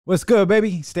What's good,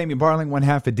 baby? It's Damian Barling, one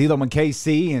half of D'Lo and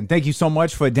KC, and thank you so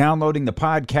much for downloading the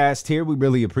podcast here. We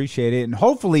really appreciate it, and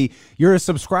hopefully you're a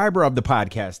subscriber of the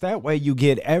podcast. That way you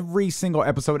get every single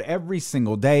episode, every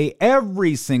single day,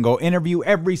 every single interview,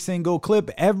 every single clip,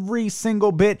 every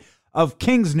single bit of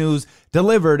Kings news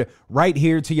delivered right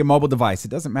here to your mobile device. It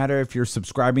doesn't matter if you're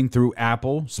subscribing through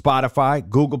Apple, Spotify,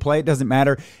 Google Play. It doesn't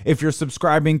matter if you're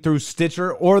subscribing through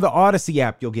Stitcher or the Odyssey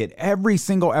app. You'll get every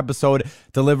single episode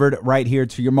delivered right here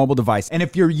to your mobile device. And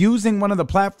if you're using one of the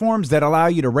platforms that allow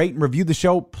you to rate and review the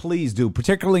show, please do,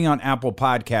 particularly on Apple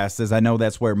Podcasts, as I know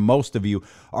that's where most of you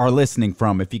are listening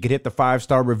from. If you could hit the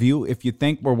 5-star review, if you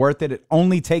think we're worth it, it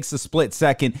only takes a split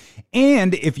second.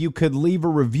 And if you could leave a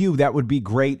review, that would be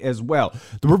great as well.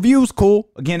 The review's cool.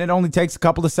 Again, it only takes a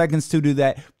couple of seconds to do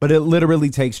that, but it literally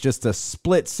takes just a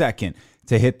split second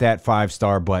to hit that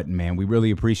 5-star button, man. We really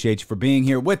appreciate you for being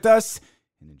here with us,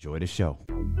 and enjoy the show.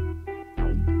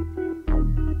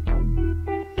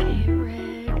 Hey,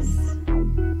 Riggs.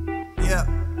 Yeah.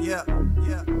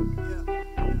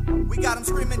 We got him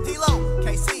screaming D-Lo,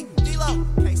 KC, D-Lo,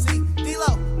 KC,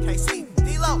 D-Lo, KC,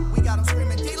 D-Lo. We got him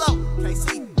screaming D-Lo,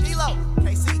 KC, D-Lo,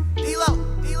 KC, D-Lo,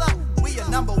 D-Lo. We your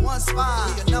number one spot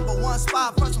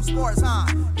for some sports, huh?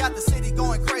 Got the city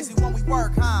going crazy when we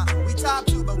work, huh? We top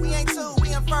 2, but we ain't 2,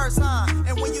 we in first, huh?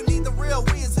 And when you need the real,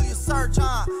 we is who you search,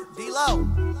 huh? D-Lo,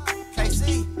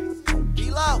 KC,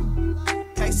 D-Lo,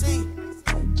 KC,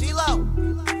 D-Lo,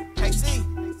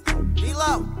 KC,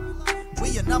 D-Lo. We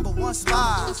your number one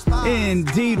spot.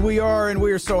 Indeed we are, and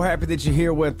we are so happy that you're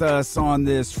here with us on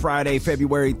this Friday,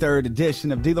 February 3rd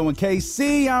edition of D'Lo and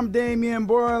KC. I'm Damian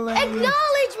Borland.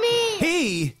 Acknowledge me!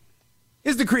 He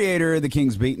is the creator of the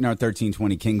Kings Beat and our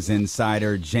 1320 Kings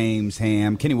Insider, James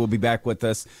Ham. Kenny will be back with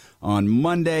us on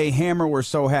Monday. Hammer, we're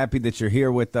so happy that you're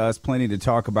here with us. Plenty to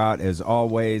talk about, as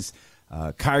always.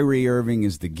 Kyrie Irving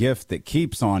is the gift that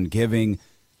keeps on giving,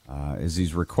 as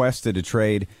he's requested a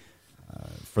trade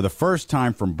for the first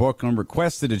time from Brooklyn,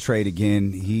 requested a trade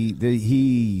again. He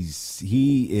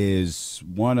is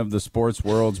one of the sports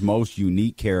world's most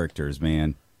unique characters,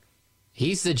 man.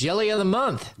 He's the jelly of the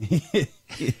month.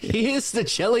 He is the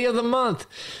jelly of the month.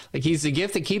 Like, he's the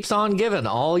gift that keeps on giving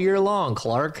all year long,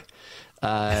 Clark.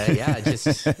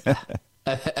 Eventually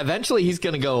he's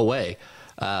going to go away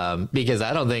because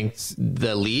I don't think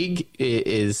the league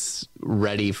is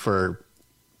ready for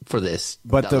this.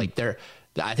 But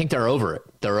I think they're over it.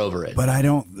 They're over it.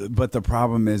 But the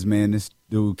problem is, man, this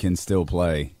dude can still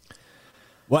play.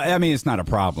 Well, I mean, it's not a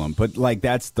problem, but like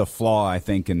that's the flaw, I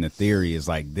think, in the theory is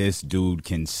like this dude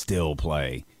can still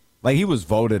play. Like, he was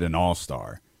voted an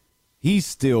all-star. He's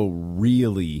still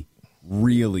really,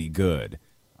 really good.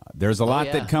 There's a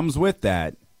lot that comes with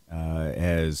that,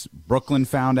 as Brooklyn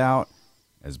found out,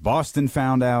 as Boston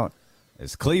found out,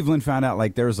 as Cleveland found out.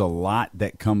 Like, there's a lot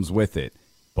that comes with it.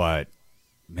 But,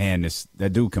 man,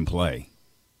 that dude can play.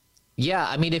 Yeah,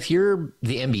 I mean, if you're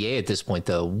the NBA at this point,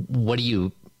 though,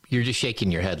 you're just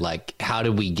shaking your head like, how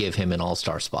did we give him an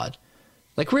all-star spot?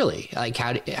 Like, really? Like,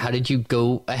 how did you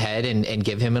go ahead and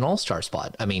give him an all-star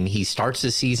spot? I mean, he starts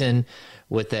the season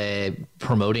with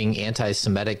promoting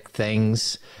anti-Semitic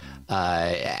things,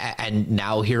 and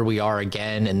now here we are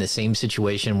again in the same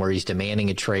situation where he's demanding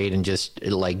a trade and just,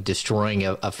 like, destroying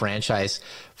a franchise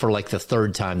for, like, the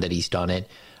third time that he's done it.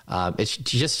 It's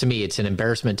just, to me, it's an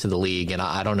embarrassment to the league, and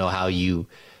I don't know how you,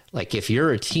 like, if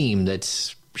you're a team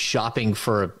that's shopping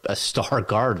for a star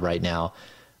guard right now,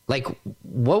 like,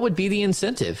 what would be the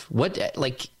incentive? What,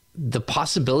 like, the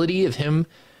possibility of him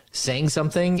saying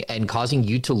something and causing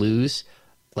you to lose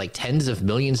like tens of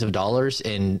millions of dollars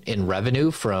in revenue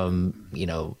from, you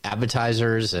know,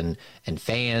 advertisers and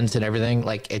fans and everything?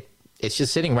 Like, it's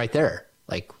just sitting right there.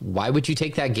 Like, why would you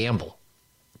take that gamble?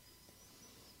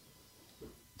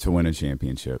 To win a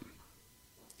championship.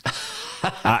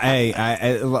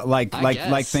 Like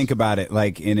think about it.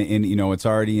 Like, in you know, it's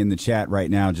already in the chat right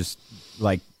now. Just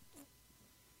like,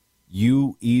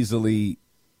 you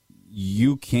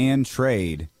can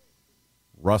trade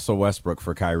Russell Westbrook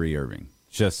for Kyrie Irving.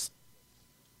 Just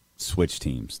switch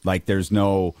teams. Like,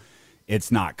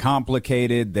 it's not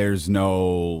complicated. There's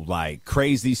no like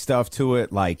crazy stuff to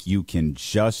it. Like, you can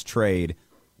just trade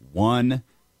one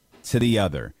to the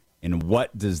other. And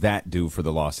what does that do for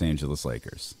the Los Angeles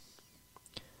Lakers?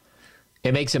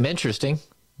 It makes them interesting,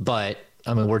 but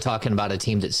I mean, we're talking about a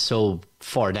team that's so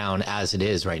far down as it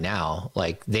is right now.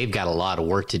 Like, they've got a lot of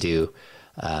work to do.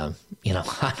 You know,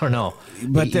 I don't know.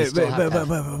 But they're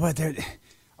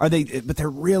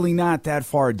really not that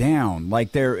far down.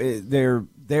 Like, they're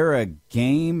a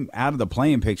game out of the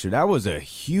playing picture. That was a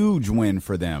huge win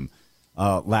for them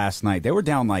last night. They were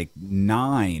down like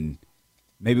 9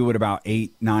 maybe with about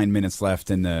 8-9 minutes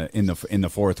left in the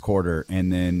fourth quarter,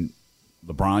 and then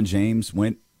LeBron James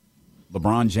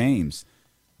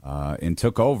and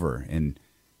took over, and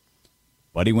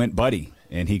Buddy went Buddy,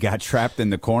 and he got trapped in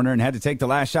the corner and had to take the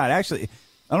last shot. Actually,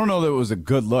 I don't know that it was a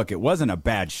good look. It wasn't a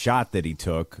bad shot that he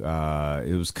took.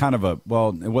 It was kind of it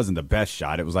wasn't the best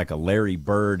shot. It was like a Larry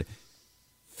Bird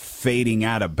fading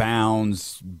out of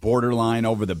bounds, borderline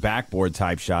over the backboard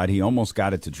type shot. He almost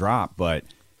got it to drop, but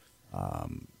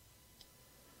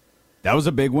that was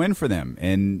a big win for them.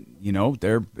 And,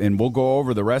 and we'll go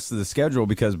over the rest of the schedule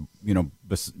because,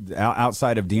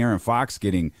 outside of De'Aaron Fox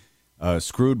getting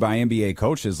screwed by NBA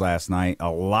coaches last night,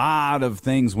 a lot of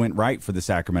things went right for the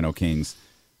Sacramento Kings,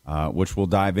 which we'll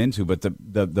dive into. But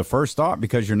the first thought,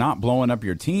 because you're not blowing up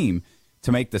your team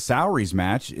to make the salaries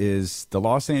match, is the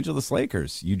Los Angeles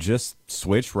Lakers. You just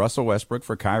switch Russell Westbrook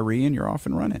for Kyrie and you're off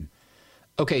and running.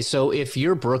 Okay, so if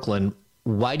you're Brooklyn,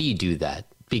 why do you do that?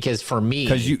 Because for me,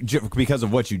 because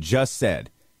of what you just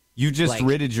said, you just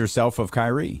ridded yourself of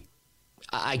Kyrie.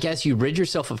 I guess you rid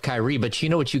yourself of Kyrie, but you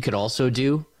know what you could also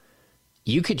do?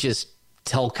 You could just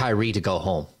tell Kyrie to go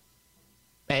home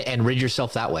and rid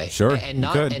yourself that way. Sure, and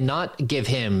not give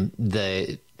him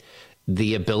the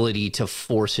ability to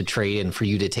force a trade and for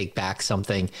you to take back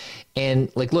something. And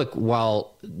look,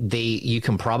 while you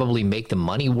can probably make the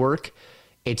money work,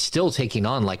 it's still taking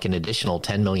on like an additional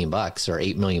 $10 million or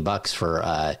 $8 million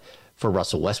for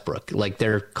Russell Westbrook. Like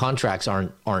their contracts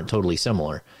aren't totally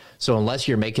similar. So unless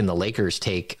you're making the Lakers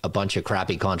take a bunch of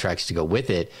crappy contracts to go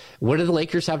with it, what do the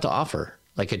Lakers have to offer?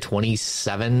 Like a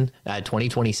 2027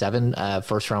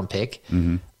 first round pick?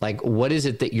 Mm-hmm. Like what is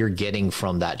it that you're getting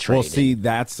from that trade? Well, see,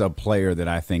 that's a player that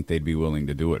I think they'd be willing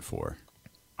to do it for.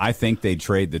 I think they'd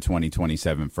trade the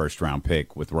 2027 first round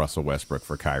pick with Russell Westbrook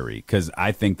for Kyrie, because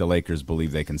I think the Lakers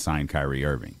believe they can sign Kyrie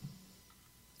Irving.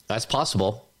 That's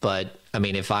possible, but I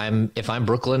mean, if I'm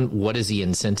Brooklyn, what is the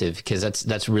incentive? Because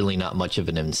that's really not much of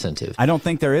an incentive. I don't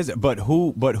think there is, but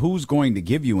who's going to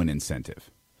give you an incentive?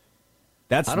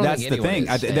 That's the thing.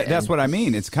 That's what I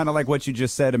mean. It's kind of like what you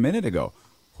just said a minute ago.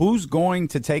 Who's going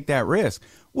to take that risk?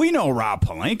 We know Rob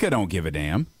Pelinka don't give a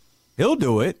damn. He'll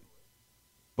do it,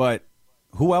 but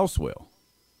who else will?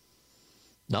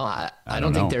 No, I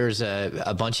don't think there's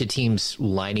a bunch of teams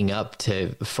lining up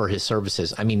for his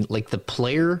services. I mean, like the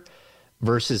player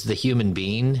versus the human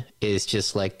being is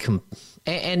just like,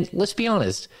 and let's be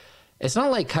honest, it's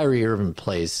not like Kyrie Irving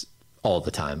plays all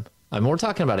the time. I mean, we're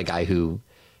talking about a guy who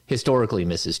historically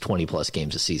misses 20 plus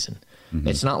games a season. Mm-hmm.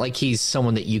 It's not like he's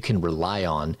someone that you can rely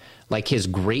on. Like his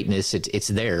greatness, it's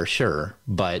there, sure,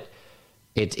 but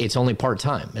it's only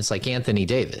part-time. It's like Anthony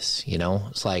Davis,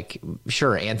 It's like,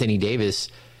 sure, Anthony Davis,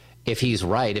 if he's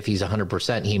right, if he's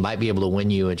 100%, he might be able to win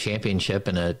you a championship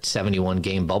in a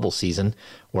 71-game bubble season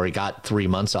where he got 3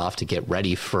 months off to get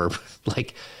ready for,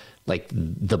 like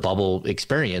the bubble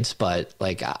experience. But,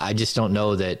 I just don't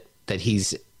know that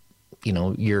he's,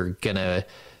 you're going to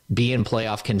be in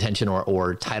playoff contention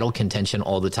or title contention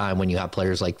all the time when you have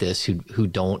players like this who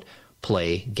don't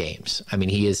play games. I mean,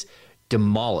 he has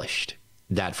demolished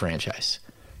that franchise.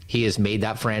 He has made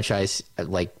that franchise,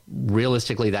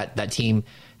 realistically, that team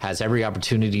has every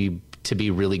opportunity to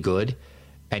be really good,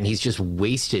 and he's just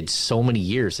wasted so many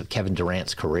years of Kevin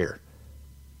Durant's career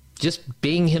just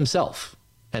being himself.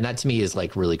 And that to me is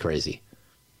really crazy.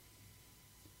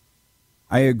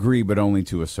 I agree, but only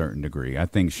to a certain degree. I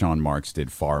think Sean Marks did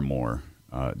far more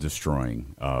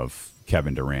destroying of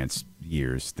Kevin Durant's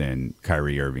years than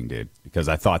Kyrie Irving did, because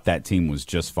I thought that team was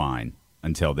just fine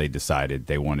until they decided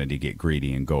they wanted to get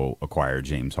greedy and go acquire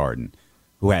James Harden,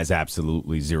 who has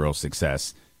absolutely zero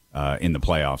success in the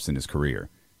playoffs in his career.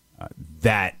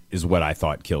 That is what I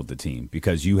thought killed the team,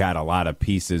 because you had a lot of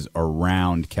pieces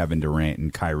around Kevin Durant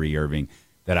and Kyrie Irving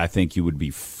that I think you would be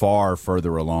far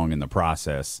further along in the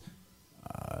process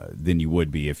than you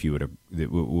would be if you would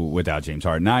have without James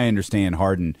Harden. Now, I understand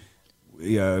Harden,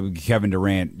 Kevin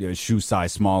Durant, shoe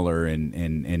size smaller,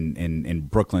 and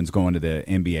Brooklyn's going to the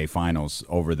NBA Finals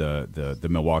over the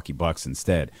Milwaukee Bucks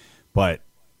instead. But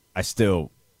I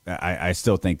still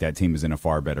think that team is in a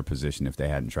far better position if they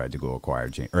hadn't tried to go acquire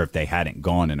or if they hadn't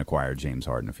gone and acquired James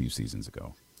Harden a few seasons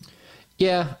ago.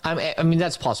 Yeah, I mean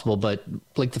that's possible, but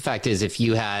the fact is, if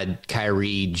you had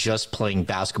Kyrie just playing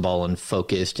basketball and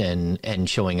focused and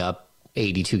showing up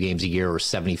 82 games a year or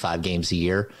 75 games a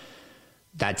year,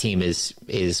 that team is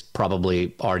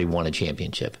probably already won a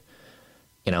championship.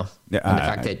 Yeah, and the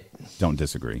fact that don't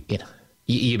disagree.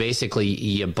 You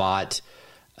basically bought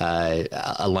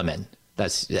a lemon.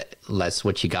 That's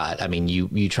what you got. I mean,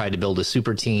 you tried to build a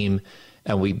super team,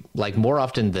 and we more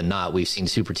often than not we've seen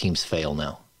super teams fail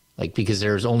now. Because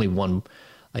there's only one,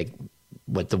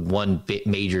 what the one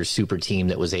major super team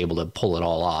that was able to pull it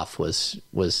all off was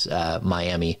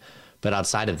Miami. But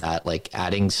outside of that, like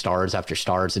adding stars after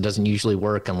stars, it doesn't usually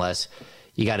work unless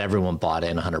you got everyone bought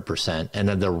in 100%, and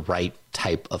then the right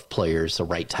type of players, the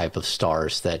right type of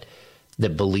stars that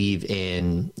believe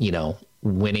in,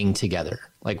 winning together,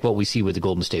 like what we see with the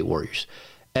Golden State Warriors.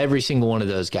 Every single one of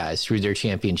those guys through their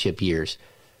championship years,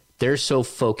 they're so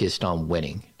focused on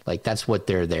winning. Like that's what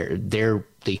they're there.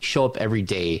 They show up every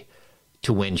day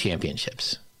to win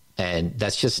championships. And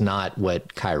that's just not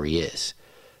what Kyrie is.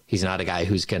 He's not a guy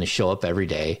who's going to show up every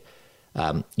day.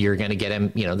 You're going to get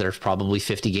him, there's probably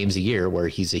 50 games a year where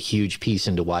he's a huge piece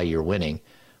into why you're winning.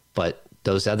 But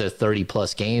those other 30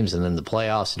 plus games and then the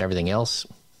playoffs and everything else,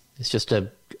 it's just a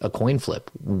coin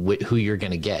flip, who you're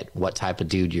going to get, what type of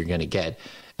dude you're going to get,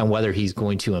 and whether he's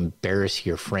going to embarrass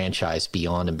your franchise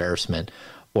beyond embarrassment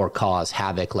or cause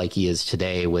havoc like he is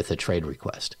today with a trade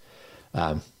request.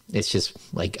 It's just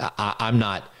like, I'm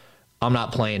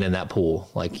not playing in that pool.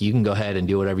 Like you can go ahead and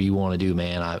do whatever you want to do,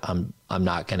 man. I'm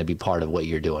not going to be part of what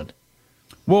you're doing.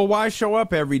 Well, why show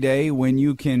up every day when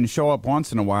you can show up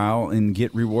once in a while and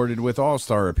get rewarded with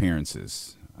all-star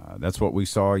appearances? That's what we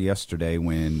saw yesterday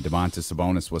when Domantas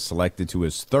Sabonis was selected to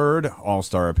his third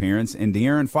all-star appearance, and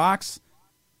De'Aaron Fox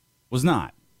was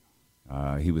not.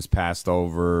 He was passed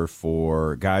over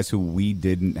for guys who we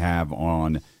didn't have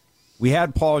on. We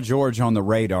had Paul George on the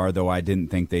radar, though I didn't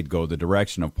think they'd go the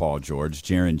direction of Paul George.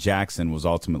 Jaren Jackson was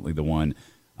ultimately the one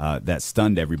that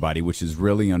stunned everybody, which is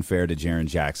really unfair to Jaren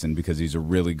Jackson because he's a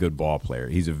really good ball player.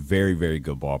 He's a very, very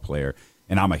good ball player,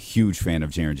 and I'm a huge fan of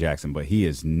Jaren Jackson, but he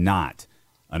is not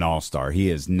an all-star. He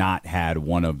has not had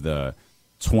one of the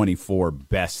 24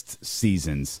 best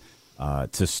seasons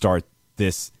to start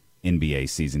this NBA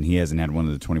season. He hasn't had one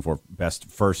of the 24 best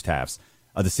first halves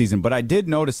of the season. But I did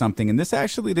notice something, and this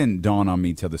actually didn't dawn on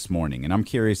me till this morning, and I'm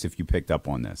curious if you picked up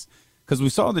on this, because we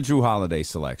saw the Jrue Holiday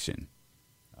selection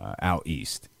out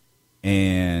east,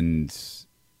 and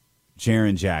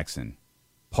Jaren Jackson,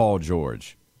 Paul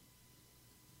George.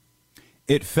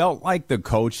 It felt like the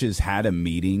coaches had a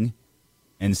meeting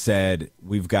and said,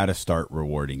 we've got to start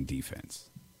rewarding defense.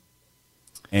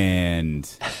 And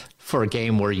for a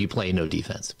game where you play no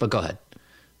defense, but go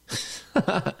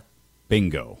ahead.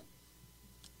 Bingo.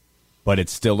 But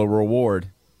it's still a reward.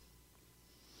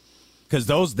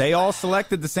 Because they all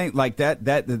selected the same, like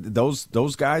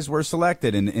those guys were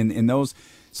selected and those.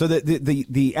 So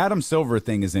the Adam Silver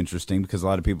thing is interesting because a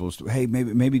lot of people, hey,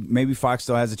 maybe Fox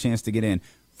still has a chance to get in.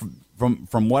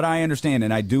 From what I understand,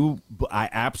 and I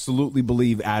absolutely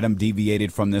believe Adam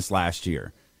deviated from this last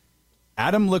year.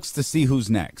 Adam looks to see who's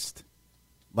next.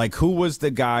 Like, who was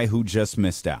the guy who just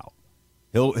missed out?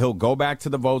 He'll go back to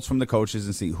the votes from the coaches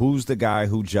and see who's the guy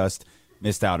who just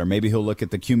missed out, or maybe he'll look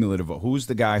at the cumulative vote. Who's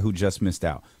the guy who just missed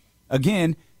out?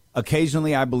 Again,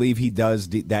 occasionally I believe he does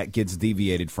that gets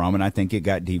deviated from, and I think it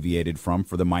got deviated from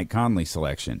for the Mike Conley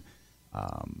selection.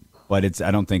 But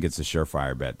I don't think it's a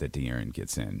surefire bet that De'Aaron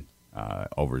gets in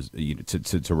over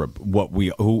to what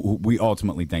who we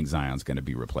ultimately think Zion's going to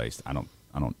be replaced. I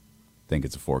don't think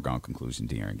it's a foregone conclusion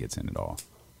De'Aaron gets in at all.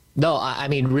 No, I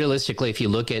mean, realistically, if you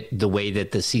look at the way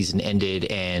that the season ended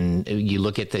and you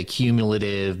look at the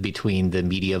cumulative between the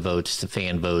media votes, the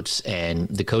fan votes, and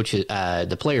the coaches,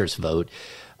 the players vote,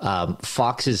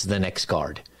 Fox is the next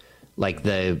guard. Like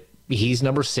he's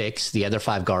number 6. The other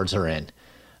 5 guards are in.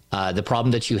 The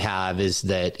problem that you have is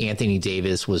that Anthony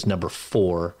Davis was number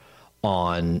 4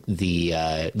 on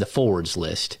the forwards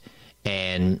list,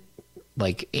 and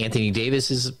like Anthony Davis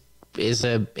is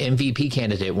a MVP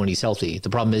candidate when he's healthy. The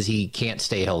problem is he can't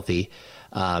stay healthy,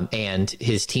 and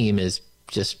his team is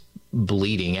just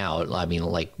bleeding out. I mean,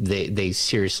 like they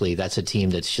seriously, that's a team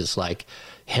that's just like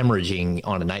hemorrhaging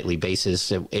on a nightly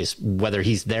basis. Is whether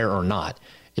he's there or not,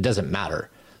 it doesn't matter.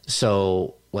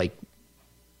 So, like,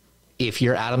 if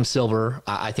you're Adam Silver,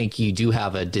 I think you do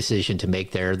have a decision to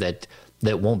make there that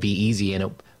won't be easy.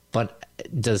 But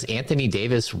does Anthony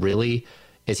Davis really?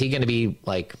 Is he going to be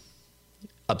like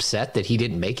upset that he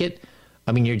didn't make it?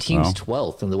 I mean, your team's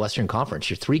 12th in the Western Conference.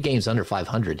 You're 3 games under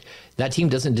 500. That team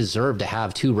doesn't deserve to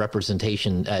have 2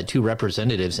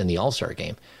 representatives in the All-Star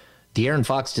game. De'Aaron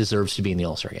Fox deserves to be in the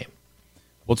All-Star game.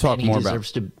 We'll talk more about.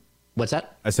 What's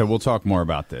that? I said we'll talk more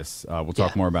about this. We'll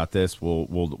talk more about this.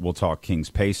 We'll talk Kings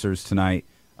Pacers tonight.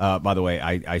 By the way,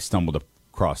 I stumbled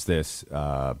across this.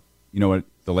 You know what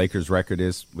the Lakers' record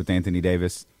is with Anthony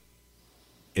Davis?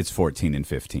 It's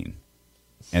 14-15.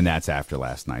 And that's after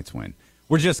last night's win.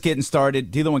 We're just getting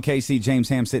started. D'Lo and KC, James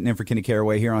Ham sitting in for Kenny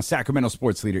Caraway here on Sacramento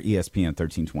Sports Leader ESPN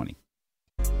 1320.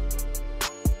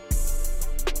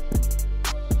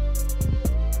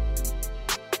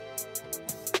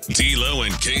 D'Lo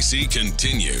and Casey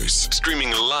continues.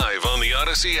 Streaming live on the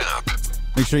Odyssey app.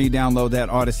 Make sure you download that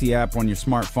Odyssey app on your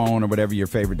smartphone or whatever your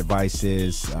favorite device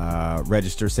is.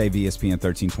 Register, save ESPN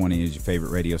 1320 as your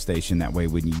favorite radio station. That way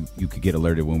when you could get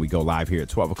alerted when we go live here at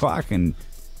 12 o'clock, and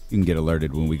you can get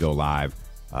alerted when we go live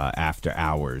after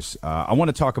hours. I want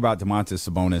to talk about Domantas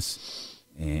Sabonis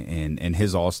and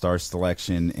his all-star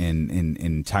selection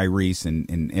and Tyrese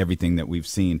and everything that we've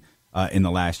seen in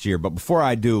the last year. But before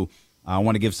I do, I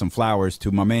want to give some flowers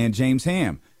to my man James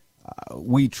Ham.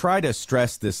 We try to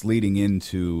stress this leading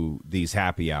into these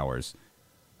happy hours.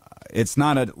 It's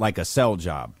not like a sell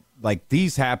job. Like,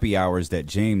 these happy hours that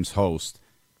James hosts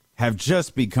have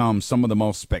just become some of the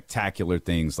most spectacular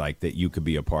things like that you could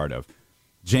be a part of.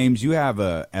 James, you have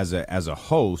as a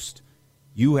host,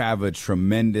 you have a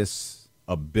tremendous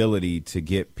ability to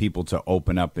get people to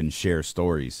open up and share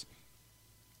stories.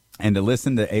 And to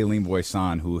listen to Aileen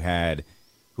Voisin, who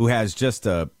has just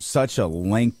such a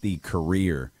lengthy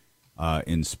career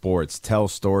in sports, tell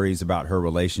stories about her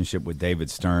relationship with David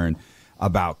Stern,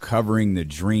 about covering the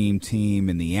Dream Team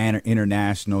and the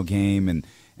international game, and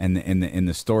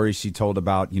the stories she told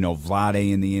about,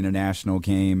 Vlade in the international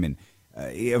game. And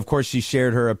of course, she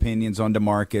shared her opinions on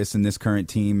DeMarcus and this current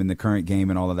team and the current game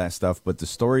and all of that stuff. But the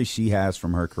story she has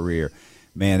from her career,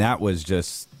 man, that was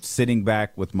just sitting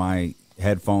back with my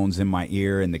headphones in my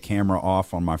ear and the camera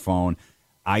off on my phone.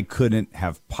 I couldn't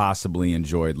have possibly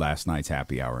enjoyed last night's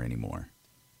happy hour anymore.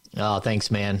 Oh, thanks,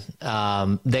 man.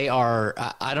 They are,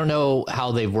 I don't know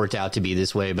how they've worked out to be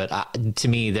this way, but to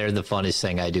me, they're the funnest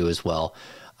thing I do as well.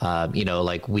 I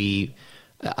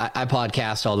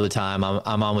podcast all the time.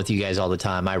 I'm on with you guys all the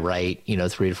time. I write, 3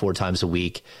 to 4 times a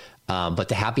week. But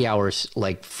the happy hours,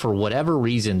 like, for whatever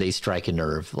reason, they strike a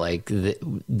nerve. Like,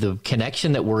 the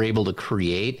connection that we're able to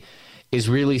create is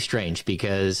really strange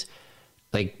because,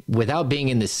 like, without being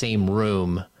in the same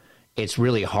room, it's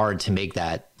really hard to make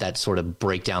that sort of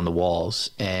break down the walls.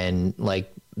 And,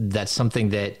 like, that's something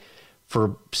that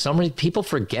for some reason people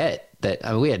forget that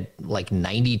we had like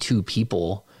 92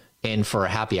 people in for a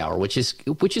happy hour, which is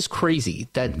crazy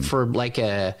that for like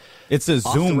it's a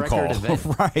Zoom call, event.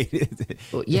 Right?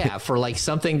 Yeah. For like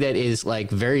something that is like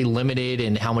very limited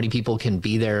and how many people can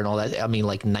be there and all that. I mean,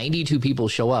 like 92 people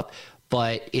show up,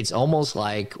 but it's almost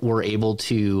like we're able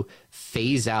to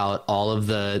phase out all of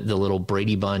the little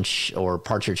Brady Bunch or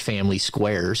Partridge Family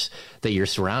squares that you're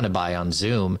surrounded by on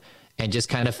Zoom and just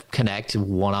kind of connect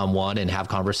one-on-one and have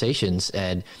conversations.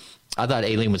 And I thought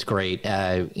Aileen was great.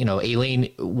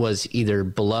 Aileen was either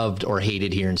beloved or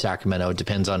hated here in Sacramento. It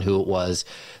depends on who it was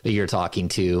that you're talking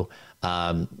to.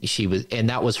 She was, and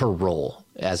that was her role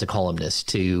as a columnist,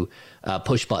 to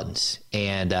push buttons.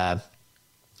 And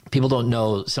people don't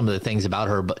know some of the things about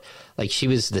her, but like, she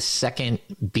was the second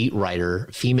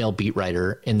female beat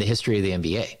writer in the history of the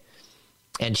NBA.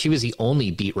 And she was the only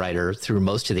beat writer through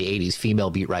most of the 80s, female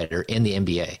beat writer in the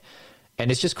NBA. And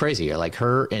it's just crazy. Like,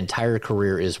 her entire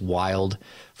career is wild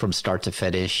from start to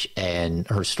finish, and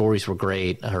her stories were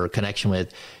great. Her connection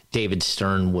with David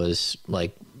Stern was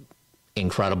like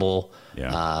incredible.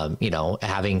 Yeah.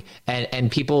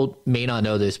 And people may not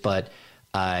know this, but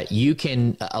a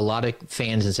lot of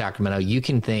fans in Sacramento, you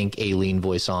can thank Aileen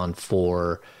Voisin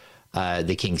for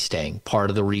the Kings staying. Part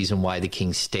of the reason why the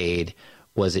Kings stayed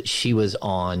was that she was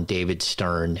on David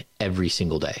Stern every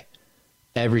single day.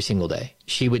 Every single day.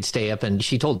 She would stay up, and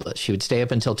she told us she would stay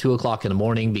up until 2 o'clock in the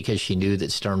morning because she knew that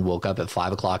Stern woke up at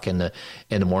 5 o'clock in the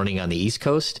morning on the East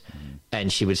Coast, and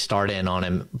she would start in on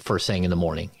him first thing in the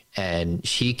morning. And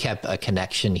she kept a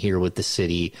connection here with the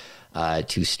city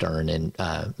to Stern. And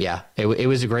it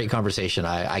was a great conversation.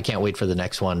 I can't wait for the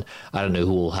next one. I don't know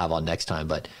who we'll have on next time,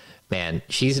 but man,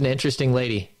 she's an interesting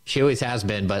lady. She always has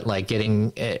been, but like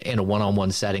getting in a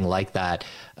one-on-one setting like that,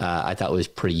 I thought was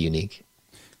pretty unique.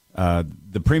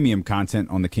 The premium content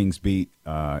on the Kings Beat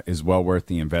is well worth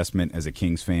the investment as a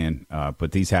Kings fan.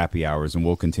 But these happy hours, and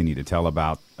we'll continue to tell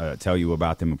you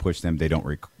about them and push them. They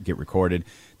don't get recorded.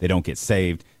 They don't get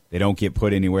saved. They don't get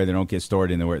put anywhere. They don't get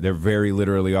stored anywhere. They're very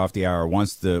literally off the hour.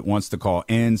 Once the call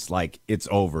ends, like, it's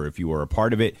over. If you were a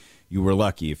part of it, you were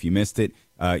lucky. If you missed it,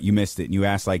 you missed it. And you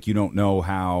ask, like, you don't know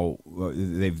how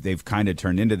they've kind of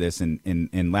turned into this.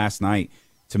 And last night,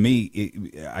 to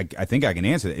me, I think I can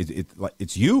answer it.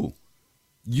 It's you.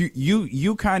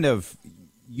 You kind of,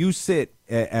 you sit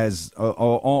as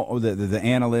all the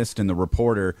analyst and the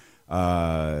reporter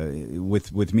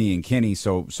with me and Kenny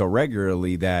so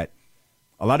regularly that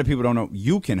a lot of people don't know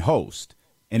you can host,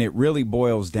 and it really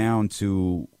boils down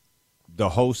to the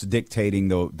host dictating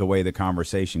the way the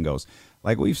conversation goes.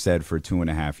 Like we've said for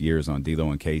 2.5 years on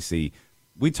D'Lo and KC,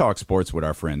 we talk sports with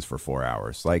our friends for 4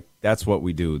 hours. Like, that's what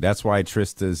we do. That's why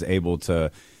Trista's able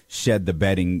to shed the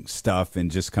betting stuff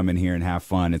and just come in here and have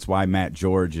fun. It's why Matt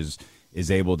George is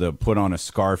able to put on a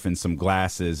scarf and some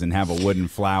glasses and have a wooden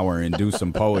flower and do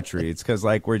some poetry. It's because,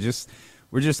 like, we're just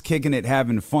kicking it,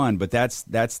 having fun. But that's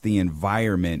the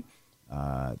environment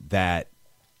that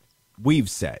we've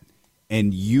set,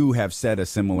 and you have set a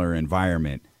similar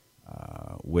environment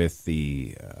with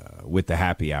the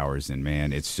happy hours. And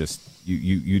man, it's just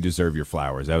you deserve your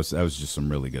flowers. That was just some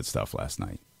really good stuff last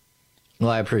night. Well,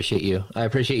 I appreciate you. I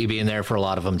appreciate you being there for a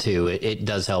lot of them too. It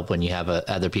does help when you have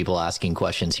other people asking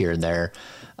questions here and there.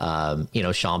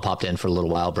 Sean popped in for a little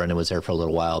while. Brendan was there for a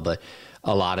little while, but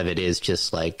a lot of it is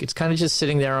just like, it's kind of just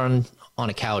sitting there on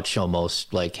a couch,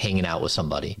 almost like hanging out with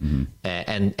somebody,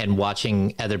 and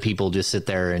watching other people just sit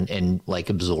there and like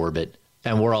absorb it.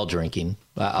 And we're all drinking.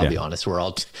 I'll be honest. We're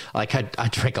all like, I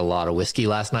drank a lot of whiskey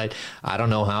last night. I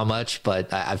don't know how much,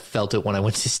 but I felt it when I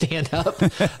went to stand up.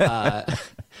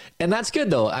 And that's good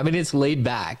though. I mean, it's laid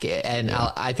back, and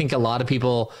I think a lot of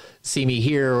people see me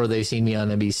here, or they've seen me on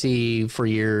NBC for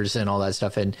years and all that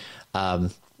stuff. And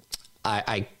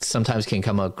I sometimes can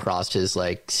come across as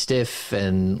like stiff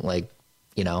and like,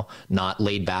 not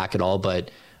laid back at all,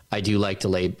 but I do like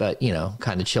to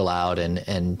kind of chill out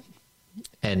and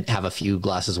have a few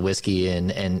glasses of whiskey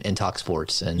and talk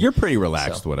sports. And you're pretty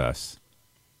relaxed with us.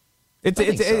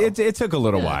 It took a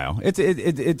little while.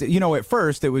 At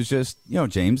first it was just,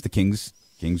 James, the Kings,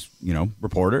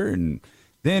 reporter. And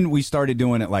then we started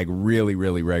doing it like really,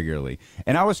 really regularly.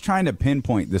 And I was trying to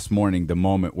pinpoint this morning the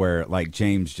moment where like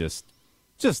James just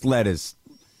let his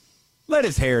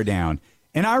hair down.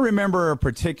 And I remember a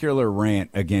particular rant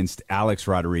against Alex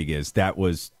Rodriguez that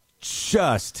was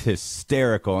just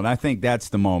hysterical. And I think that's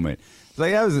the moment.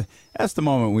 Like that's the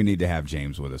moment we need to have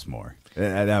James with us more.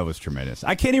 That was tremendous.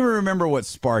 I can't even remember what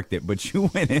sparked it, but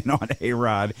you went in on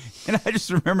A-Rod, and I just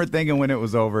remember thinking when it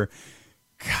was over,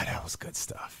 God, that was good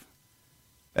stuff.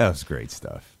 That was great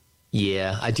stuff.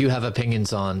 Yeah, I do have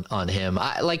opinions on him.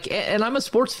 And I'm a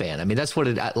sports fan. I mean, that's what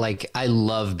I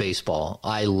love baseball.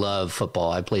 I love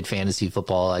football. I played fantasy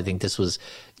football. I think this was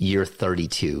year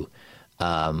 32.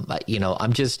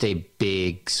 I'm just a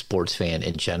big sports fan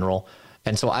in general.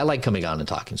 And so I like coming on and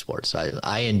talking sports.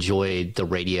 I enjoy the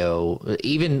radio,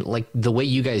 even like the way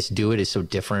you guys do it is so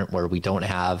different, where we don't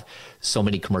have so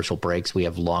many commercial breaks. We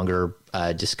have longer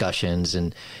discussions.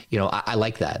 And, I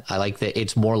like that. I like that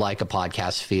it's more like a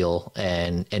podcast feel.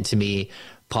 And to me,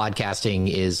 podcasting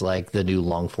is like the new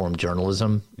long form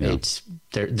journalism. Yeah.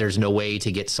 There's no way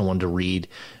to get someone to read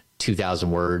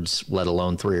 2,000 words, let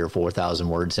alone 3,000 or 4,000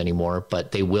 words anymore,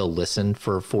 but they will listen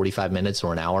for 45 minutes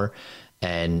or an hour.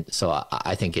 And so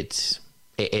I think it's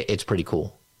pretty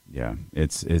cool. Yeah,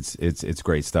 it's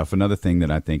great stuff. Another thing that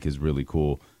I think is really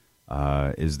cool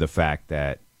is the fact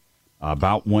that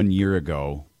about 1 year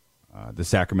ago, the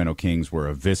Sacramento Kings were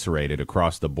eviscerated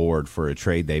across the board for a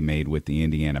trade they made with the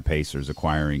Indiana Pacers,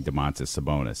 acquiring Domantas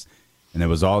Sabonis. And there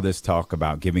was all this talk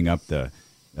about giving up the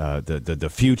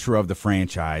future of the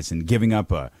franchise and giving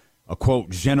up a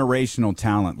quote generational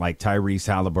talent like Tyrese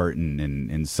Halliburton,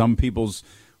 and some people's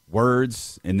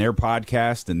words in their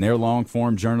podcast and their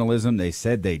long-form journalism, they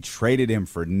said they traded him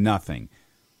for nothing.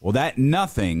 Well, that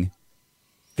nothing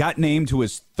got named to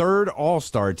his third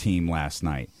All-Star team last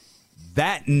night.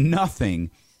 That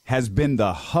nothing has been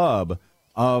the hub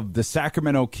of the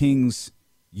Sacramento Kings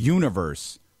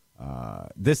universe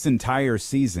this entire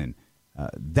season.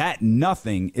 That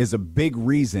nothing is a big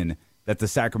reason that the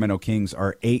Sacramento Kings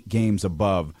are 8 games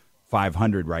above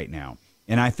 500 right now.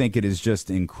 And I think it is just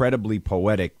incredibly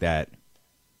poetic that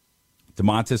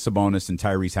Domantas Sabonis and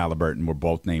Tyrese Halliburton were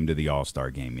both named to the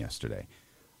All-Star game yesterday.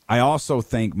 I also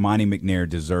think Monty McNair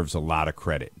deserves a lot of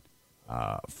credit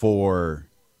for,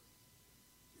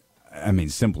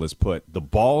 simple as put, the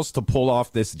balls to pull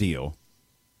off this deal,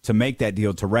 to make that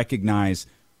deal, to recognize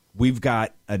we've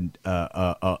got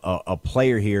a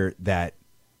player here that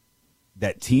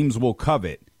teams will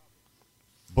covet,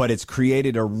 but it's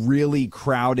created a really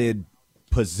crowded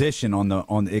position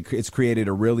it's created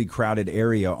a really crowded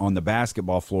area on the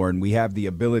basketball floor, and we have the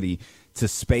ability to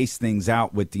space things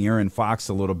out with De'Aaron Fox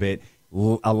a little bit,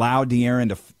 allow De'Aaron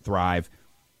to thrive,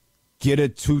 get a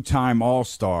 2-time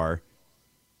All-Star,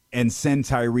 and send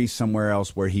Tyrese somewhere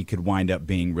else where he could wind up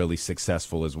being really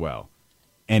successful as well.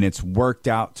 And it's worked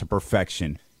out to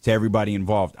perfection to everybody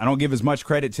involved. I don't give as much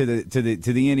credit to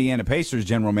the Indiana Pacers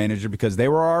general manager, because they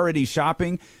were already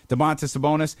shopping Domantas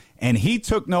Sabonis, and he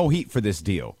took no heat for this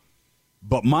deal.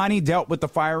 But Monty dealt with the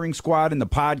firing squad and the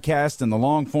podcast and the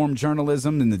long-form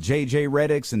journalism and the J.J.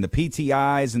 Reddicks and the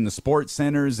PTIs and the sports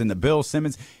centers and the Bill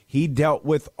Simmons. He dealt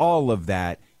with all of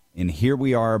that, and here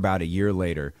we are about a year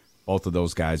later, both of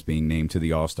those guys being named to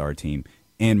the All-Star team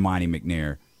and Monty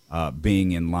McNair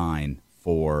being in line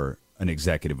for an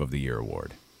Executive of the Year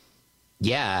award.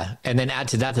 Yeah, and then add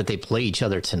to that they play each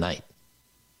other tonight.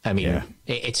 I mean,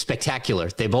 it's spectacular.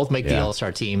 They both make the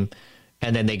All-Star team,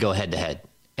 and then they go head-to-head.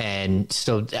 And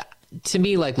so to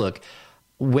me, like, look,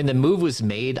 when the move was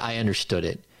made, I understood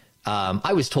it.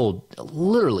 I was told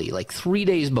literally like 3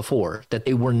 days before that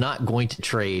they were not going to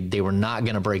trade. They were not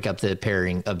going to break up the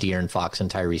pairing of De'Aaron Fox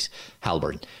and Tyrese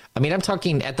Halliburton. I mean, I'm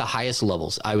talking at the highest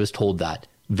levels. I was told that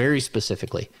very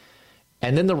specifically.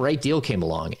 And then the right deal came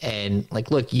along. And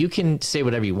like, look, you can say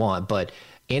whatever you want, but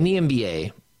in the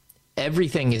NBA,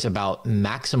 everything is about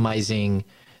maximizing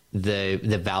the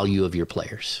value of your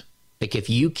players. Like,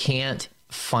 if you can't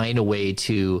find a way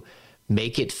to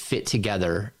make it fit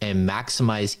together and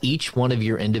maximize each one of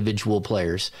your individual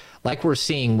players, like we're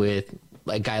seeing with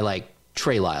a guy like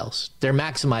Trey Lyles, they're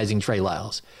maximizing Trey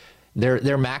Lyles. They're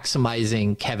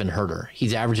maximizing Kevin Huerter.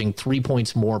 He's averaging 3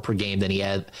 points more per game than he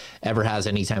ever has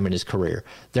any time in his career.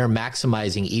 They're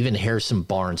maximizing even Harrison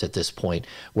Barnes at this point,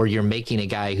 where you're making a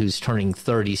guy who's turning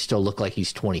 30 still look like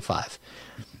he's 25.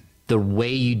 The way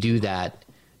you do that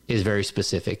is very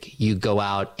specific. You go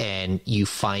out and you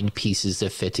find pieces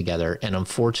that fit together. And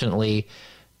unfortunately,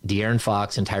 De'Aaron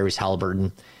Fox and Tyrese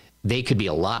Halliburton, they could be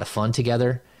a lot of fun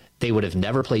together. They would have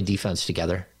never played defense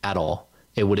together at all.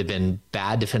 It would have been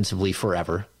bad defensively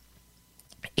forever.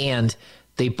 And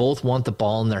they both want the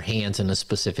ball in their hands in a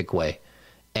specific way.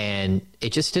 And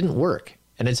it just didn't work.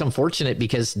 And it's unfortunate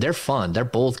because they're fun. They're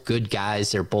both good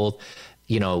guys. They're both,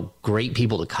 great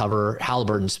people to cover.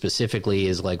 Halliburton specifically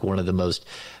is like one of the most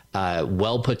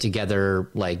well put together,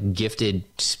 like gifted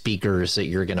speakers that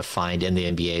you're going to find in the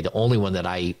NBA. The only one that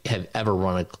I have ever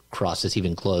run across that's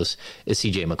even close is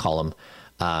CJ McCollum.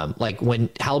 Like when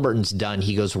Halliburton's done,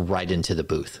 he goes right into the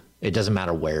booth. It doesn't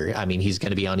matter where. I mean, he's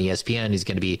going to be on ESPN. He's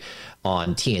going to be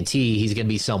on TNT. He's going to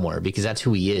be somewhere because that's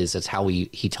who he is. That's how he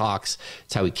talks.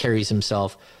 It's how he carries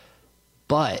himself.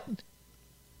 But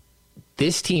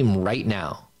this team right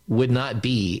now would not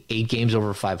be 8 games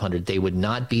over 500. They would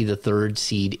not be the 3rd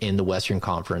seed in the Western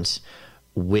Conference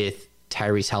with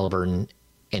Tyrese Halliburton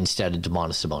instead of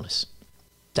Domantas Sabonis.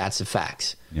 That's the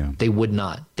facts. Yeah. They would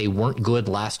not. They weren't good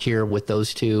last year with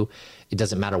those two. It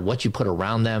doesn't matter what you put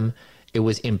around them. It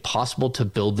was impossible to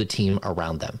build the team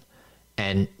around them.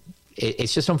 And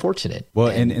it's just unfortunate. Well,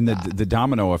 and the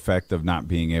domino effect of not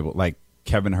being able, like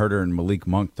Kevin Huerter and Malik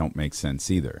Monk don't make sense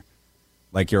either.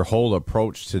 Like your whole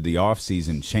approach to the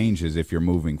offseason changes if you're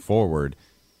moving forward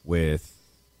with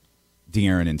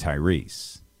De'Aaron and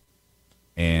Tyrese.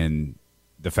 And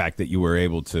the fact that you were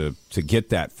able to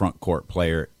get that front court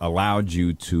player allowed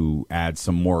you to add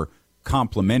some more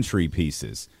complementary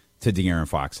pieces to De'Aaron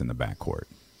Fox in the backcourt.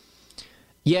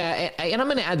 Yeah, and I'm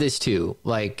going to add this too.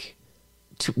 Like,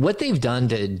 what they've done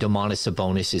to Domantas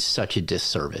Sabonis is such a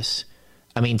disservice.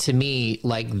 I mean, to me,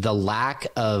 like the lack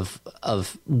of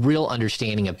real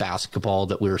understanding of basketball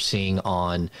that we were seeing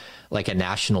on like a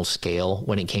national scale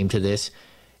when it came to this,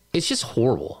 it's just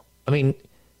horrible. I mean,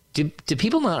 do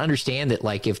people not understand that,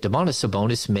 like, if Domantas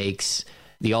Sabonis makes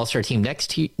the All-Star team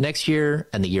next year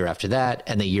and the year after that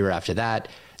and the year after that,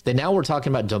 then now we're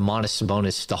talking about Domantas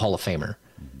Sabonis, the Hall of Famer.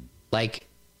 Like,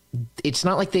 it's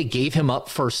not like they gave him up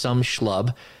for some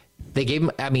schlub. They gave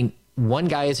him, I mean, one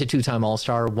guy is a 2-time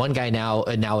All-Star, one guy now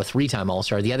a 3-time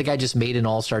All-Star. The other guy just made an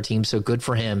All-Star team, so good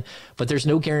for him. But there's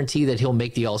no guarantee that he'll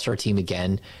make the All-Star team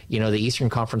again. The Eastern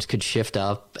Conference could shift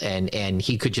up, and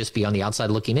he could just be on the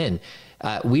outside looking in.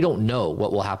 We don't know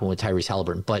what will happen with Tyrese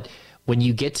Halliburton. But when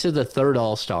you get to the 3rd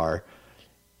All-Star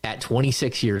at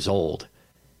 26 years old,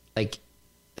 like,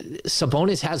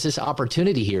 Sabonis has this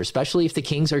opportunity here, especially if the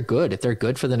Kings are good. If they're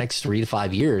good for the next 3 to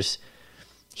 5 years,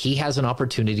 he has an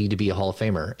opportunity to be a Hall of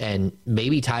Famer, and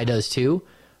maybe Ty does too.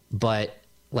 But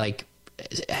like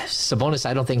Sabonis,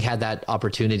 I don't think had that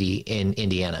opportunity in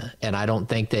Indiana, and I don't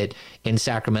think that in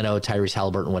Sacramento, Tyrese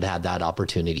Halliburton would have that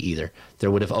opportunity either. There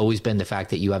would have always been the fact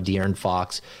that you have De'Aaron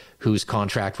Fox, whose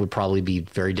contract would probably be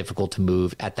very difficult to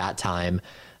move at that time,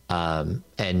 and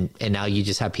now you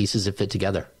just have pieces that fit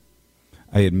together.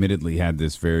 I admittedly had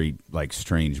this very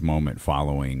strange moment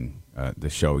following the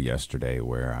show yesterday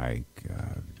where I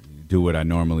do what I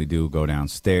normally do, go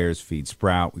downstairs, feed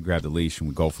Sprout, we grab the leash, and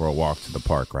we go for a walk to the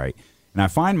park, right? And I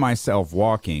find myself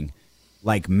walking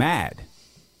like mad.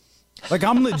 Like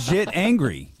I'm legit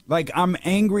angry. Like I'm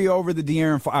angry over the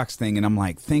De'Aaron Fox thing, and I'm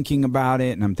like thinking about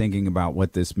it, and I'm thinking about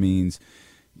what this means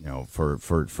for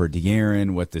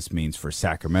De'Aaron, what this means for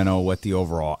Sacramento, what the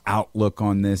overall outlook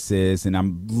on this is. And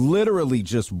I'm literally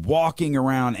just walking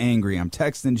around angry. I'm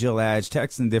texting Jill Adge,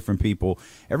 texting different people.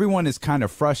 Everyone is kind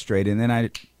of frustrated. And then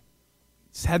I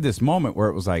just had this moment where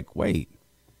it was like, wait.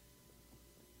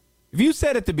 If you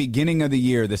said at the beginning of the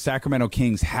year the Sacramento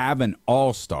Kings have an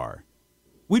all-star,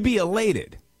 we'd be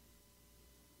elated.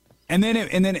 And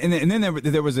then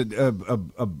there was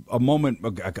a moment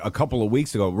a couple of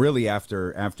weeks ago, really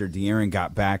after De'Aaron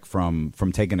got back from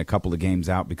taking a couple of games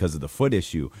out because of the foot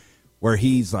issue, where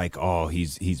he's like, oh,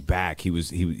 he's back. He was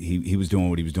doing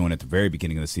what he was doing at the very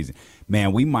beginning of the season.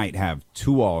 Man, we might have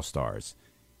 2 all-stars,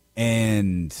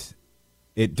 and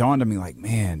it dawned on me like,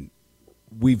 man,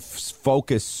 we've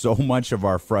focused so much of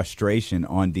our frustration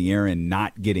on De'Aaron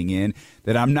not getting in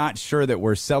that I'm not sure that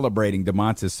we're celebrating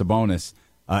Domantas Sabonis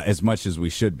as much as we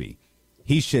should be.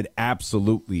 He should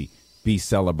absolutely be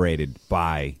celebrated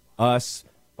by us,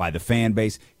 by the fan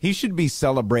base. He should be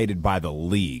celebrated by the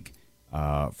league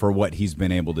for what he's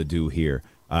been able to do here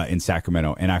in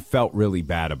Sacramento. And I felt really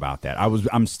bad about that.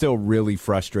 I'm still really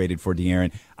frustrated for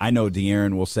De'Aaron. I know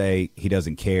De'Aaron will say he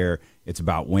doesn't care. It's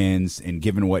about wins, and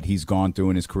given what he's gone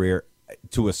through in his career,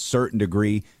 to a certain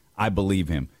degree, I believe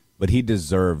him. But he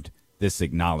deserved this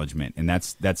acknowledgement, and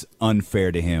that's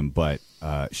unfair to him, but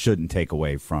shouldn't take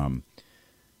away from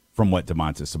what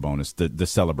Domantas Sabonis, the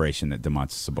celebration that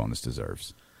Domantas Sabonis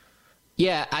deserves.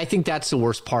 Yeah, I think that's the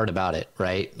worst part about it,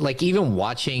 right? Like, even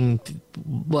watching,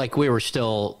 like, we were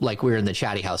in the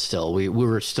chatty house still. We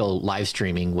were still live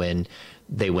streaming when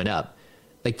they went up.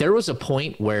 Like, there was a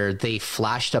point where they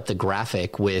flashed up the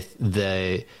graphic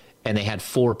and they had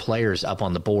 4 players up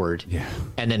on the board,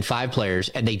 and then 5 players,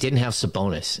 and they didn't have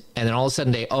Sabonis. And then all of a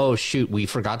sudden oh, shoot, we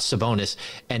forgot Sabonis,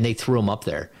 and they threw him up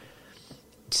there.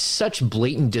 Such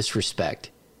blatant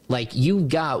disrespect. Like, you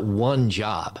got one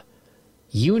job.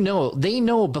 They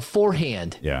know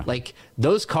beforehand. Yeah. Like,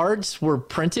 those cards were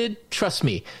printed. Trust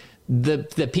me,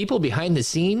 the people behind the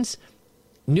scenes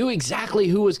knew exactly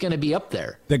who was going to be up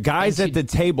there. The guys at the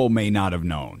table may not have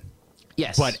known.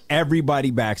 Yes. But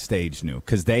everybody backstage knew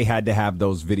because they had to have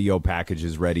those video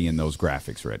packages ready and those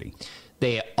graphics ready.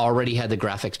 They already had the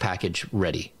graphics package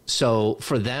ready. So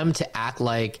for them to act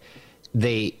like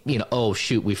they, oh,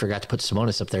 shoot, we forgot to put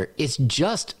Sabonis up there, it's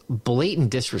just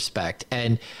blatant disrespect.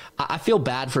 And I feel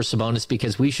bad for Sabonis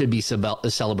because we should be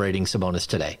celebrating Sabonis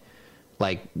today.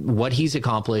 Like, what he's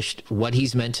accomplished, what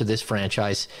he's meant to this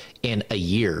franchise in a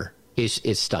year is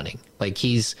stunning. Like,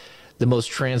 he's the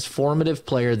most transformative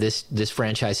player this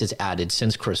franchise has added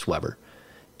since Chris Webber.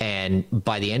 And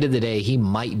by the end of the day, he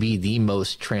might be the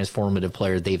most transformative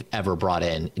player they've ever brought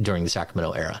in during the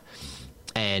Sacramento era.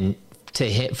 And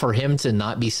for him to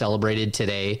not be celebrated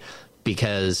today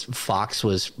because Fox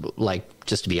was, like,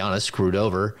 just to be honest, screwed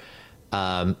over,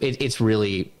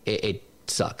 it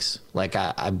sucks. Like,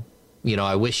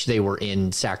 I wish they were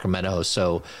in Sacramento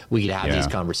so we could have these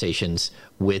conversations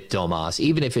with Domas,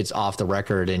 even if it's off the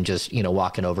record and just,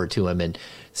 walking over to him and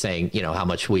saying, how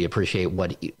much we appreciate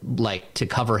to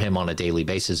cover him on a daily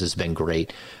basis has been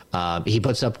great. He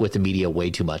puts up with the media way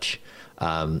too much.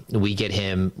 We get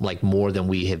him like more than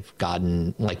we have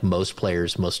gotten like most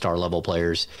star level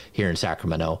players here in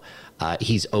Sacramento.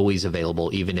 He's always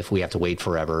available, even if we have to wait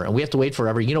forever. And we have to wait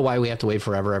forever. You know why we have to wait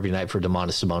forever every night for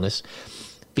Domantas Sabonis?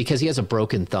 Because he has a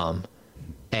broken thumb,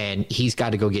 and he's got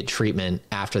to go get treatment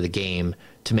after the game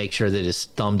to make sure that his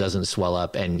thumb doesn't swell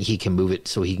up and he can move it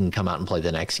so he can come out and play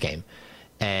the next game.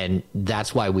 And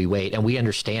that's why we wait, and we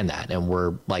understand that. And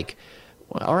we're like,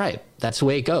 well, all right, that's the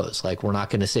way it goes. Like, we're not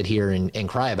going to sit here and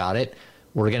cry about it.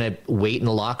 We're going to wait in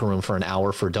the locker room for an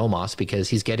hour for Domas because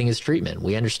he's getting his treatment.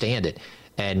 We understand it.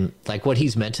 And like what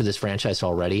he's meant to this franchise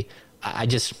already, I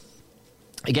just,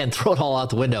 again, throw it all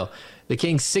out the window. The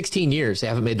Kings, 16 years, they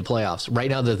haven't made the playoffs. Right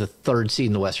now, they're the 3rd seed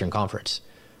in the Western Conference.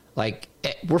 Like,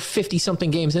 we're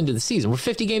 50-something games into the season. We're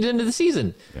 50 games into the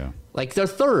season. Yeah. Like, they're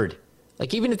 3rd.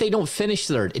 Like, even if they don't finish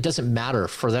 3rd, it doesn't matter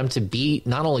for them to be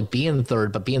not only be in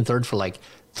 3rd, but be in 3rd for, like,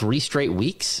 3 straight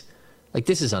weeks. Like,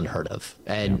 this is unheard of.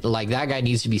 And, like, that guy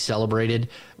needs to be celebrated.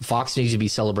 Fox needs to be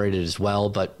celebrated as well.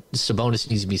 But Sabonis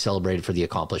needs to be celebrated for the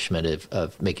accomplishment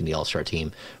of making the All-Star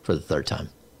team for the 3rd time.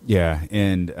 Yeah,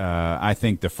 and I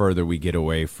think the further we get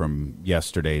away from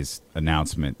yesterday's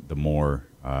announcement, the more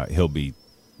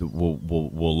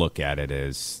we'll look at it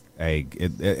as, hey,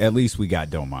 at least we got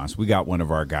Domas. We got one of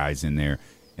our guys in there,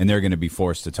 and they're going to be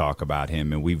forced to talk about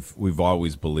him. And we've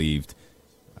always believed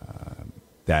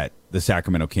that the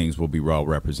Sacramento Kings will be well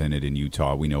represented in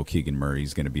Utah. We know Keegan Murray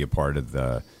is going to be a part of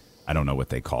the, I don't know what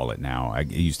they call it now.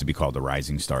 It used to be called the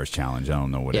Rising Stars Challenge. I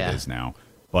don't know what it is now.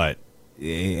 But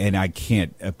And I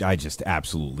just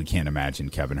absolutely can't imagine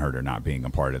Kevin Huerter not being a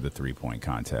part of the three-point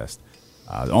contest.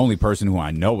 The only person who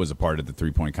I know was a part of the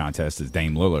three-point contest is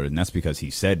Dame Lillard, and that's because he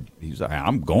was like,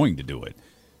 I'm going to do it.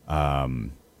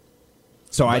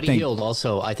 So Buddy I think Hield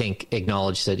also, I think,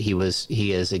 acknowledged that he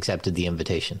has accepted the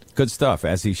invitation. good stuff,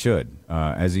 as he should.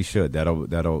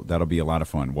 That'll be a lot of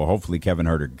fun. Well, hopefully Kevin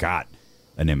Huerter got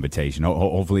an invitation.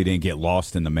 Hopefully he didn't get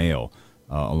lost in the mail.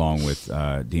 Along with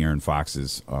De'Aaron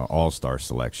Fox's All-Star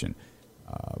selection.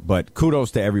 But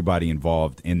kudos to everybody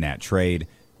involved in that trade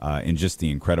and just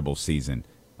the incredible season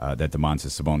that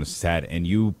Domantas Sabonis has had. And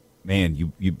you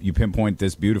pinpoint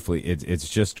this beautifully. It's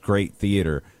just great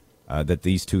theater that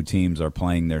these two teams are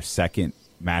playing their second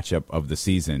matchup of the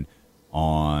season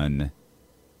on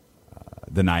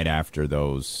the night after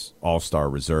those All-Star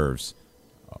reserves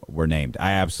were named.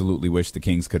 I absolutely wish the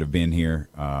Kings could have been here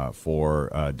for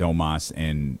Domas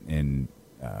and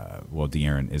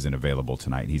De'Aaron isn't available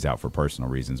tonight. He's out for personal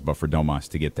reasons. But for Domas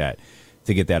to get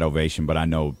that ovation. But I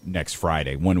know next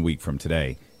Friday, 1 week from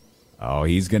today,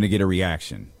 he's going to get a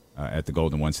reaction at the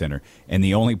Golden One Center. And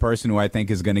the only person who I think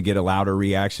is going to get a louder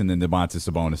reaction than Domantas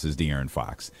Sabonis is De'Aaron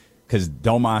Fox, because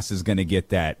Domas is going to get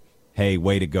that, hey,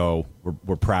 way to go,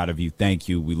 we're proud of you, thank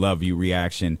you, we love you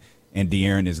reaction. And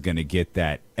De'Aaron is going to get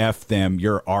that F them,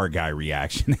 you're our guy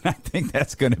reaction. I think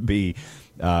that's going to be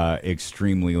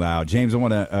extremely loud. James, I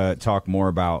want to talk more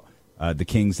about the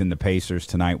Kings and the Pacers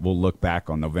tonight. We'll look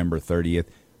back on November 30th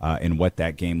and what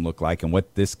that game looked like and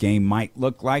what this game might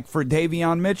look like for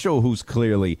Davion Mitchell, who's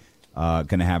clearly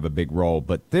going to have a big role.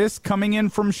 But this coming in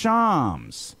from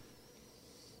Shams.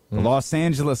 The Los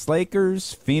Angeles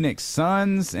Lakers, Phoenix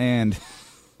Suns, and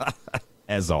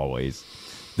as always,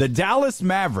 the Dallas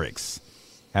Mavericks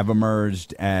have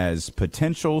emerged as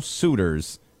potential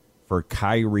suitors for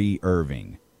Kyrie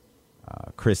Irving.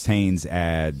 Chris Haynes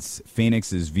adds,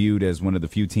 Phoenix is viewed as one of the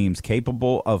few teams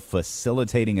capable of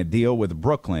facilitating a deal with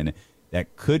Brooklyn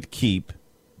that could keep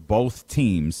both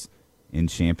teams in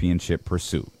championship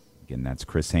pursuit. Again, that's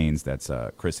Chris Haynes. That's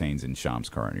Chris Haynes and Shams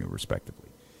Charania, respectively.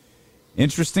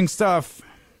 Interesting stuff.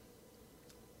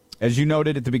 As you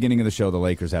noted at the beginning of the show, the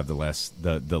Lakers have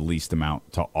the least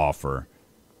amount to offer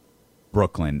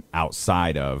Brooklyn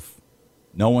outside of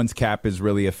no one's cap is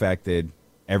really affected.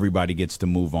 Everybody gets to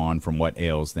move on from what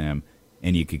ails them,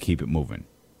 and you could keep it moving.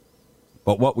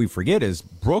 But what we forget is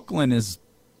Brooklyn is,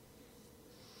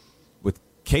 with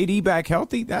KD back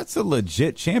healthy, that's a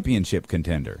legit championship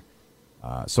contender.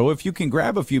 So if you can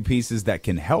grab a few pieces that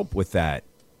can help with that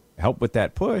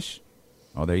push,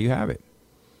 well, there you have it.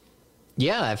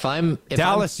 Yeah, if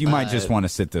Dallas, you might just want to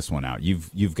sit this one out.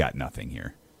 You've got nothing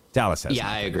here. Dallas has. Yeah,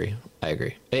 nothing. I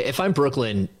agree. If I'm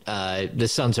Brooklyn, the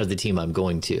Suns are the team I'm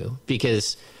going to,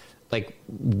 because, like,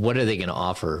 what are they going to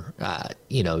offer?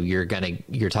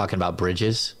 You're talking about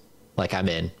Bridges. Like, I'm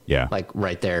in. Yeah. Like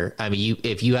right there. I mean,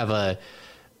 if you have a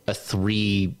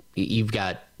three, you've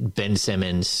got Ben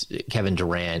Simmons, Kevin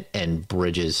Durant, and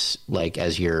Bridges like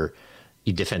as your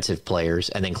defensive players,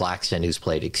 and then Claxton, who's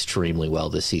played extremely well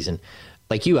this season.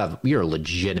 Like, you're a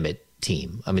legitimate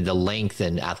team. I mean, the length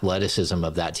and athleticism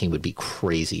of that team would be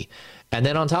crazy. And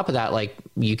then on top of that, like,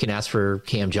 you can ask for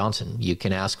Cam Johnson, you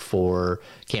can ask for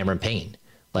Cameron Payne,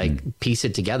 like piece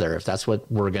it together. If that's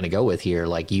what we're going to go with here,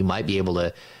 like, you might be able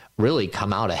to really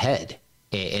come out ahead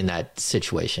in that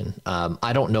situation.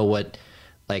 I don't know what,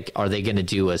 like, are they going to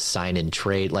do a sign and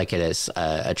trade, like it is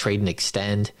a trade and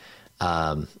extend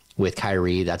with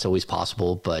Kyrie? That's always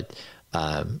possible, but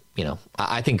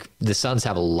I think the Suns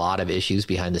have a lot of issues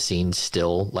behind the scenes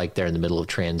still. Like, they're in the middle of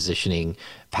transitioning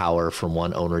power from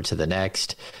one owner to the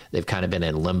next. They've kind of been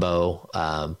in limbo.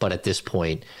 But at this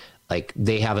point, like,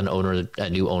 they have a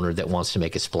new owner that wants to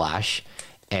make a splash.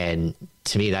 And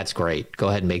to me, that's great. Go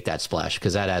ahead and make that splash,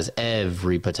 because that has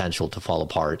every potential to fall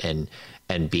apart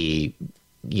and be,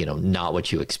 not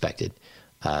what you expected.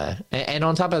 And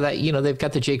on top of that, they've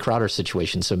got the Jay Crowder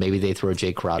situation. So maybe they throw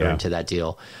Jay Crowder into that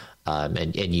deal.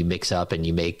 And you mix up and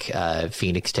you make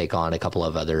Phoenix take on a couple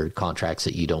of other contracts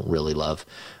that you don't really love.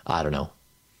 I don't know.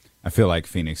 I feel like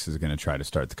Phoenix is going to try to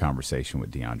start the conversation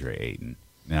with DeAndre Ayton.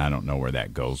 And I don't know where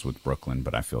that goes with Brooklyn,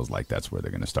 but I feel like that's where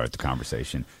they're going to start the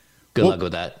conversation. Good luck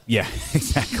with that. Yeah,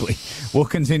 exactly. We'll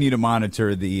continue to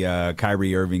monitor the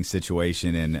Kyrie Irving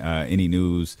situation and any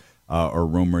news or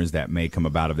rumors that may come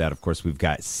about of that. Of course, we've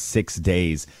got 6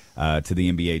 days to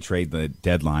the NBA trade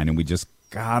deadline, and we just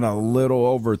got a little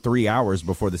over 3 hours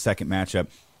before the second matchup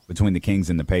between the Kings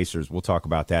and the Pacers. We'll talk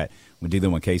about that when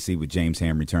dealing with KC with James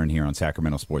Ham return here on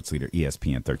Sacramento Sports Leader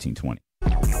ESPN 1320.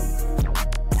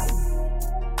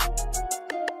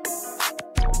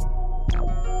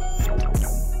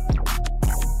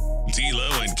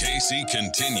 D'Lo and KC KC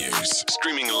continues.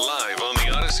 Streaming live on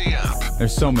the Odyssey app.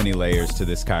 There's so many layers to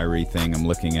this Kyrie thing. I'm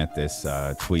looking at this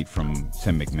tweet from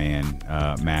Tim McMahon,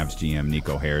 Mavs GM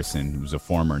Nico Harrison, who's a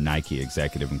former Nike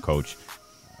executive and coach.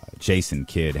 Jason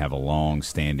Kidd have a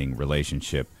long-standing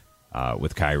relationship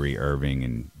with Kyrie Irving,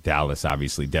 and Dallas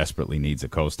obviously desperately needs a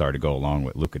co-star to go along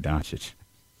with Luka Doncic.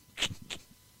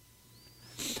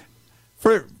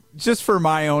 Just for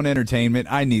my own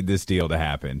entertainment, I need this deal to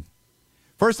happen.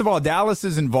 First of all, Dallas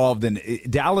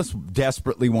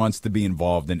desperately wants to be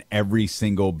involved in every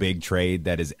single big trade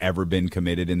that has ever been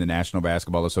committed in the National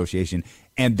Basketball Association,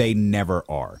 and they never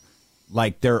are.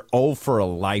 Like, they're 0 for a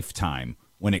lifetime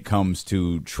when it comes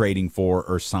to trading for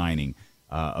or signing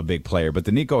a big player. But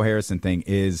the Nico Harrison thing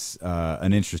is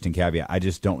an interesting caveat. I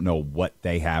just don't know what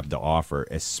they have to offer,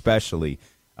 especially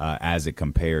as it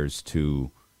compares to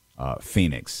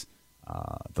Phoenix.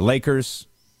 The Lakers,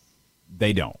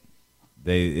 they don't.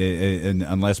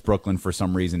 Unless Brooklyn, for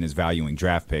some reason, is valuing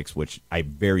draft picks, which I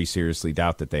very seriously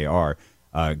doubt that they are,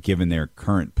 given their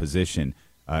current position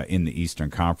in the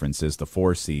Eastern Conference as the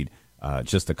 4 seed,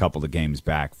 just a couple of games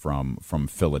back from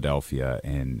Philadelphia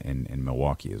and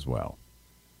Milwaukee as well.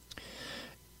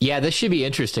 Yeah, this should be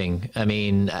interesting. I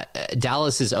mean,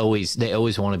 Dallas is always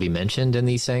want to be mentioned in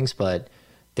these things, but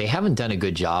they haven't done a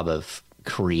good job of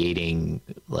creating,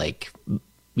 like,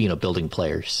 building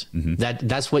players. Mm-hmm.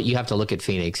 That's what you have to look at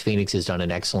Phoenix. Phoenix has done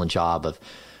an excellent job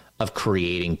of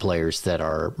creating players that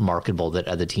are marketable, that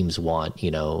other teams want.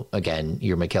 Again,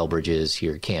 your Mikal Bridges,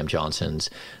 your Cam Johnsons,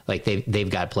 like they've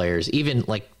got players, even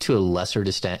like to a lesser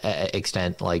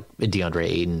extent, like DeAndre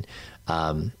Ayton.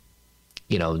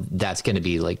 That's going to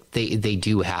be like they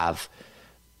do have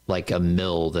like a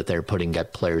mill that they're putting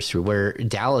up players through. Where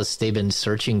Dallas, they've been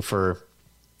searching for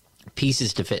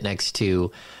pieces to fit next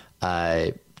to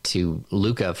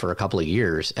Luka for a couple of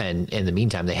years, and in the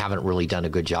meantime, they haven't really done a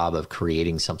good job of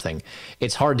creating something.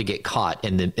 It's hard to get caught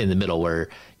in the middle where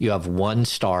you have one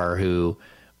star who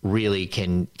really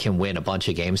can win a bunch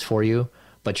of games for you,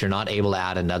 but you're not able to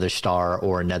add another star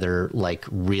or another like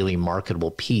really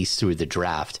marketable piece through the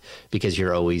draft because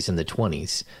you're always in the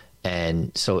 20s,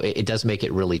 and so it does make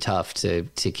it really tough to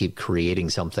keep creating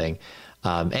something.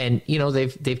 And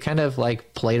they've kind of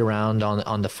like played around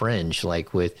on the fringe,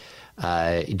 like with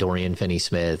Dorian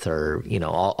Finney-Smith, or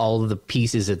all of the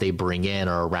pieces that they bring in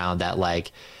are around that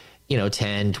like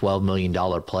 $10-12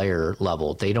 million player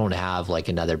level. They don't have like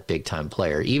another big time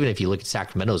player. Even if you look at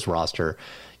Sacramento's roster,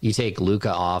 you take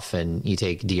Luka off and you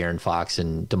take De'Aaron Fox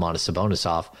and Domantas Sabonis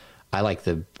off. I like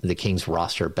the Kings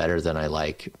roster better than I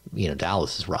like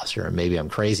Dallas's roster. And maybe I'm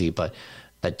crazy, but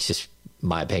that's just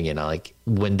my opinion. Like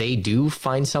when they do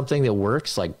find something that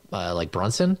works, like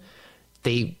Brunson,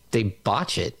 they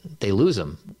botch it, they lose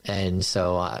them, and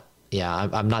so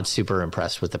I'm not super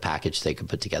impressed with the package they could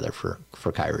put together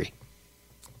for Kyrie.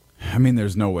 I mean,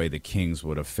 there's no way the Kings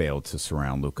would have failed to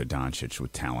surround Luka Doncic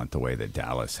with talent the way that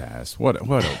Dallas has. What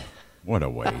a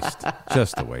waste!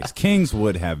 Just a waste. Kings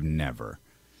would have never.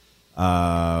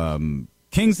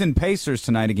 Kings and Pacers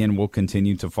tonight. Again, we'll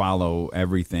continue to follow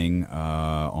everything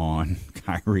on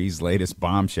Kyrie's latest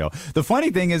bombshell. The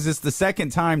funny thing is, it's the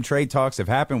second time trade talks have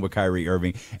happened with Kyrie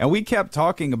Irving, and we kept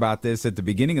talking about this at the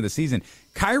beginning of the season.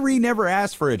 Kyrie never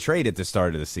asked for a trade at the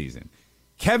start of the season.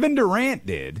 Kevin Durant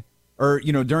did, or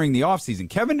during the offseason.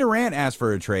 Kevin Durant asked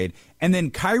for a trade, and then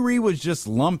Kyrie was just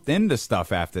lumped into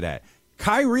stuff after that.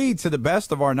 Kyrie, to the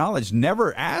best of our knowledge,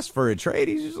 never asked for a trade.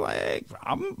 He's just like,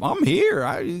 I'm here.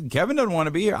 Kevin doesn't want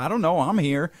to be here. I don't know. I'm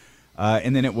here.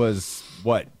 And then it was,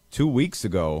 2 weeks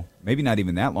ago, maybe not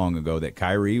even that long ago, that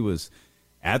Kyrie was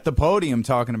at the podium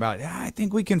talking about, I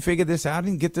think we can figure this out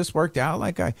and get this worked out.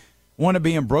 Like, I want to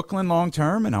be in Brooklyn long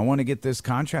term, and I want to get this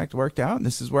contract worked out, and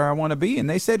this is where I want to be. And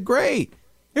they said, great.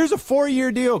 Here's a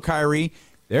 4-year deal, Kyrie.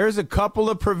 There's a couple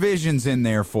of provisions in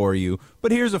there for you,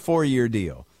 but here's a 4-year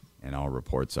deal. And all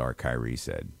reports are Kyrie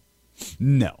said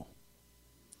no.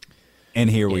 And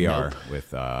here we are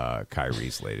with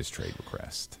Kyrie's latest trade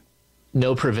request.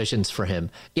 No provisions for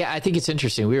him. Yeah, I think it's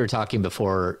interesting. We were talking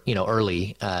before,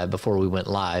 early, before we went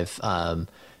live,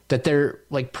 that they're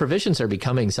like provisions are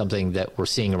becoming something that we're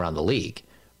seeing around the league,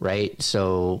 right?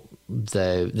 So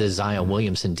the Zion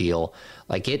Williamson deal,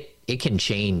 like it can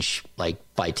change like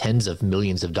by tens of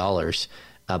millions of dollars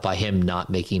by him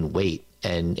not making weight.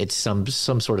 And it's some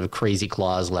sort of crazy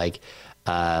clause like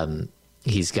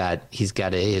he's got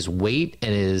his weight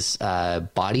and his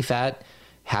body fat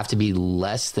have to be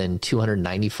less than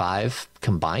 295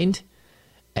 combined.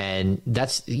 And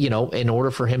that's, in order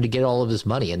for him to get all of his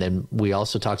money. And then we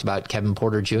also talked about Kevin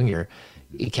Porter Jr.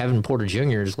 Kevin Porter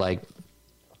Jr. is like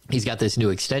he's got this new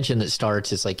extension that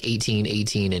starts. It's like 18,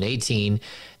 18, and 18.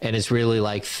 And it's really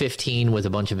like 15 with a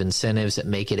bunch of incentives that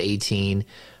make it 18.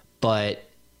 But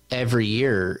every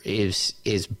year is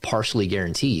partially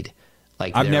guaranteed.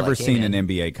 Like I've never like, seen hey, an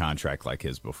NBA contract like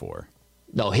his before.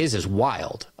 No, his is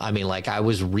wild. I mean, like I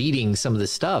was reading some of the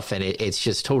stuff and it's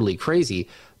just totally crazy,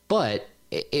 but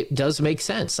it does make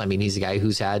sense. I mean, he's a guy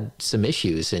who's had some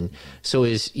issues. And so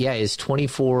his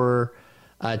 24,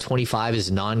 25 is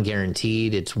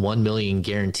non-guaranteed. It's $1 million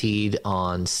guaranteed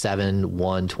on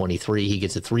 7/1/23. He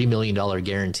gets a $3 million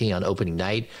guarantee on opening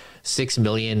night, $6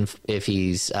 million if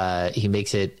he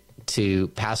makes it to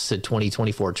pass the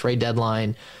 2024 trade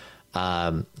deadline.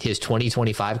 His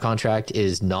 2025 contract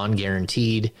is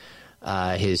non-guaranteed.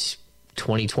 His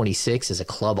 2026 is a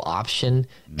club option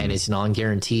and it's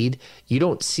non-guaranteed. You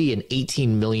don't see an $18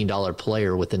 million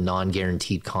player with a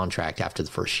non-guaranteed contract after the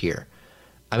first year.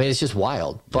 I mean, it's just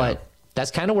wild, but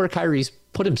that's kind of where Kyrie's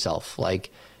put himself.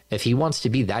 Like if he wants to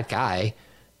be that guy,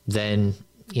 then,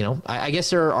 you know, I guess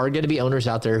there are going to be owners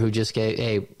out there who just get,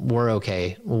 hey, we're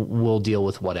okay. We'll deal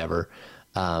with whatever.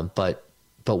 But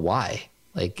why?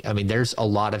 Like, I mean, there's a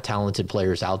lot of talented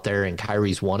players out there and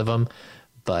Kyrie's one of them,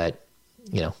 but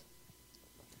you know,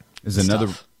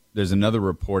 there's another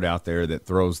report out there that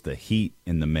throws the Heat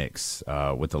in the mix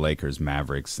with the Lakers,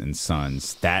 Mavericks, and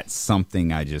Suns. That's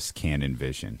something I just can't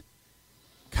envision.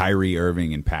 Kyrie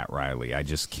Irving and Pat Riley. I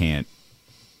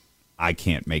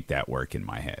can't make that work in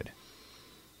my head.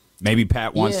 Maybe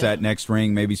Pat wants that next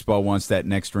ring. Maybe Spo wants that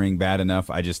next ring bad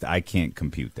enough. I can't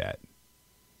compute that.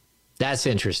 That's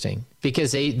interesting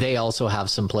because they also have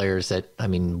some players that, I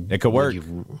mean, it could work.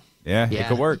 It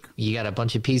could work. You got a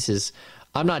bunch of pieces.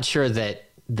 I'm not sure that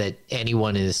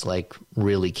anyone is like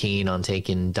really keen on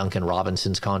taking Duncan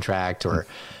Robinson's contract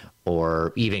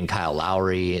or even Kyle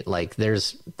Lowry. Like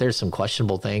there's some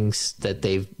questionable things that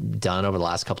they've done over the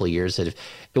last couple of years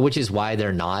which is why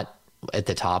they're not at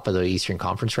the top of the Eastern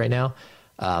Conference right now.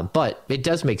 But it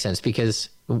does make sense because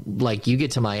like you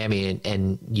get to Miami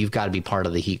and you've got to be part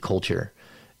of the Heat culture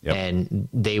and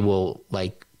they will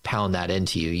like pound that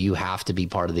into you. You have to be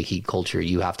part of the Heat culture.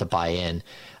 You have to buy in.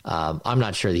 I'm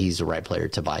not sure that he's the right player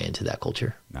to buy into that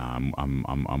culture. No,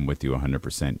 I'm with you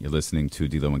 100%. You're listening to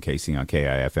D'Lo and Casey on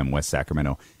KIFM West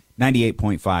Sacramento,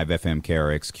 98.5 FM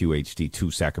KRX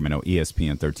QHD2 Sacramento,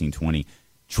 ESPN 1320,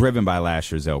 driven by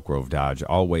Lasher's Elk Grove Dodge,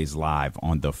 always live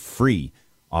on the free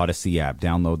Odyssey app.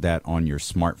 Download that on your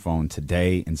smartphone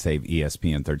today and save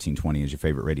ESPN 1320 as your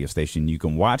favorite radio station. You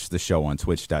can watch the show on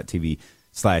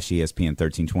twitch.tv/ESPN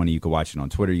 1320. You can watch it on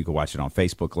Twitter. You can watch it on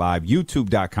Facebook Live,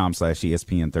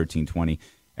 youtube.com/ESPN 1320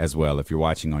 as well. If you're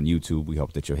watching on YouTube, we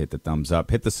hope that you'll hit the thumbs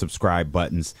up, hit the subscribe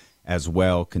buttons as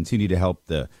well. Continue to help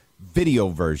the video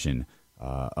version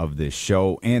of this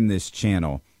show and this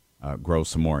channel grow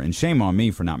some more. And shame on me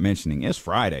for not mentioning it's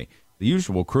Friday. The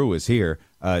usual crew is here.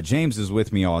 James is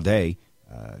with me all day.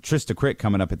 Trista Crick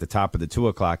coming up at the top of the 2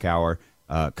 o'clock hour.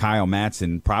 Kyle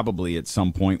Matson probably at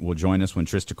some point will join us when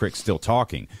Trista Crick's still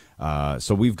talking.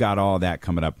 So we've got all that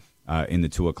coming up in the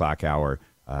 2 o'clock hour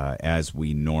as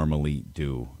we normally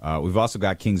do. We've also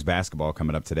got Kings basketball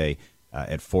coming up today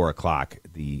at 4 o'clock.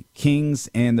 The Kings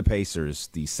and the Pacers,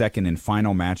 the second and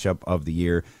final matchup of the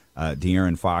year.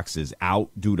 De'Aaron Fox is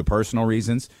out due to personal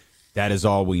reasons. That is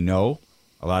all we know.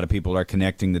 A lot of people are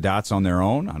connecting the dots on their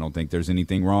own. I don't think there's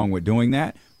anything wrong with doing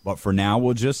that. But for now,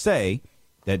 we'll just say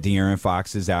that De'Aaron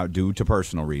Fox is out due to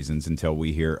personal reasons until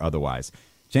we hear otherwise.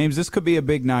 James, this could be a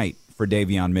big night for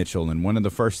Davion Mitchell. And one of the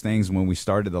first things when we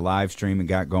started the live stream and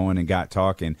got going and got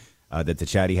talking that the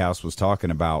Chatty House was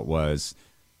talking about was,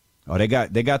 they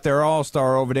got their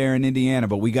all-star over there in Indiana,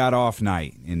 but we got off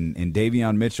night. And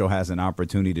Davion Mitchell has an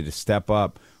opportunity to step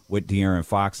up with De'Aaron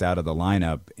Fox out of the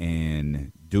lineup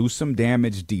and do some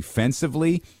damage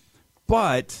defensively,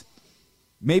 but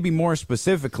maybe more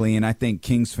specifically, and I think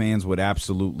Kings fans would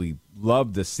absolutely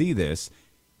love to see this,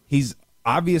 he's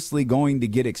obviously going to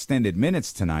get extended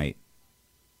minutes tonight.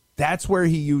 That's where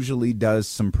he usually does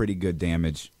some pretty good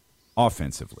damage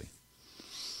offensively.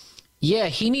 Yeah,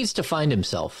 he needs to find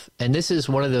himself, and this is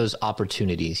one of those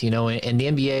opportunities. You know, in the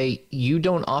NBA, you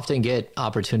don't often get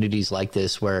opportunities like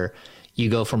this where you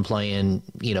go from playing,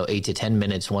 8 to 10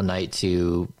 minutes one night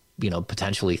to,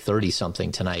 potentially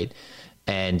 30-something tonight.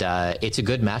 And it's a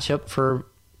good matchup for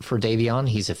Davion.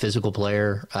 He's a physical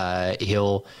player.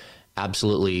 He'll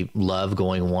absolutely love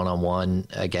going one-on-one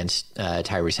against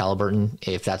Tyrese Halliburton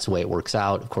if that's the way it works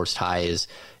out. Of course, Ty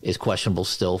is questionable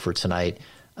still for tonight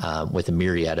with a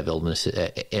myriad of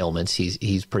ailments.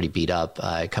 He's pretty beat up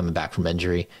coming back from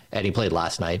injury, and he played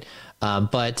last night.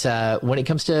 But when it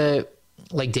comes to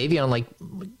like Davion,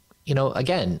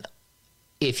 again,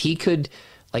 if he could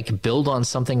like build on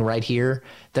something right here.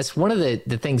 That's one of the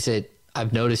things that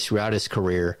I've noticed throughout his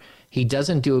career. He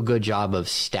doesn't do a good job of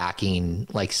stacking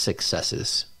like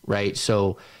successes, right?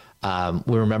 So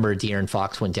we remember De'Aaron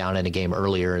Fox went down in a game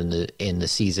earlier in the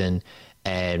season,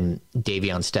 and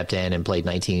Davion stepped in and played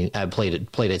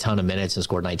a ton of minutes and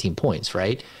scored 19 points,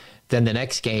 right? Then the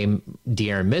next game,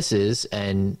 De'Aaron misses,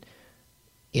 and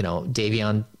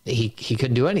Davion, he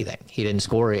couldn't do anything. He didn't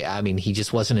score. I mean, he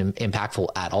just wasn't impactful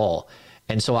at all.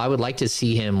 And so I would like to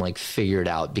see him like figure it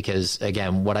out, because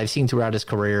again, what I've seen throughout his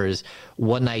career is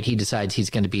one night he decides he's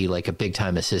going to be like a big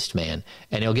time assist man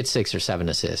and he'll get 6 or 7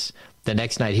 assists. The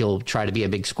next night he'll try to be a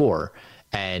big scorer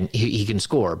and he can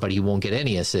score, but he won't get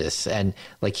any assists. And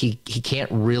like, he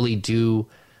can't really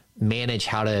manage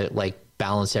how to like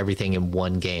balance everything in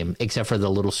one game, except for the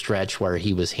little stretch where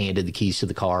he was handed the keys to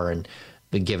the car and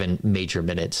been given major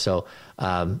minutes. So,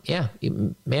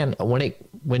 man,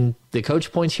 when the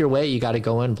coach points your way, you got to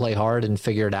go in, play hard, and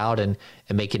figure it out, and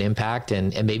make an impact,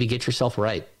 and maybe get yourself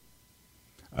right.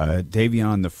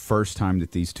 Davion, the first time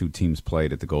that these two teams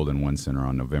played at the Golden One Center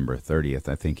on November 30th,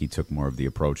 I think he took more of the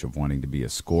approach of wanting to be a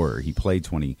scorer. He played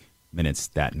 20 minutes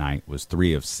that night, was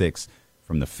 3 of 6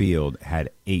 from the field,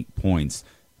 had 8 points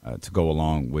to go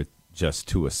along with just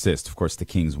 2 assists. Of course, the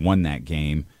Kings won that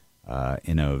game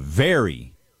in a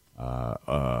very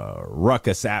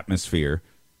ruckus atmosphere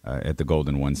at the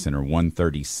Golden One Center,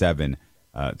 137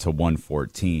 to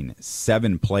 114.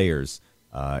 7 players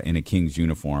in a Kings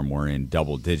uniform were in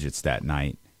double digits that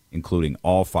night, including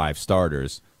all 5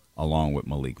 starters, along with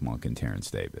Malik Monk and Terrence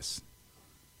Davis.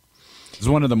 It was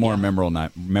one of the more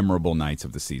memorable nights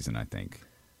of the season, I think.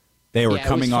 They were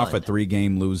coming off a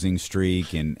 3-game losing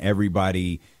streak, and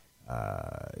everybody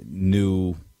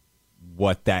knew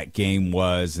what that game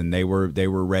was, and they were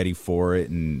ready for it.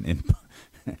 And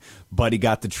Buddy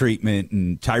got the treatment,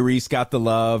 and Tyrese got the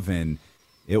love, and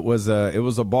it was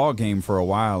a ball game for a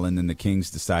while. And then the Kings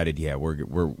decided,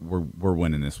 we're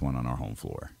winning this one on our home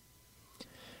floor.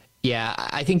 Yeah,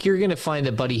 I think you're going to find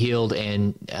that Buddy Hield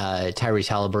and Tyrese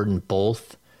Halliburton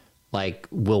both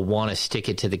will want to stick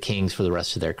it to the Kings for the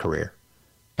rest of their career.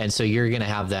 And so you're going to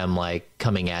have them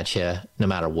coming at you no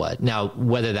matter what. Now,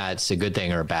 whether that's a good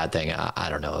thing or a bad thing, I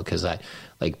don't know, because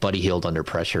Buddy Hield under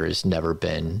pressure it's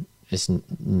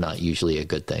not usually a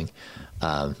good thing.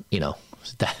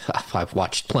 I've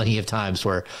watched plenty of times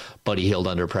where Buddy Hield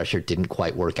under pressure didn't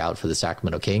quite work out for the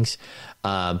Sacramento Kings.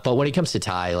 But when it comes to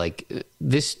Ty,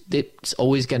 it's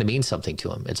always going to mean something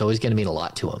to him. It's always going to mean a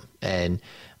lot to him. And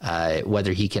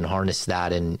whether he can harness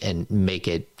that and make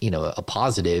it, a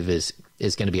positive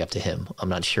is going to be up to him. I'm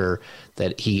not sure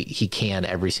that he can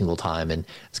every single time. And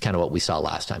it's kind of what we saw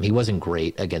last time. He wasn't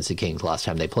great against the Kings last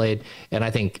time they played. And I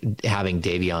think having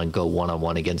Davion go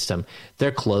one-on-one against him,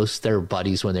 they're close. They're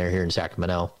buddies when they're here in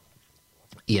Sacramento,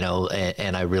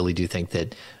 and I really do think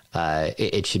that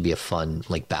it should be a fun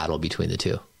battle between the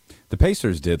two. The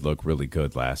Pacers did look really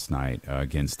good last night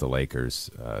against the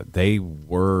Lakers. They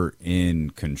were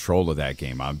in control of that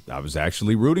game. I was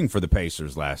actually rooting for the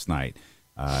Pacers last night,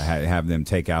 have them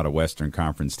take out a Western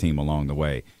Conference team along the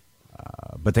way.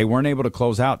 But they weren't able to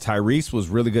close out. Tyrese was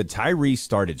really good. Tyrese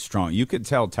started strong. You could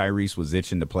tell Tyrese was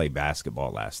itching to play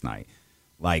basketball last night.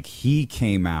 He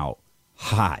came out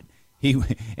hot.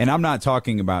 And I'm not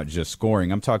talking about just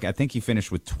scoring. I think he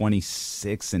finished with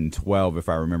 26 and 12, if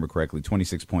I remember correctly,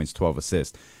 26 points, 12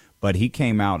 assists. But he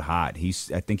came out hot.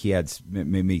 I think he had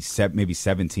maybe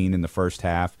 17 in the first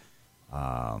half.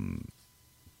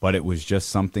 But it was just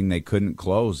something they couldn't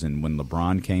close. And when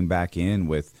LeBron came back in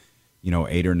with,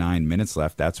 8 or 9 minutes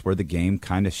left, that's where the game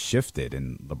kind of shifted.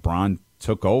 And LeBron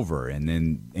took over. And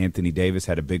then Anthony Davis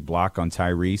had a big block on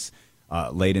Tyrese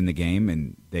late in the game,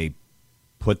 and they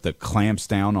put the clamps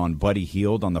down on Buddy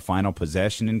Hield on the final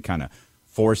possession and kind of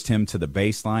forced him to the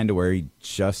baseline to where he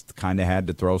just kind of had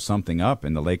to throw something up,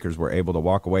 and the Lakers were able to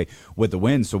walk away with the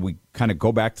win. So we kind of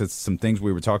go back to some things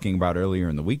we were talking about earlier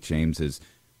in the week, James, is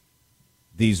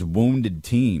these wounded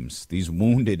teams, these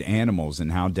wounded animals,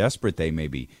 and how desperate they may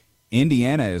be.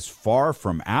 Indiana is far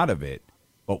from out of it,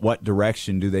 but what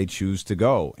direction do they choose to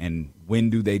go, and when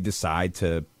do they decide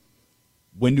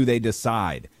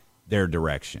their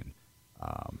direction?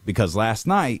 Because last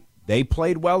night they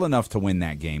played well enough to win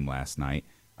that game last night.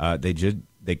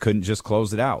 They couldn't just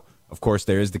close it out. Of course,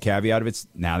 there is the caveat of it's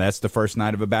now that's the first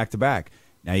night of a back-to-back.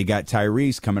 Now you got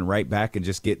Tyrese coming right back and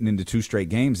just getting into 2 straight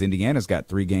games. Indiana's got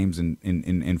 3 games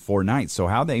in 4 nights. So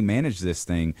how they manage this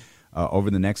thing over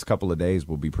the next couple of days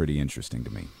will be pretty interesting to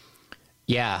me.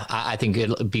 Yeah, I think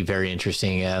it'll be very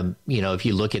interesting. If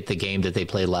you look at the game that they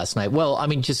played last night,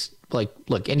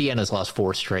 look, Indiana's lost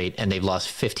 4 straight, and they've lost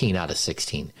 15 out of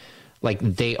 16. like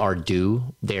they are due.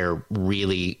 They're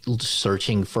really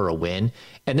searching for a win.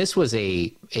 And this was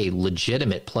a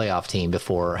legitimate playoff team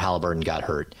before Halliburton got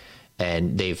hurt.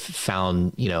 And they've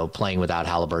found, playing without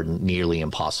Halliburton nearly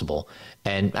impossible.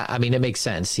 And I mean, it makes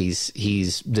sense.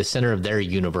 He's the center of their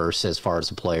universe as far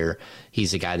as a player.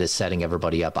 He's a guy that's setting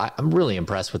everybody up. I'm really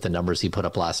impressed with the numbers he put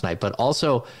up last night. But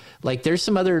also, like, there's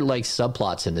some other like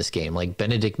subplots in this game, like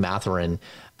Benedict Mathurin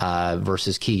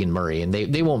versus Keegan Murray, and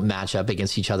they won't match up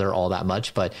against each other all that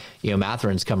much. But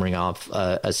Mathurin's coming off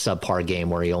a subpar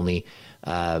game where he only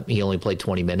played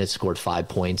 20 minutes, scored 5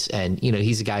 points, and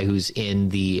he's a guy who's in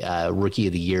the Rookie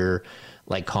of the Year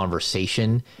like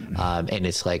conversation, and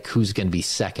it's like, who's going to be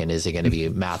second? Is it going to be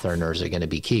Mathurin or is it going to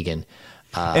be Keegan?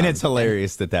 And it's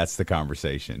hilarious that's the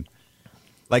conversation.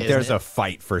 Like, there's a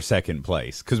fight for second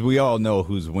place because we all know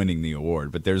who's winning the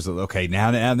award, but there's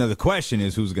now the question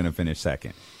is who's going to finish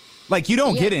second. Like, you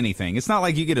don't get anything. It's not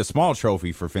like you get a small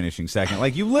trophy for finishing second.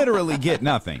 Like, you literally get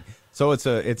nothing. So it's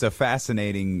a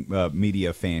fascinating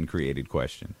media fan created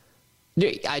question.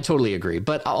 I totally agree,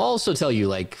 but I'll also tell you,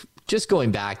 like, just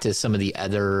going back to some of the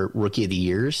other Rookie of the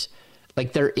Years,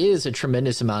 like, there is a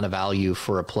tremendous amount of value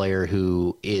for a player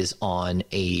who is on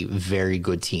a very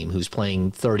good team, who's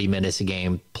playing 30 minutes a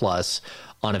game plus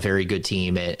on a very good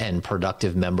team and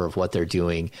productive member of what they're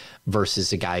doing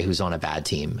versus a guy who's on a bad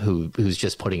team who's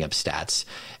just putting up stats.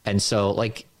 And so,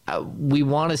 like, we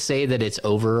want to say that it's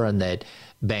over and that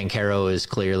Banchero is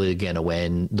clearly going to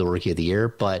win the Rookie of the Year,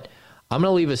 but I'm going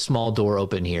to leave a small door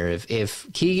open here.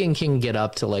 If Keegan can get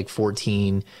up to like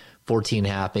 14 and a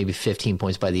half, maybe 15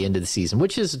 points by the end of the season,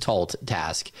 which is a tall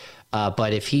task,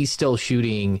 but if he's still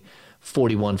shooting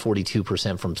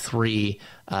 42% from three,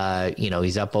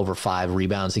 he's up over 5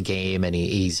 rebounds a game, and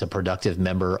he's a productive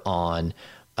member on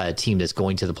a team that's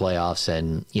going to the playoffs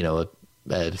and,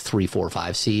 a 3, 4,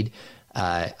 5 seed.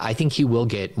 I think he will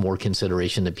get more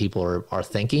consideration than people are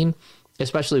thinking,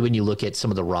 especially when you look at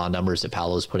some of the raw numbers that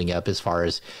Paolo's putting up as far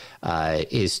as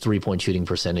his 3-point shooting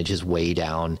percentage is way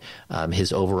down.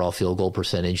 His overall field goal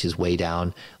percentage is way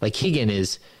down. Like, Keegan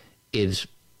is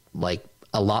like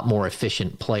a lot more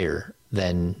efficient player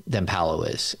than Paolo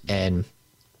is. And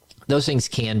those things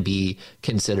can be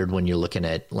considered when you're looking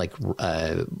at like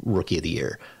Rookie of the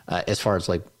Year, as far as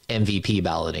like MVP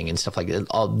balloting and stuff like that.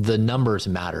 All the numbers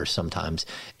matter sometimes,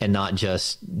 and not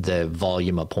just the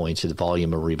volume of points or the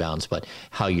volume of rebounds, but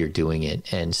how you're doing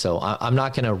it. And so I'm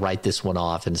not going to write this one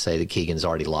off and say that Keegan's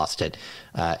already lost it.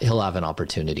 He'll have an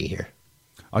opportunity here.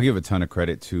 I'll give a ton of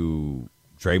credit to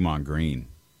Draymond Green,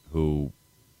 who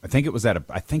I think it was at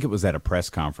a press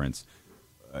conference.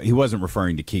 He wasn't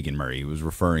referring to Keegan Murray. He was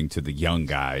referring to the young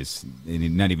guys,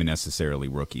 and not even necessarily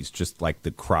rookies, just like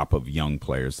the crop of young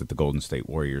players that the Golden State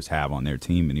Warriors have on their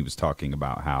team. And he was talking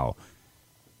about how,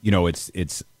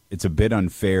 it's a bit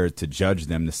unfair to judge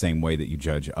them the same way that you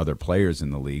judge other players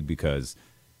in the league, because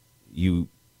you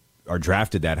are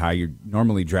drafted that high. You're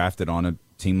normally drafted on a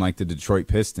team like the Detroit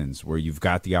Pistons, where you've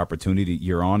got the opportunity.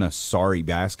 You're on a sorry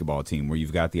basketball team where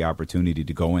you've got the opportunity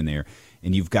to go in there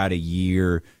and you've got a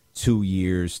year, 2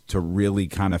 years to really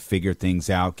kind of figure things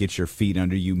out, get your feet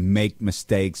under you, make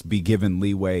mistakes, be given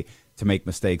leeway to make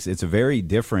mistakes. It's very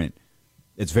different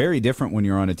when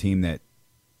you're on a team that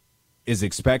is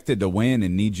expected to win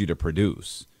and needs you to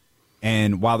produce.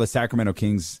 And while the Sacramento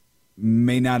Kings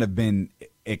may not have been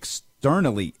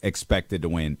externally expected to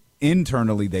win,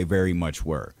 internally they very much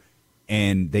were.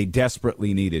 And they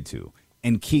desperately needed to.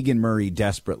 And Keegan Murray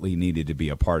desperately needed to be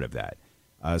a part of that.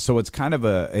 So it's kind of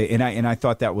and I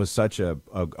thought that was such a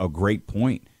great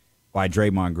point by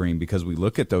Draymond Green, because we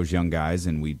look at those young guys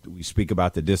and we speak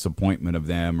about the disappointment of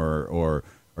them, or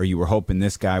you were hoping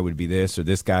this guy would be this or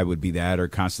this guy would be that, or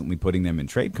constantly putting them in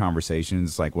trade conversations.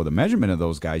 It's like, well, the measurement of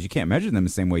those guys, you can't measure them the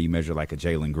same way you measure like a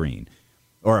Jalen Green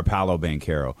or a Paolo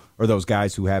Banchero, or those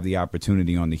guys who have the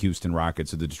opportunity on the Houston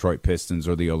Rockets or the Detroit Pistons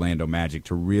or the Orlando Magic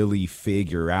to really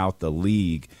figure out the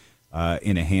league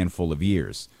in a handful of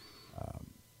years.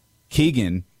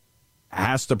 Keegan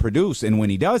has to produce, and when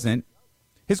he doesn't,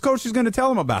 his coach is going to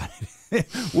tell him about it,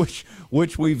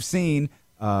 which we've seen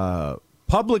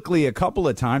publicly a couple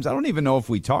of times. I don't even know if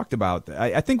we talked about that.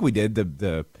 I think we did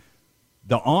the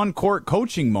on-court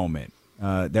coaching moment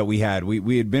that we had.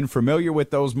 We had been familiar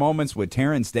with those moments with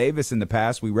Terrence Davis in the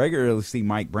past. We regularly see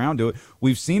Mike Brown do it.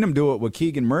 We've seen him do it with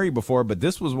Keegan Murray before, but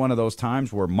this was one of those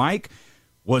times where Mike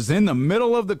was in the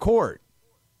middle of the court,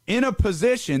 in a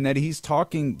position that he's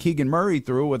talking Keegan Murray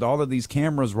through with all of these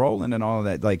cameras rolling and all of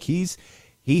that. Like, he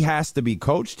has to be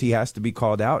coached, he has to be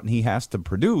called out, and he has to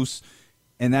produce,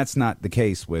 and that's not the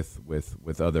case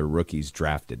with other rookies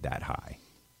drafted that high.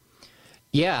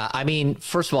 Yeah, I mean,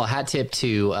 first of all, hat tip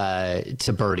to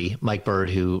Birdie, Mike Bird,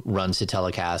 who runs the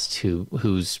telecast,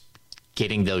 who's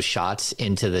getting those shots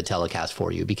into the telecast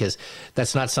for you, because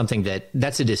that's not something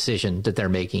that's a decision that they're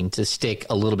making to stick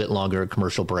a little bit longer at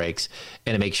commercial breaks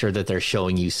and to make sure that they're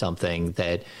showing you something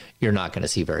that you're not going to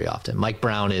see very often. Mike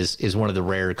Brown is one of the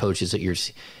rare coaches that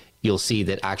you'll see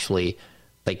that actually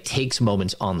like takes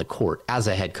moments on the court as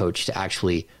a head coach to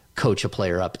actually coach a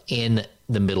player up in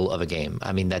the middle of a game.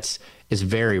 I mean, it's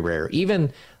very rare.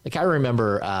 Even like I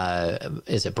remember,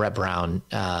 is it Brett Brown,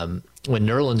 when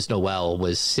Nerlens Noel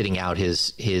was sitting out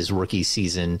his rookie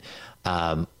season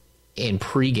in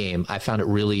pregame, I found it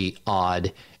really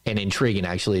odd and intriguing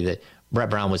actually that Brett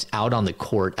Brown was out on the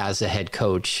court as the head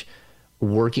coach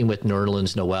working with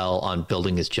Nerlens Noel on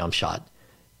building his jump shot.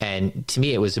 And to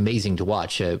me, it was amazing to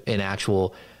watch an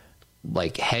actual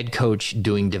like head coach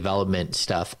doing development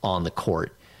stuff on the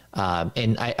court.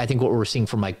 And I think what we're seeing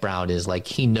from Mike Brown is like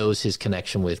he knows his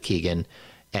connection with Keegan,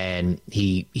 and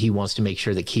he wants to make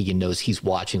sure that Keegan knows he's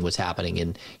watching what's happening,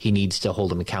 and he needs to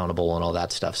hold him accountable and all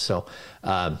that stuff. So,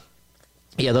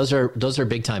 yeah, those are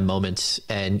big time moments.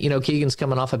 And, you know, Keegan's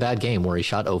coming off a bad game where he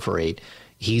shot 0 for 8.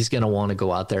 He's going to want to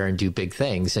go out there and do big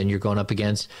things. And you're going up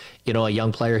against, you know, a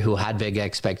young player who had big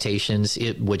expectations,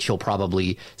 which you'll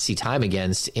probably see time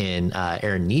against in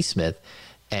Aaron Nesmith.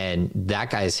 And that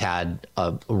guy's had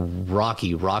a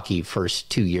rocky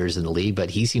first 2 years in the league, but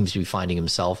he seems to be finding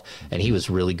himself, and he was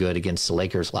really good against the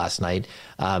Lakers last night.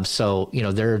 So, you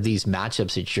know, there are these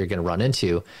matchups that you're going to run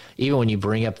into. Even when you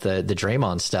bring up the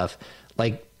Draymond stuff,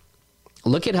 like,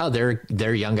 look at how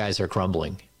their young guys are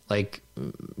crumbling. Like,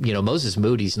 you know, Moses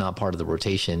Moody's not part of the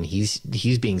rotation. He's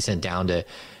being sent down to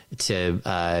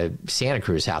Santa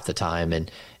Cruz half the time,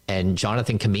 and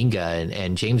Jonathan Kuminga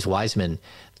and James Wiseman.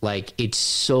 Like, it's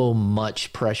so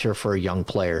much pressure for a young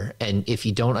player. And if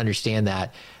you don't understand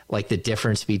that, like the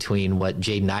difference between what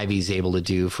Jaden Ivey is able to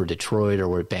do for Detroit or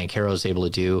what Banchero is able to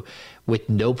do with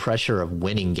no pressure of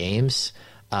winning games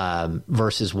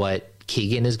versus what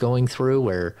Keegan is going through,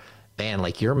 where, man,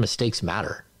 like your mistakes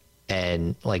matter.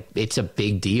 And like, it's a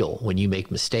big deal when you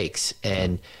make mistakes.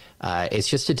 And it's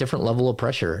just a different level of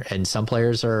pressure. And some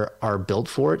players are built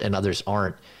for it and others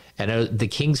aren't. And the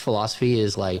Kings' philosophy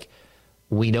is like,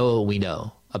 we know what we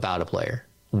know about a player.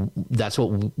 That's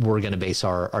what we're going to base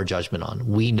our judgment on.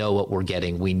 We know what we're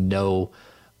getting. We know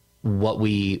what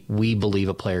we believe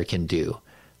a player can do.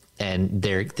 And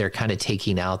they're kind of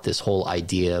taking out this whole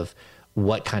idea of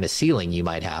what kind of ceiling you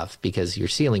might have, because your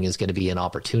ceiling is going to be an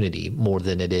opportunity more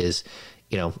than it is,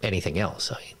 you know, anything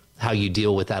else. I mean, how you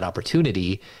deal with that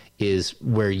opportunity is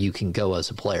where you can go as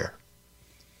a player.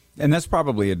 And that's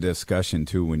probably a discussion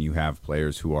too when you have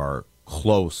players who are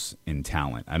close in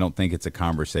talent. I don't think it's a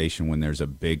conversation when there's a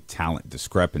big talent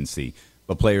discrepancy,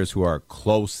 but players who are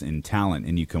close in talent,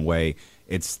 and you can weigh.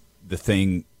 It's the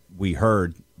thing we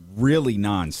heard really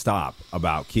nonstop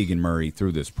about Keegan Murray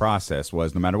through this process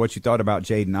was, no matter what you thought about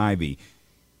Jaden Ivey,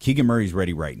 Keegan Murray's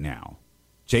ready right now.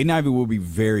 Jaden Ivey will be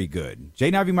very good.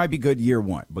 Jaden Ivey might be good year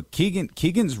one, but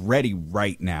Keegan's ready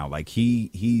right now. Like he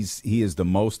is the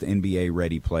most NBA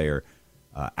ready player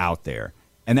out there.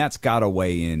 And that's got to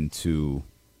weigh into,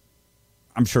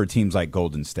 I'm sure, teams like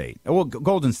Golden State. Well,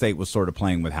 Golden State was sort of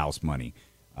playing with house money,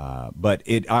 but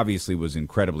it obviously was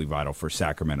incredibly vital for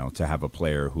Sacramento to have a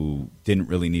player who didn't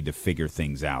really need to figure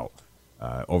things out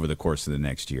over the course of the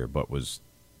next year, but was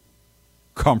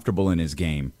comfortable in his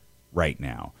game right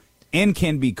now and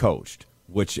can be coached,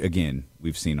 which, again,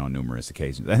 we've seen on numerous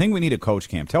occasions. I think we need a coach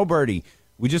cam. Tell Birdie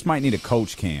we just might need a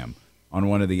coach cam on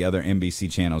one of the other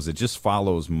NBC channels that just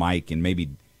follows Mike and maybe,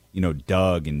 you know,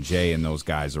 Doug and Jay and those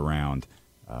guys around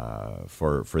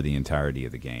for the entirety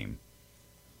of the game.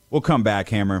 We'll come back,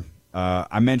 Hammer.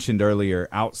 I mentioned earlier,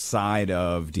 outside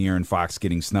of De'Aaron Fox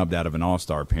getting snubbed out of an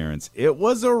All-Star appearance, it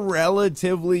was a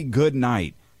relatively good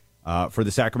night for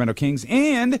the Sacramento Kings.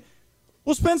 And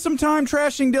we'll spend some time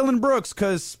trashing Dylan Brooks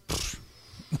because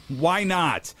why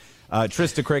not?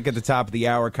 Trista Crick at the top of the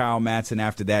hour, Kyle Matson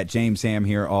after that, James Ham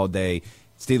here all day.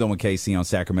 Steelo and KC on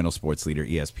Sacramento Sports Leader,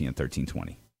 ESPN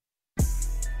 1320.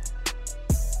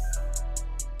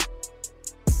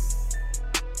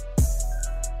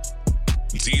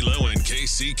 D'Lo and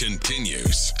KC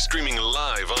continues, streaming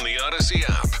live on the Odyssey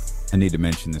app. I need to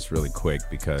mention this really quick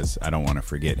because I don't want to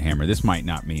forget, Hammer. This might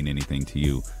not mean anything to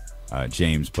you,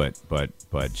 James, but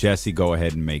Jesse, go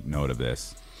ahead and make note of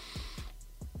this.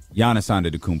 Giannis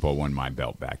Antetokounmpo won my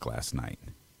belt back last night.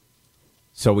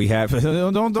 So we have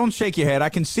don't shake your head. I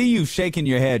can see you shaking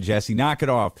your head, Jesse. Knock it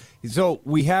off. So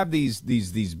we have these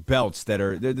belts that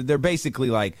are they're basically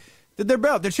like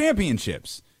they're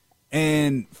championships.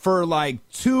 And for like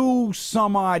 2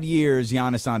 some odd years,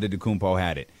 Giannis Antetokounmpo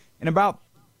had it. And about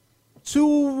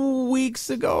 3 weeks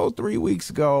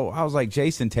ago, I was like,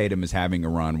 Jason Tatum is having a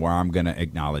run where I'm going to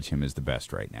acknowledge him as the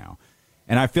best right now.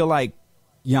 And I feel like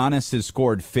Giannis has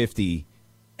scored 50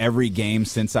 every game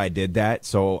since I did that.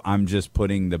 So I'm just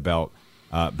putting the belt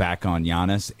back on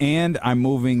Giannis. And I'm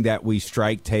moving that we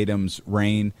strike Tatum's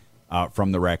reign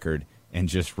from the record and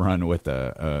just run with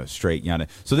a straight Giannis.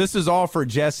 So this is all for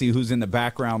Jesse, who's in the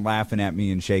background laughing at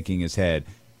me and shaking his head.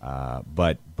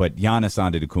 But Giannis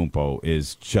Antetokounmpo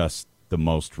is just the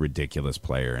most ridiculous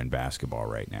player in basketball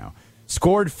right now.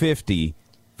 Scored 50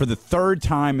 for the 3rd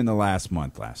time in the last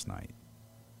month last night.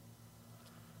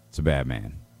 It's a bad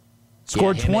man.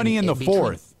 Scored 20 in the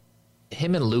 4th.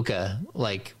 Him and Luka,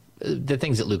 like the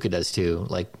things that Luka does too,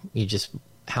 like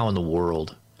how in the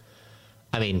world?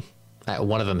 I mean,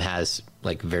 one of them has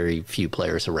like very few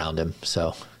players around him.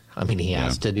 So, I mean, he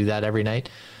has to do that every night.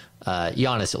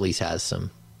 Giannis at least has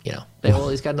some,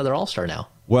 he's got another All-Star now.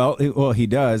 Well, he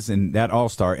does, and that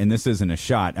All-Star, and this isn't a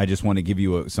shot. I just want to give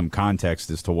you some context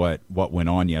as to what went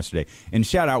on yesterday. And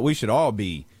shout out, we should all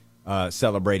be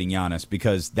celebrating Giannis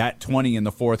because that 20 in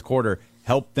the 4th quarter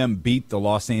helped them beat the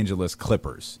Los Angeles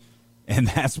Clippers. And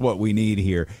that's what we need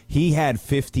here. He had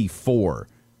 54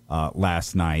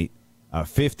 last night,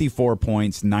 54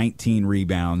 points, 19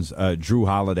 rebounds. Drew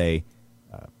Holiday,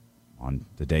 on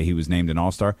the day he was named an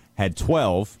All-Star, had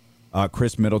 12.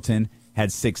 Chris Middleton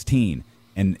had 16.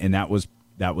 And that was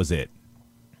it.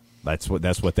 That's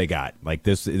what they got. Like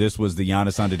this was the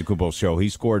Giannis Antetokounmpo show. He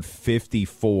scored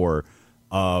 54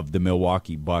 of the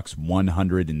Milwaukee Bucks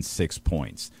 106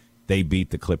 points. They beat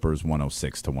the Clippers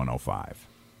 106-105.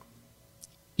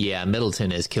 Yeah,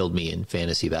 Middleton has killed me in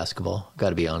fantasy basketball. Got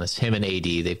to be honest. Him and AD,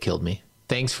 they've killed me.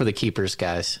 Thanks for the keepers,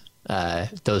 guys.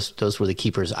 Those were the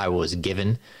keepers I was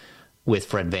given with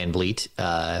Fred VanVleet.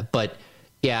 But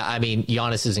yeah, I mean,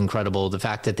 Giannis is incredible. The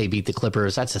fact that they beat the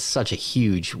Clippers, that's such a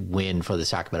huge win for the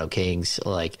Sacramento Kings.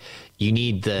 Like, you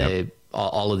need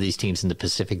all of these teams in the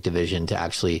Pacific Division to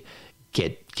actually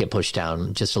get pushed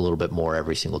down just a little bit more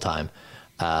every single time.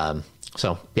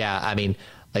 So yeah, I mean,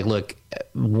 like, look,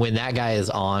 when that guy is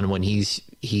on, when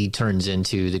he turns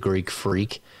into the Greek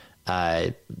Freak,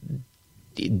 there's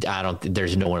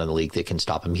no one in the league that can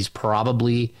stop him. He's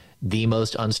probably the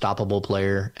most unstoppable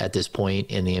player at this point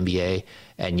in the NBA,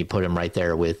 and you put him right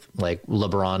there with, like,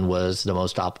 LeBron was the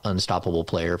most unstoppable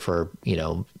player for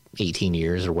 18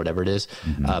 years or whatever it is.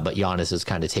 Mm-hmm. But Giannis has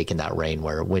kind of taken that reign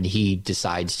where when he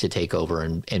decides to take over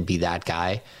and be that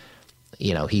guy,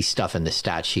 he's stuffing the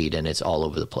stat sheet and it's all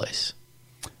over the place.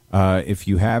 If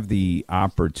you have the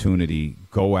opportunity,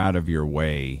 go out of your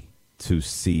way to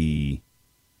see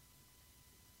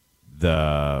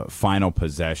the final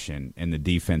possession and the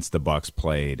defense the Bucks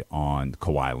played on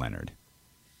Kawhi Leonard.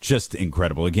 Just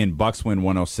incredible. Again, Bucks win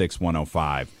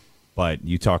 106-105, but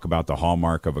you talk about the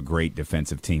hallmark of a great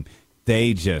defensive team.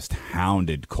 They just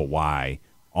hounded Kawhi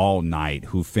all night,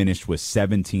 who finished with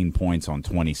 17 points on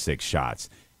 26 shots.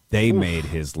 They made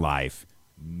his life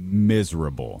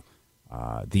miserable.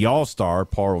 The All-Star,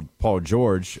 Paul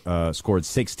George, scored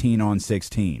 16 on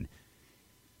 16.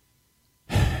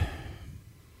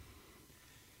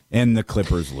 And the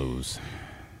Clippers lose.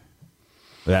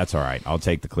 But that's all right. I'll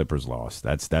take the Clippers loss.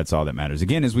 That's all that matters.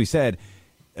 Again, as we said,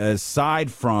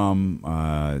 aside from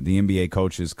the NBA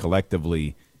coaches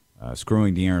collectively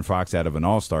screwing De'Aaron Fox out of an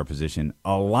all-star position,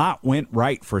 a lot went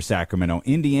right for Sacramento.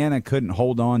 Indiana couldn't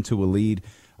hold on to a lead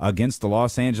against the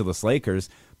Los Angeles Lakers,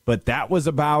 but that was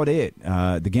about it.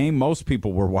 The game most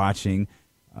people were watching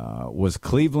was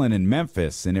Cleveland and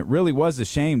Memphis, and it really was a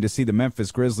shame to see the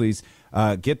Memphis Grizzlies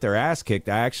get their ass kicked.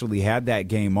 I actually had that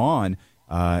game on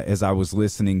as I was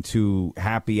listening to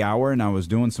Happy Hour, and I was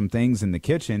doing some things in the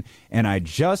kitchen, and I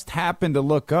just happened to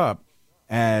look up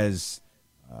as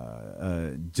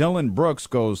Dillon Brooks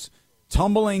goes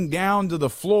tumbling down to the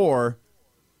floor,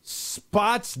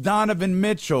 spots Donovan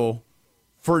Mitchell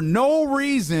for no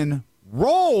reason,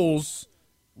 rolls,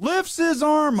 lifts his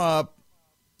arm up,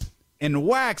 and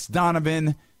whacks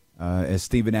Donovan, as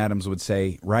Steven Adams would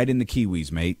say, right in the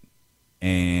Kiwis, mate.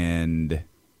 And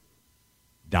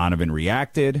Donovan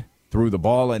reacted, threw the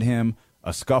ball at him.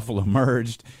 A scuffle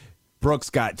emerged.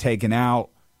 Brooks got taken out.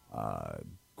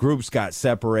 Groups got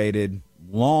separated.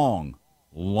 Long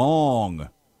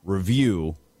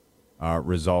review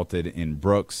resulted in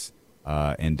Brooks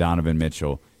and Donovan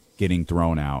Mitchell getting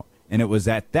thrown out. And it was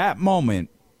at that moment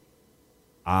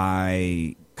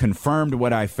I confirmed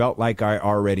what I felt like I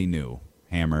already knew,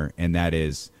 Hammer, and that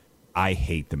is I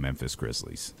hate the Memphis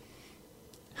Grizzlies.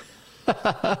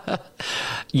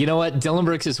 You know what? Dylan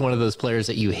Brooks is one of those players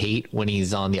that you hate when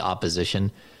he's on the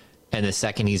opposition, and the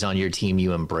second he's on your team,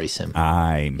 you embrace him.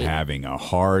 I'm having a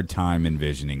hard time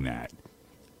envisioning that.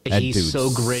 That He's dude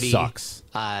so gritty. Sucks.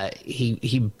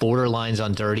 He borderlines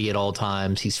on dirty at all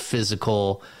times. He's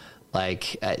physical.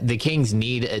 Like the Kings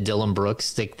need a Dylan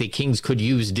Brooks. The Kings could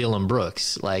use Dylan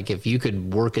Brooks. Like if you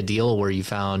could work a deal where you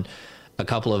found a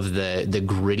couple of the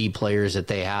gritty players that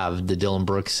they have, the Dylan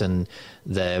Brooks and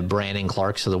the Brandon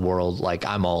Clarks of the world, like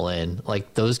I'm all in.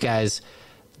 Like those guys,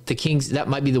 the Kings, that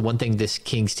might be the one thing this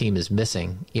Kings team is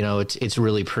missing. You know, it's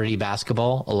really pretty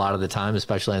basketball a lot of the time,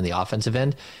 especially on the offensive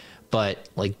end. But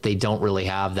like they don't really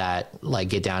have that like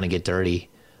get down and get dirty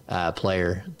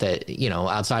player that, you know,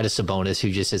 outside of Sabonis,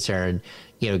 who just sits there and,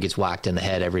 you know, gets whacked in the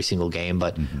head every single game.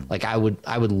 But like I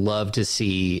would love to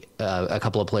see a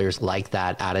couple of players like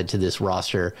that added to this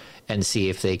roster and see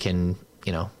if they can,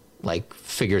 you know, like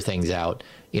figure things out.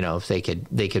 You know, if they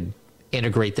could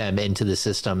integrate them into the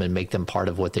system and make them part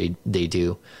of what they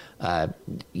do.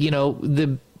 You know,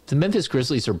 the Memphis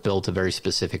Grizzlies are built a very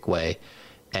specific way.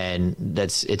 And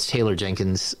it's Taylor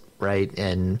Jenkins, right?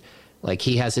 And like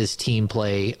he has his team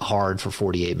play hard for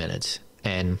 48 minutes,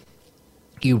 and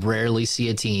you rarely see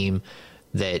a team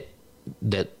that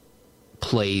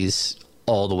plays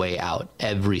all the way out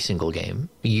every single game.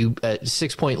 You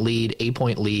 6-point lead,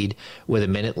 8-point lead with a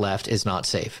minute left is not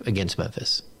safe against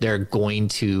Memphis. They're going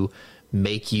to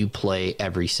make you play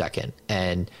every second,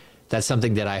 and that's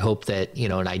something that I hope that, you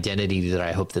know, an identity that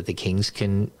I hope that the Kings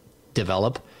can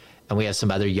develop. And we have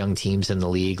some other young teams in the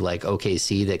league like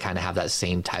OKC that kind of have that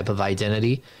same type of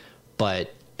identity.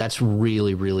 But that's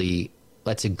really, really,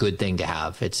 that's a good thing to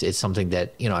have. It's something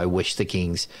that, you know, I wish the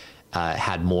Kings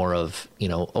had more of, you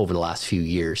know, over the last few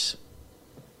years.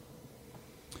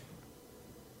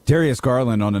 Darius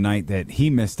Garland, on the night that he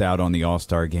missed out on the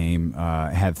All-Star game,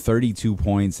 had 32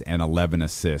 points and 11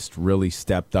 assists, really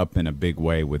stepped up in a big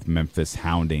way with Memphis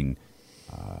hounding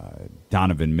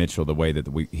Donovan Mitchell the way that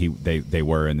they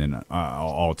were, and then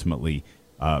ultimately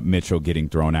Mitchell getting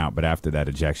thrown out. But after that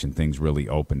ejection, things really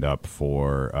opened up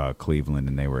for Cleveland,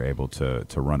 and they were able to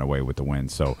run away with the win.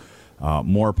 So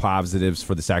more positives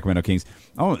for the Sacramento Kings.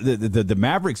 Oh, the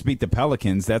Mavericks beat the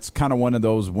Pelicans. That's kind of one of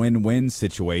those win-win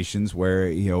situations where,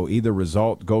 you know, either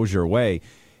result goes your way.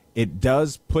 It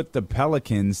does put the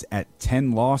Pelicans at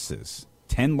 10 losses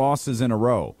in a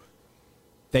row.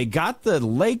 They got the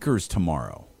Lakers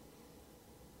tomorrow.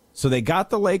 So they got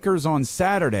the Lakers on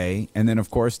Saturday, and then, of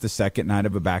course, the second night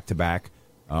of a back-to-back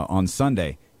on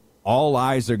Sunday. All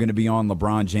eyes are going to be on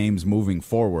LeBron James moving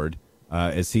forward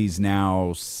as he's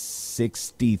now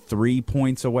 63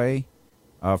 points away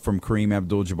from Kareem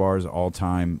Abdul-Jabbar's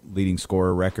all-time leading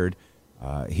scorer record.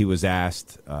 He was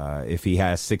asked if he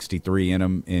has 63 in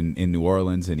him in New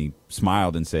Orleans, and he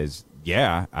smiled and says,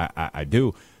 yeah, I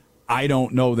do. I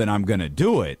don't know that I'm going to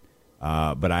do it,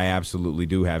 but I absolutely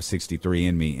do have 63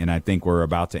 in me, and I think we're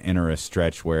about to enter a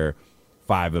stretch where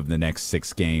 5 of the next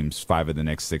 6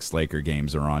 Laker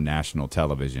games are on national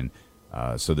television,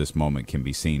 so this moment can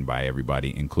be seen by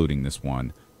everybody, including this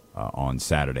one on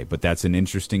Saturday. But that's an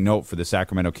interesting note for the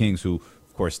Sacramento Kings, who,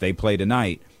 of course, they play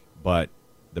tonight, but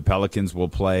the Pelicans will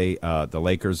play the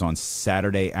Lakers on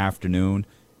Saturday afternoon,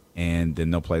 and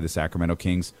then they'll play the Sacramento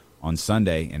Kings on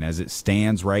Sunday. And as it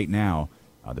stands right now,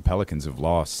 the Pelicans have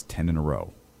lost 10 in a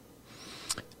row.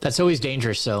 That's always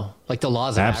dangerous, though. Like the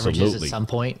laws of averages at some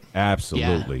point.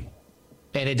 Absolutely.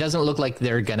 Yeah. And it doesn't look like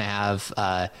they're going to have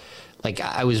like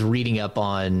I was reading up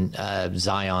on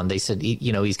Zion. They said,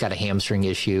 you know, he's got a hamstring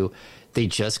issue. They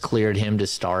just cleared him to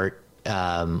start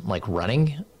like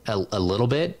running a little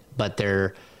bit, but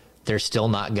they're still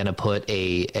not going to put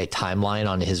a timeline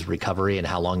on his recovery and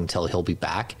how long until he'll be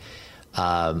back.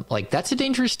 Like that's a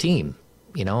dangerous team.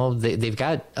 You know, they've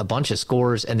got a bunch of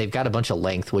scores and they've got a bunch of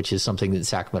length, which is something that the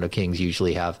Sacramento Kings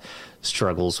usually have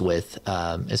struggles with,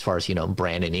 as far as, you know,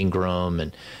 Brandon Ingram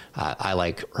and I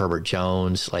like Herbert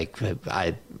Jones, like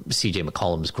CJ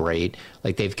McCollum's great.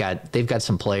 Like they've got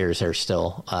some players there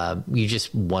still. You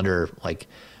just wonder, like,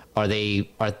 are they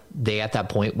at that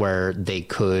point where they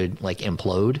could like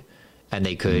implode and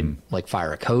they could like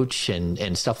fire a coach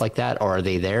and stuff like that? Or are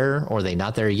they there, or are they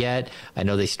not there yet? I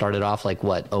know they started off like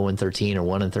 0-13 or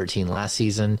 1-13 last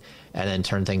season and then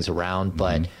turned things around.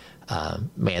 But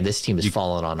man, this team has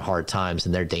fallen on hard times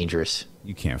and they're dangerous.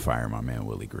 You can't fire my man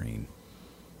Willie Green.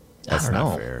 That's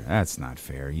not fair. That's not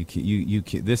fair. You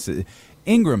can't, this is,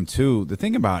 Ingram too. The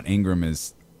thing about Ingram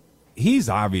is he's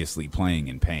obviously playing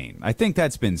in pain. I think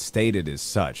that's been stated as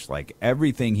such. Like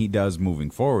everything he does moving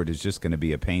forward is just going to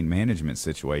be a pain management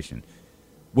situation,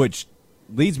 which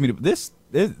leads me to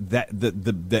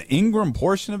the Ingram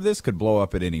portion of this could blow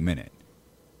up at any minute.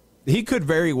 he could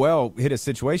very well hit a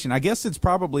situation. I guess it's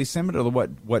probably similar to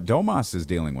what Domas is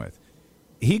dealing with.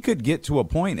 He could get to a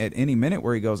point at any minute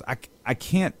where he goes, I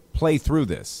can't play through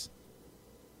this.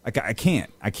 I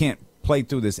can't play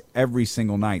through this every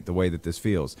single night the way that this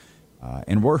feels.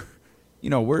 And we're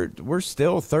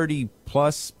still 30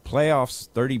 plus playoffs,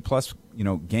 30 plus,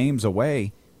 games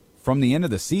away from the end of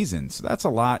the season. So that's a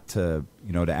lot to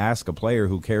ask a player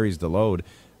who carries the load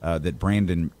that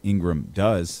Brandon Ingram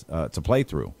does to play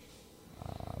through.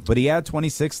 But he had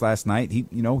 26 last night. He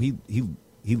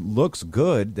looks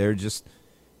good. They're just,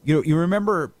 you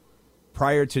remember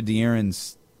prior to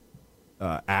De'Aaron's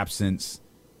absence,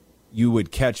 you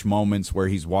would catch moments where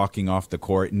he's walking off the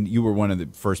court, and you were one of the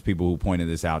first people who pointed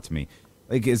this out to me.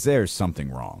 Like, is there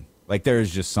something wrong? Like, there is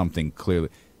just something clearly.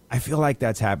 I feel like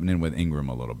that's happening with Ingram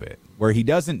a little bit, where he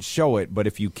doesn't show it, but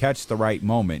if you catch the right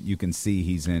moment, you can see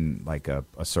he's in like a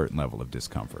certain level of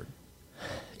discomfort.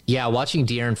 Yeah, watching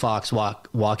De'Aaron Fox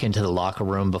walk into the locker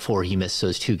room before he missed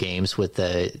those 2 games with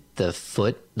the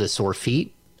sore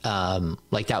feet,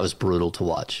 like that was brutal to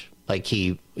watch. Like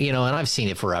he, and I've seen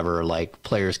it forever. Like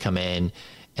players come in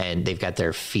and they've got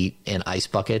their feet in ice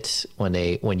buckets when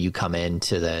you come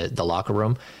into the locker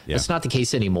room. Yeah. It's not the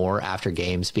case anymore after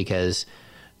games because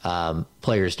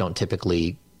players don't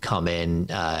typically come in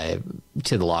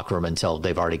to the locker room until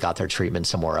they've already got their treatment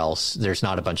somewhere else. There's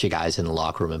not a bunch of guys in the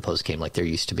locker room in post game like there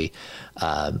used to be.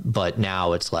 But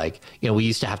now it's like, we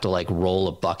used to have to like roll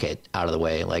a bucket out of the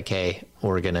way. Like, hey,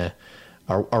 are we going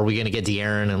to get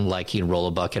De'Aaron and like he'd roll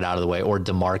a bucket out of the way, or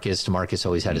DeMarcus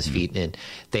always had his feet in.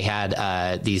 They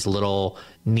had these little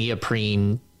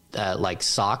neoprene like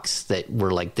socks that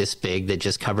were like this big that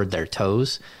just covered their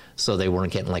toes. So they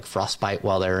weren't getting like frostbite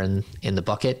while they're in the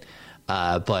bucket.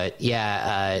 But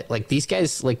yeah, like these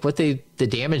guys, like the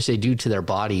damage they do to their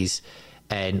bodies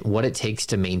and what it takes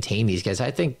to maintain these guys.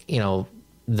 I think,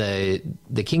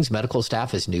 the Kings medical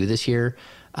staff is new this year.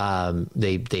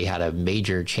 They had a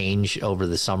major change over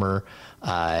the summer.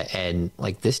 And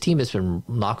like this team has been,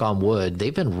 knock on wood,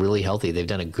 they've been really healthy. They've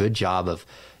done a good job of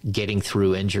getting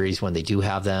through injuries when they do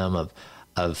have them,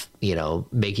 of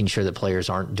making sure that players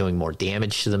aren't doing more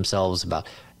damage to themselves. About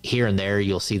here and there,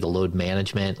 you'll see the load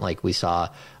management. Like we saw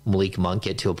Malik Monk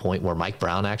get to a point where Mike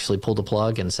Brown actually pulled the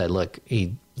plug and said, look,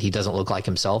 he doesn't look like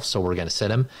himself, so we're going to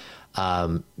sit him.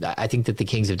 I think that the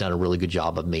Kings have done a really good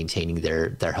job of maintaining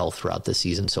their health throughout the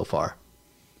season so far.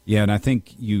 Yeah, and I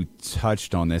think you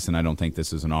touched on this, and I don't think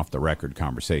this is an off-the-record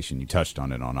conversation. You touched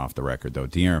on it on off-the-record, though.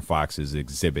 De'Aaron Fox is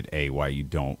Exhibit A why you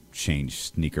don't change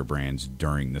sneaker brands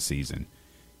during the season.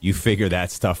 You figure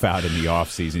that stuff out in the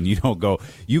offseason. You don't go,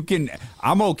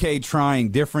 I'm okay trying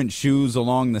different shoes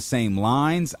along the same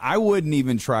lines. I wouldn't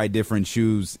even try different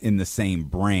shoes in the same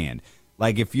brand.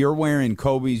 Like if you're wearing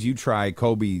Kobe's, you try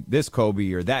this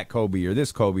Kobe or that Kobe or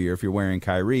this Kobe. Or if you're wearing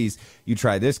Kyrie's, you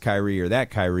try this Kyrie or that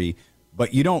Kyrie.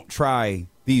 But you don't try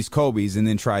these Kobe's and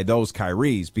then try those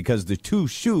Kyrie's because the two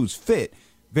shoes fit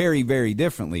very, very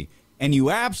differently. And you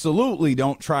absolutely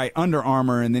don't try Under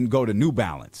Armour and then go to New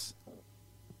Balance,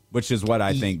 which is what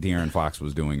I think De'Aaron Fox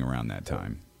was doing around that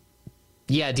time.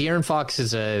 Yeah, De'Aaron Fox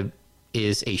is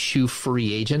a shoe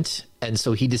free agent, and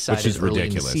so he decided early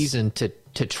in the season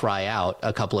to try out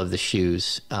a couple of the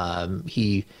shoes.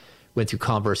 He went through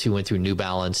Converse, he went through New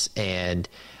Balance, and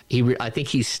I think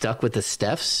he's stuck with the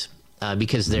Stephs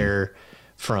because they're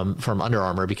from Under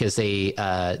Armour, because they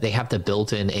have the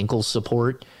built-in ankle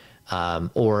support,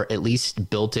 or at least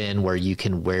built in where you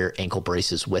can wear ankle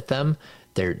braces with them.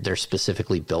 They're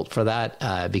specifically built for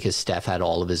that because Steph had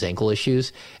all of his ankle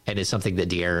issues, and it's something that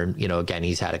De'Aaron, again,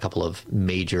 he's had a couple of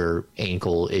major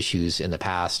ankle issues in the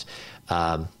past.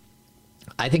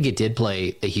 I think it did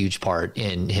play a huge part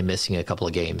in him missing a couple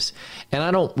of games, and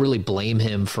I don't really blame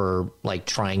him for like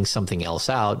trying something else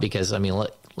out because, I mean,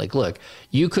 look,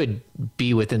 you could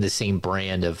be within the same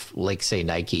brand of, like, say,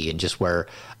 Nike and just wear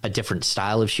a different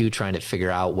style of shoe, trying to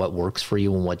figure out what works for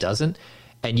you and what doesn't,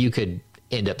 and you could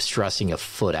end up stressing a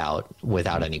foot out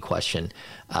without any question.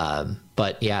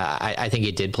 But yeah, I think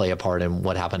it did play a part in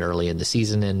what happened early in the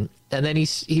season, and then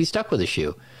he's stuck with a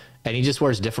shoe, and he just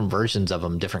wears different versions of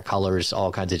them, different colors,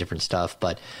 all kinds of different stuff.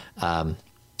 But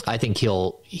I think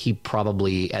he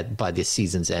probably by this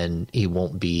season's end, he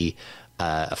won't be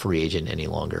a free agent any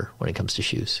longer when it comes to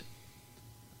shoes.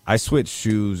 I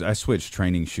switched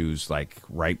training shoes like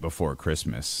right before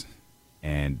Christmas,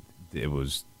 and it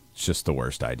was just the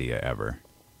worst idea ever.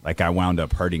 Like, I wound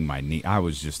up hurting my knee. I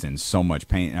was just in so much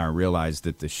pain, and I realized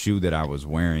that the shoe that I was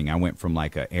wearing, I went from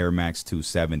like an Air Max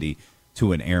 270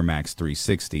 to an Air Max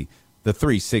 360. The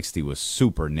 360 was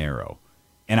super narrow,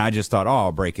 and I just thought, oh,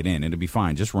 I'll break it in. It'll be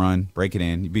fine. Just run, break it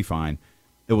in, you'll be fine.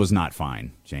 It was not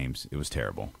fine, James. It was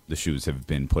terrible. The shoes have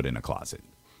been put in a closet.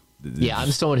 Yeah,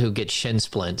 I'm someone who gets shin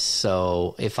splints.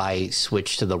 So if I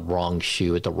switch to the wrong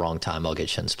shoe at the wrong time, I'll get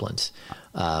shin splints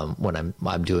when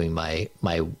I'm doing my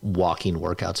walking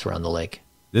workouts around the lake.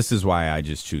 This is why I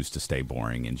just choose to stay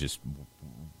boring and just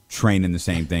train in the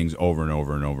same things over and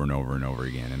over and over and over and over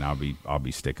again. And I'll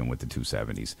be sticking with the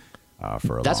 270s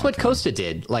for a That's long what time. Costa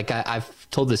did. Like I've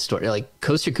told this story. Like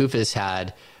Costa Koufos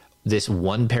had this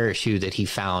one pair of shoe that he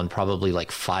found probably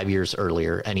like 5 years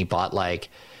earlier, and he bought like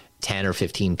 10 or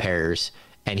 15 pairs,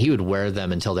 and he would wear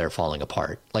them until they're falling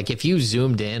apart. Like if you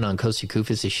zoomed in on Costa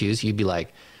Koufos' shoes, you'd be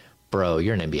like, bro,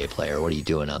 you're an NBA player. What are you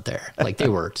doing out there? Like they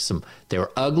were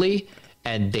ugly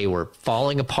and they were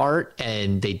falling apart,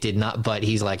 and they did not, but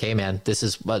he's like, hey man, this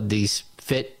is what these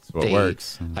fit. What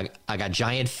works. I got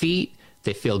giant feet.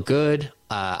 They feel good.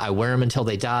 I wear them until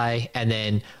they die. And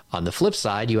then on the flip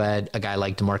side, you had a guy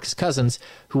like DeMarcus Cousins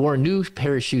who wore a new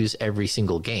pair of shoes every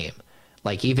single game.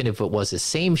 Like even if it was the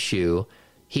same shoe,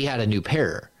 he had a new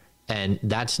pair. And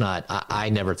that's not, I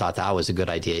never thought that was a good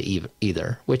idea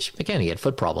either, which again, he had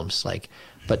foot problems,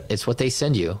 but it's what they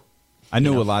send you. I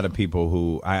knew a lot of people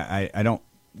who, I don't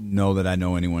know that I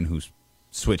know anyone who's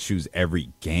switched shoes every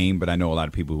game, but I know a lot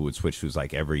of people who would switch shoes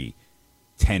like every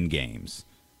 10 games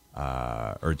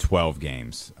or 12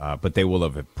 games. But they will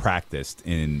have practiced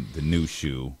in the new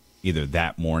shoe either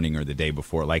that morning or the day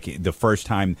before. Like the first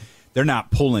time, they're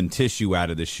not pulling tissue out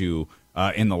of the shoe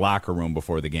in the locker room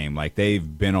before the game. Like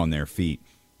they've been on their feet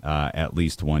at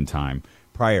least one time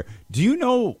prior. Do you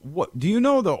know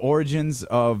the origins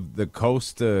of the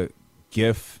Costa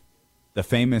GIF, the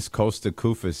famous Costa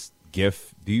Koufos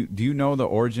GIF? Do you know the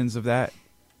origins of that?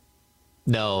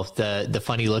 No, the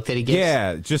funny look that he gives.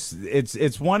 Yeah, just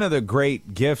it's one of the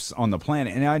great GIFs on the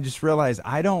planet, and I just realized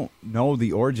I don't know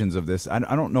the origins of this. I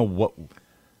don't know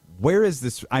where is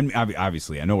this?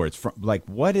 Obviously I know where it's from. Like,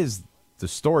 what is the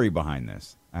story behind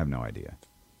this? I have no idea.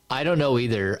 I don't know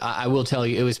either. I will tell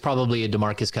you, it was probably a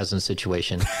DeMarcus Cousins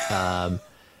situation.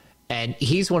 And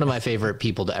he's one of my favorite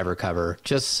people to ever cover.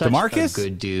 Just such DeMarcus? a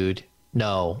good dude.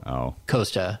 No. Oh.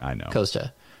 Costa. I know.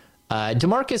 Costa.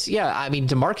 DeMarcus, yeah, I mean,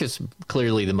 DeMarcus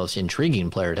clearly the most intriguing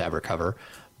player to ever cover.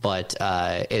 But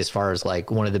as far as like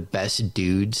one of the best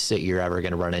dudes that you're ever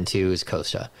going to run into is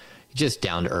Costa. Just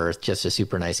down to earth, just a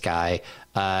super nice guy.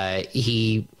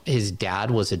 His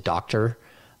dad was a doctor.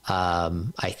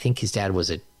 I think his dad was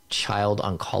a child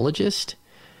oncologist.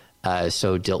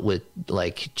 So dealt with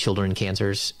like children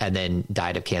cancers, and then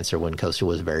died of cancer when Costa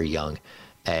was very young.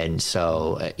 And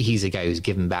so he's a guy who's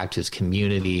given back to his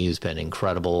community, who's been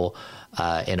incredible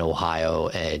in Ohio,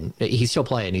 and he's still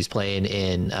playing. He's playing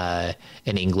in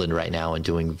England right now and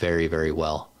doing very, very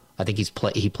well. I think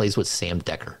he plays with Sam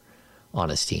Decker on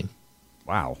his team.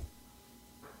 Wow.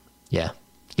 Yeah,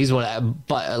 he's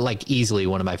easily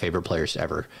one of my favorite players to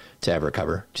ever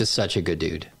cover. Just such a good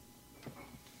dude.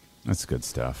 That's good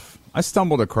stuff. I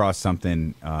stumbled across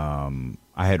something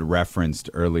I had referenced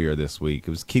earlier this week. It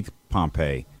was Keith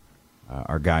Pompey,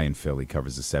 our guy in Philly,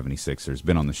 covers the 76ers,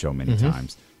 been on the show many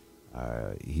times.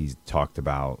 He talked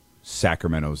about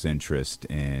Sacramento's interest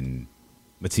in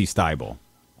Matisse Thybulle,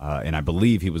 and I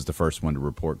believe he was the first one to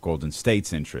report Golden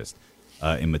State's interest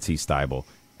in Matisse Thybulle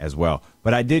as well.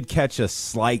 But I did catch a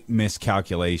slight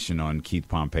miscalculation on Keith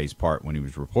Pompey's part when he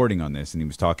was reporting on this, and he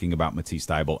was talking about Matisse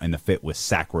Thybulle and the fit with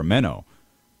Sacramento.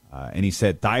 And he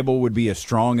said Thybulle would be a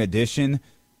strong addition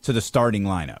to the starting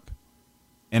lineup.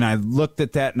 And I looked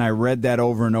at that and I read that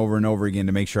over and over and over again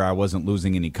to make sure I wasn't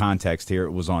losing any context here.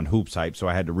 It was on Hoops Hype, so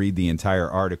I had to read the entire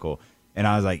article. And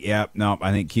I was like,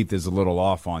 I think Keith is a little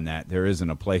off on that. There isn't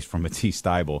a place for Matisse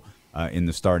Thybulle in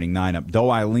the starting lineup, though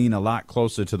I lean a lot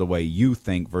closer to the way you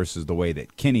think versus the way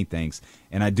that Kenny thinks.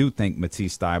 And I do think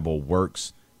Matisse Thybulle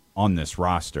works on this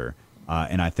roster.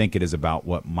 And I think it is about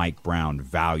what Mike Brown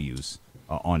values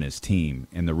on his team.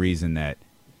 And the reason that,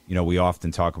 we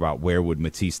often talk about where would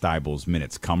Matisse Thybulle's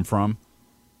minutes come from.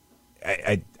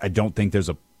 I don't think there's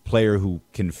a player who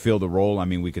can fill the role. I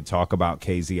mean, we could talk about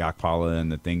KZ Okpala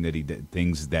and the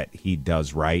things that he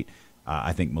does right.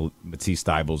 I think Matisse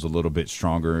Thybulle's a little bit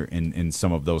stronger in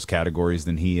some of those categories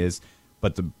than he is.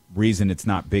 But the reason it's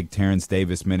not big Terrence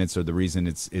Davis minutes, or the reason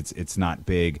it's not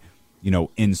big,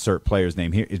 insert player's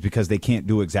name here, is because they can't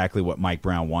do exactly what Mike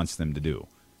Brown wants them to do.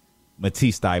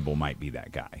 Matisse Thybulle might be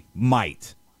that guy.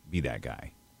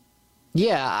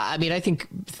 Yeah, I mean, I think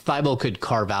Thybulle could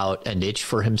carve out a niche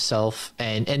for himself.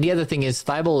 And the other thing is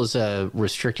Thybulle is a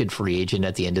restricted free agent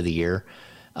at the end of the year.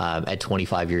 at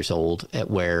 25 years old,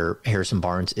 where Harrison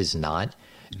Barnes is not.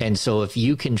 And so if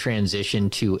you can transition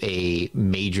to a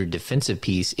major defensive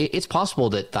piece, it's possible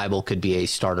that Thibault could be a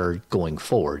starter going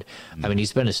forward. I mean,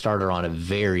 he's been a starter on a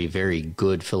very, very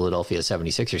good Philadelphia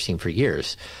 76ers team for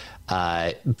years.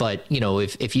 But,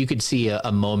 if you could see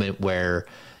a moment where,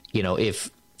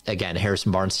 if, again,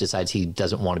 Harrison Barnes decides he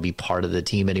doesn't want to be part of the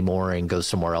team anymore and goes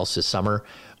somewhere else this summer,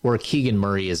 or Keegan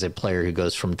Murray is a player who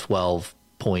goes from 12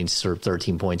 points or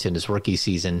 13 points in his rookie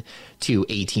season to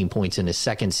 18 points in his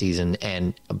second season,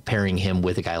 and pairing him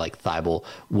with a guy like Thibault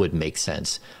would make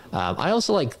sense. I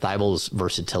also like Thibault's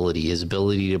versatility, his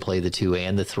ability to play the 2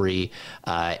 and the 3,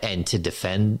 and to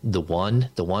defend the 1,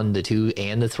 the 2,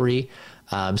 and the 3.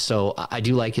 So I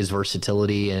do like his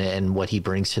versatility and what he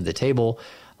brings to the table.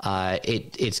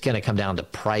 It's going to come down to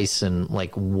price and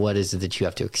like, what is it that you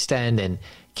have to extend, and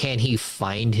can he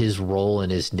find his role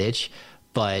and his niche?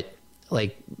 But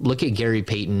like, look at Gary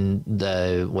Payton,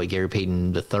 Gary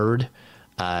Payton the third,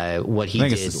 what he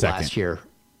did last year.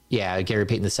 Yeah, Gary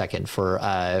Payton the second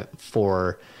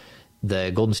for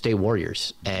the Golden State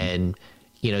Warriors. And,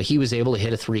 he was able to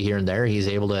hit a 3 here and there. He's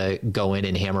able to go in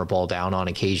and hammer a ball down on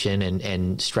occasion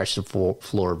and stretch the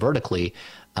floor vertically.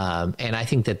 And I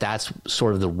think that that's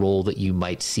sort of the role that you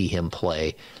might see him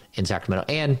play in Sacramento.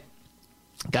 And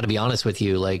got to be honest with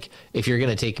you, like, if you're going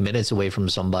to take minutes away from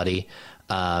somebody,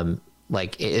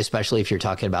 like, especially if you're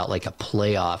talking about like a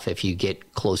playoff, if you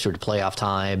get closer to playoff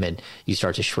time and you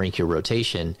start to shrink your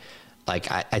rotation,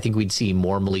 like, I think we'd see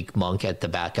more Malik Monk at the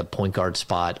backup point guard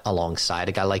spot alongside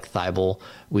a guy like Thibault.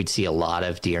 We'd see a lot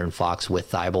of De'Aaron Fox with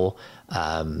Thibault,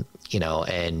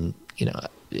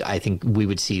 I think we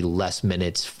would see less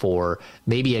minutes for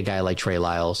maybe a guy like Trey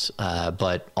Lyles,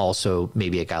 but also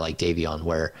maybe a guy like Davion,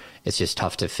 where it's just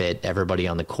tough to fit everybody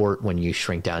on the court when you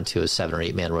shrink down to a 7 or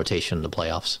 8 man rotation in the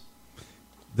playoffs.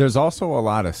 There's also a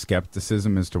lot of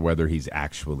skepticism as to whether he's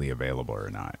actually available or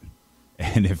not.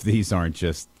 And if these aren't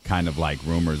just kind of like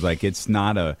rumors, like, it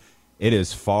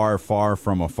is far, far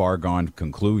from a far gone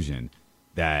conclusion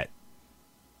that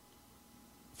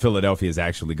Philadelphia is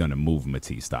actually going to move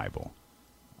Matisse Thybulle.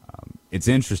 It's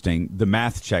interesting. The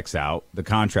math checks out. The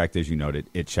contract, as you noted,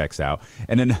 it checks out.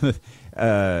 And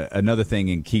another thing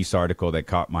in Keith's article that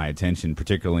caught my attention,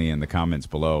 particularly in the comments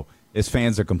below, is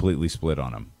fans are completely split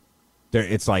on him.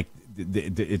 It's like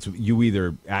you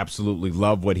either absolutely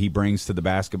love what he brings to the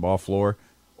basketball floor,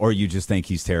 or you just think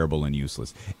he's terrible and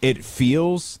useless. It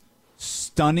feels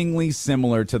stunningly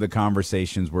similar to the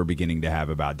conversations we're beginning to have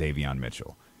about Davion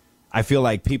Mitchell. I feel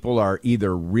like people are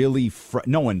either really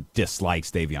no one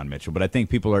dislikes Davion Mitchell, but I think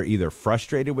people are either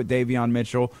frustrated with Davion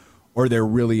Mitchell or they're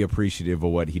really appreciative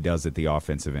of what he does at the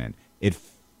offensive end.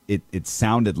 It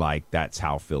sounded like that's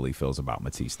how Philly feels about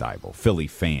Matisse Thybulle. Philly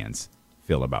fans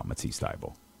feel about Matisse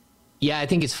Thybulle. Yeah, I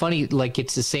think it's funny. Like,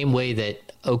 it's the same way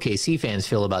that OKC fans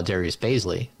feel about Darius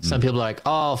Bazley. Some people are like,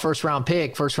 "Oh, first round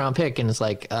pick," and it's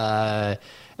like, and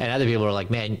other people are like,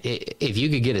 "Man, if you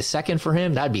could get a second for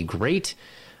him, that'd be great."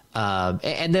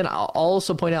 And then I'll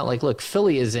also point out, like, look,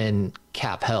 Philly is in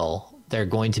cap hell. They're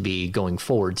going to be going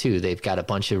forward too. They've got a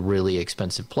bunch of really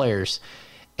expensive players,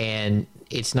 and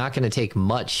it's not going to take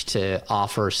much to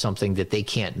offer something that they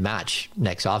can't match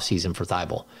next offseason for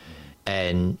Thybulle.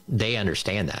 And they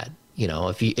understand that.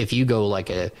 If you go like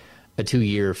a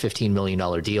 2-year, $15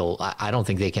 million deal, I don't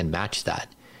think they can match that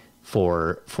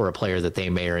for a player that they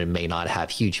may or may not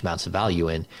have huge amounts of value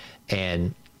in.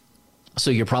 And so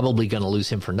you're probably going to lose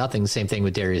him for nothing. Same thing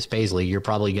with Darius Bazley. You're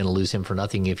probably going to lose him for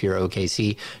nothing if you're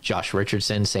OKC. Josh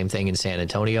Richardson, same thing in San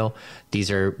Antonio. These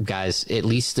are guys, at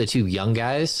least the 2 young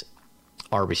guys,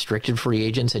 are restricted free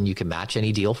agents, and you can match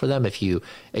any deal for them if you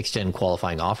extend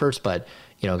qualifying offers. But,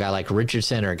 a guy like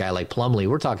Richardson or a guy like Plumlee,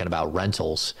 we're talking about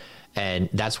rentals. And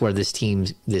that's where this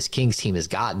Kings team has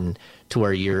gotten to,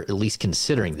 where you're at least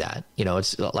considering that.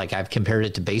 It's like, I've compared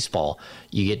it to baseball.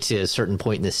 You get to a certain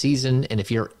point in the season, and if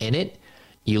you're in it,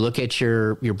 you look at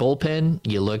your bullpen,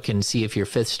 you look and see if your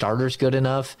 5th starter's good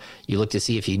enough. You look to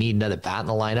see if you need another bat in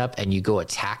the lineup, and you go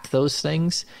attack those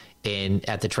things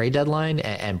at the trade deadline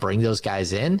and bring those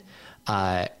guys in.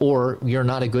 Or you're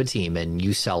not a good team and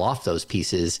you sell off those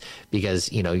pieces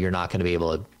because, you're not going to be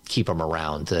able to keep them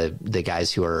around, the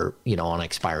guys who are, on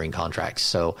expiring contracts.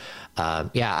 So,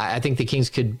 I think the Kings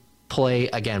could play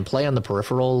on the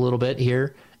peripheral a little bit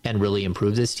here and really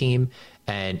improve this team.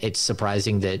 And it's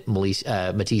surprising that Matisse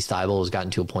Thybulle has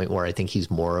gotten to a point where I think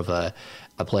he's more of a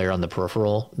player on the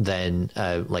peripheral than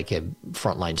like a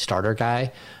frontline starter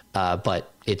guy.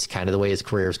 But it's kind of the way his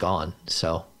career's gone.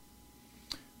 So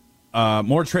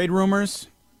more trade rumors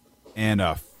and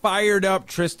a fired up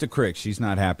Trista Crick. She's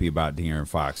not happy about De'Aaron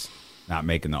Fox not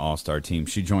making the All-Star team.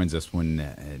 She joins us when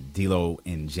D'Lo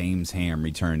and James Ham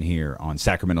return here on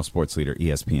Sacramento Sports Leader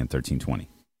ESPN 1320.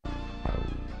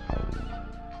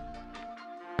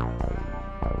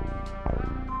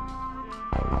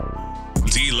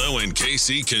 D'Lo and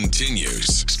KC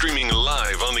continues. Streaming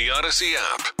live on the Odyssey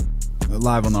app.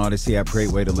 Live on the Odyssey app, great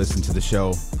way to listen to the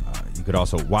show. You could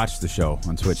also watch the show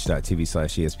on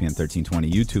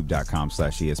twitch.tv/ESPN1320,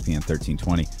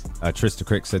 youtube.com/ESPN1320. Trista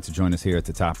Crick set to join us here at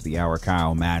the top of the hour.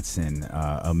 Kyle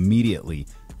Madsen immediately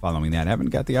following that. Haven't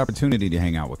got the opportunity to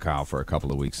hang out with Kyle for a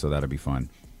couple of weeks, so that'll be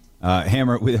fun.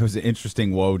 Hammer, there was an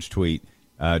interesting Woj tweet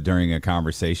during a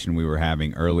conversation we were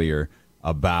having earlier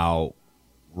about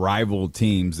rival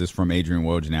teams. This from Adrian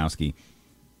Wojnarowski.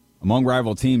 Among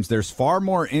rival teams, there's far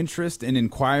more interest in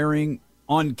inquiring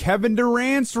on Kevin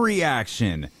Durant's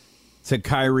reaction to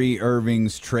Kyrie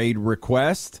Irving's trade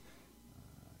request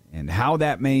and how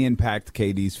that may impact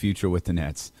KD's future with the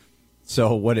Nets.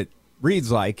 So what it reads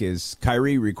like is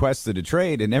Kyrie requested a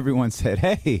trade and everyone said,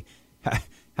 hey,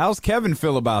 how's Kevin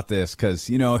feel about this? Because,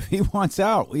 you know, if he wants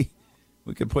out, we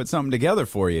could put something together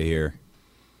for you here.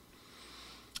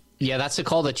 Yeah, that's a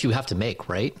call that you have to make,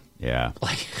 right? Yeah.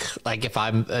 Like if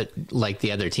I'm like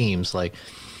the other teams, like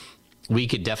we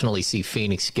could definitely see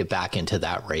Phoenix get back into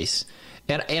that race.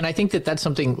 And I think that that's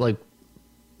something like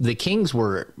the Kings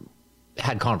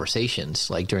had conversations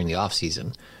like during the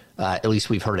offseason. At least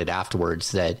we've heard it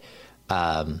afterwards that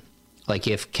like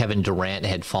if Kevin Durant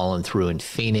had fallen through in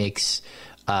Phoenix,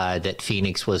 that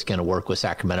Phoenix was going to work with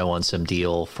Sacramento on some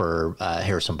deal for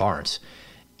Harrison Barnes.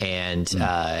 And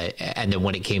then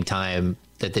when it came time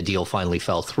that the deal finally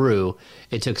fell through,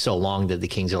 it took so long that the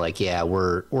Kings are like, yeah,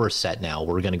 we're set now.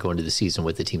 We're going to go into the season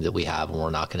with the team that we have, and we're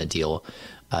not going to deal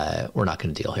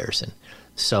Harrison.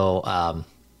 So, I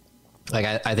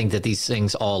think that these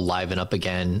things all liven up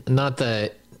again. Not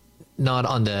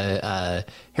on the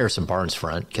Harrison Barnes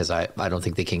front, because I don't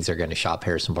think the Kings are going to shop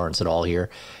Harrison Barnes at all here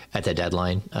at the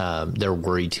deadline. They're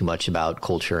worried too much about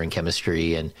culture and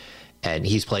chemistry, and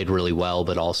he's played really well,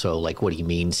 but also like what he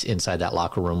means inside that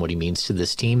locker room, what he means to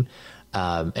this team.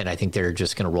 And I think they're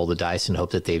just going to roll the dice and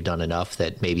hope that they've done enough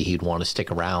that maybe he'd want to stick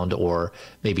around, or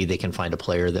maybe they can find a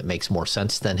player that makes more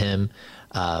sense than him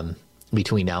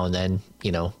between now and then,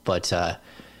 you know. But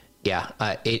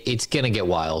it's going to get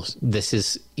wild. This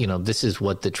is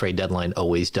what the trade deadline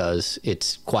always does.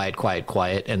 It's quiet,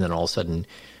 and then all of a sudden,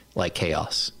 like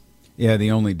chaos. Yeah,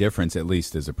 the only difference, at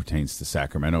least as it pertains to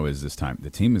Sacramento, is this time the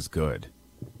team is good.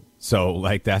 So,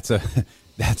 like, that's a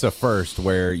first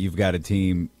where you've got a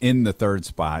team in the third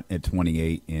spot at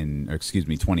 29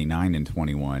 and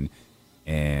 21,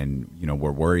 and you know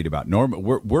we're worried about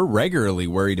we're regularly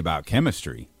worried about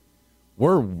chemistry.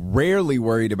 We're rarely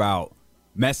worried about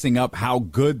messing up how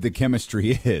good the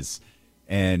chemistry is.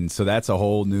 And so that's a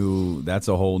whole new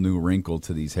wrinkle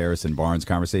to these Harrison Barnes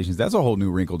conversations. That's a whole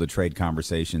new wrinkle to trade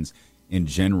conversations in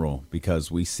general,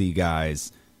 because we see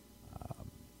guys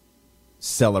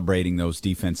celebrating those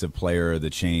defensive player of the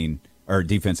chain or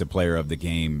defensive player of the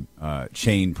game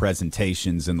chain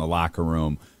presentations in the locker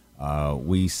room.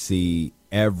 We see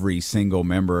every single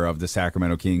member of the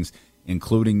Sacramento Kings,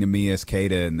 including Neemias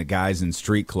Queta and the guys in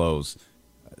street clothes,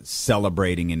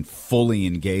 celebrating and fully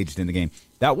engaged in the game.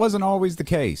 That wasn't always the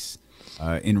case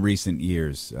in recent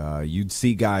years. You'd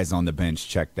see guys on the bench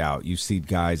checked out. You see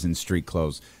guys in street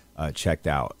clothes checked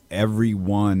out.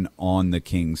 Everyone on the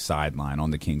Kings sideline,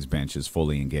 on the Kings bench, is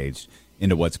fully engaged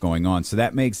into what's going on. So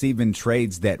that makes even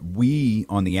trades that we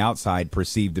on the outside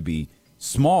perceive to be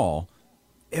small,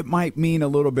 it might mean a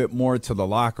little bit more to the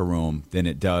locker room than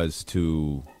it does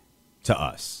to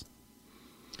us.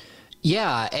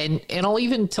 Yeah, and I'll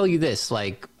even tell you this,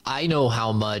 like, I know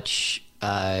how much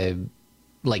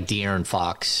like De'Aaron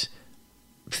Fox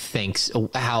thinks,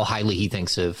 how highly he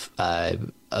thinks of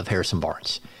Harrison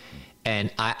Barnes.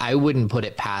 And I wouldn't put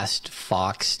it past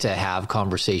Fox to have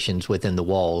conversations within the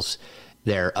walls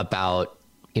there about,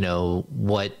 you know,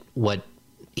 what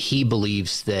he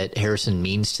believes that Harrison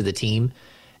means to the team,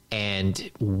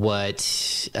 and what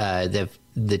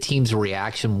the team's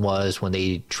reaction was when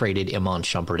they traded Iman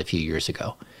Shumpert a few years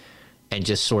ago, and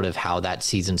just sort of how that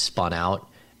season spun out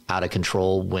of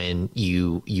control when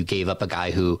you gave up a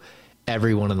guy who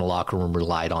everyone in the locker room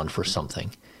relied on for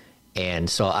something. And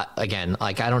so, again,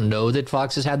 like, I don't know that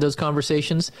Fox has had those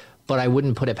conversations, but I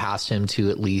wouldn't put it past him to,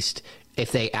 at least,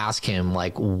 if they ask him,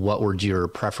 like, what would your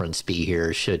preference be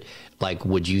here?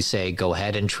 Would you say go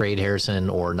ahead and trade Harrison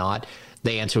or not?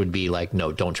 The answer would be like,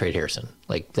 no, don't trade Harrison.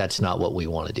 Like, that's not what we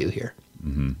want to do here.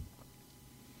 Mm-hmm.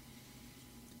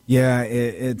 Yeah,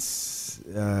 it's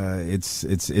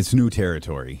new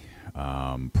territory.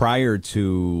 Prior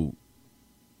to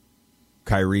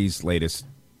Kyrie's latest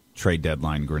trade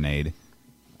deadline grenade,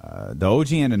 the OG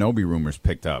Anunoby rumors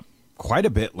picked up quite a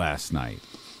bit last night.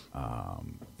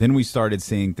 Then we started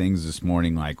seeing things this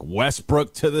morning like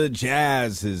Westbrook to the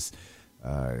Jazz has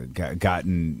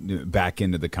gotten back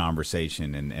into the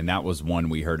conversation, and that was one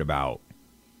we heard about.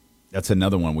 That's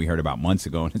another one we heard about months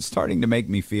ago, and it's starting to make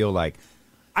me feel like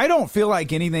I don't feel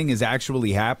like anything is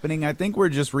actually happening. I think we're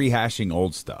just rehashing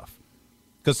old stuff.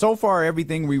 Because so far,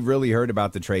 everything we've really heard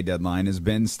about the trade deadline has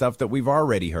been stuff that we've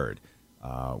already heard,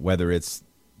 whether it's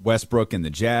Westbrook and the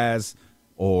Jazz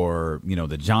or,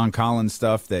 the John Collins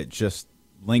stuff that just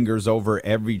lingers over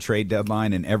every trade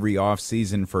deadline and every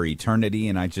offseason for eternity.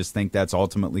 And I just think that's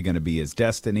ultimately going to be his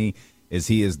destiny, is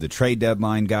he is the trade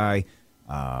deadline guy.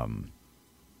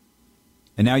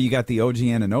 And now you got the OG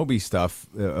Anunoby stuff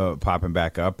popping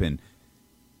back up. And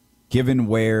given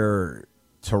where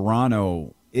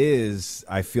Toronto is,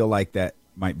 I feel like that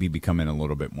might be becoming a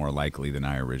little bit more likely than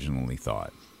I originally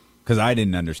thought. Because I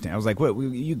didn't understand. I was like, "What?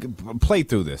 You play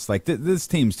through this? Like this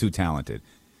team's too talented.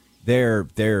 They're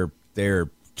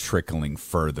trickling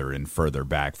further and further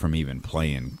back from even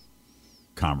playing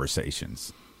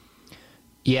conversations."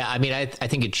 Yeah, I mean, I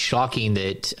think it's shocking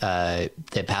that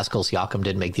that Pascal Siakam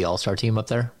didn't make the All-Star team up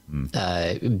there,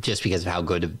 just because of how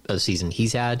good of a season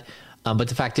he's had. But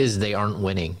the fact is, they aren't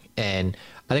winning, and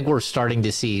I think we're starting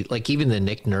to see, like, even the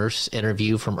Nick Nurse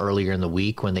interview from earlier in the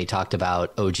week when they talked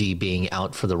about OG being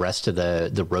out for the rest of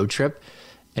the road trip,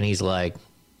 and he's like,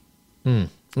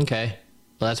 okay,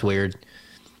 well, that's weird.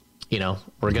 We're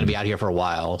going to be out here for a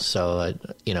while, so,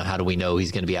 how do we know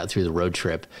he's going to be out through the road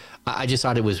trip? I just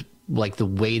thought it was, like, the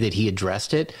way that he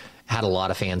addressed it had a lot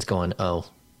of fans going, oh,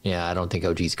 yeah, I don't think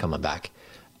OG's coming back.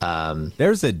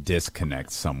 There's a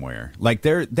disconnect somewhere. Like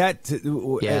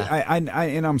Yeah.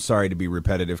 And I'm sorry to be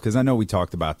repetitive because I know we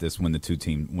talked about this when the two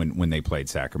team when they played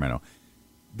Sacramento.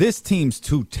 This team's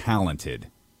too talented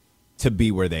to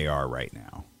be where they are right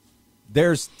now.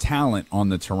 There's talent on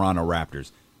the Toronto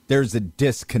Raptors. There's a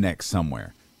disconnect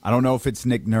somewhere. I don't know if it's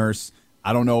Nick Nurse.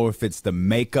 I don't know if it's the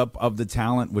makeup of the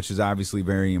talent, which is obviously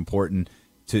very important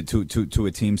to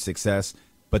a team's success.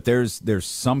 But there's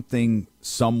something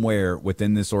somewhere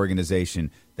within this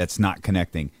organization that's not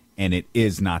connecting, and it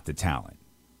is not the talent.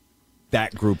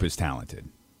 That group is talented.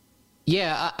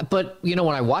 Yeah, but, when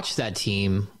I watch that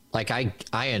team, like, I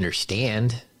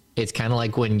understand. It's kind of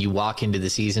like when you walk into the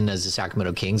season as the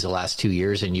Sacramento Kings the last 2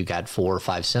 years and you got 4 or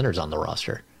 5 centers on the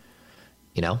roster.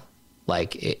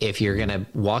 Like, if you're going to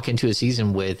walk into a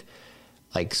season with,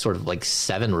 like, sort of like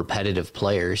 7 repetitive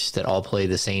players that all play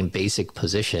the same basic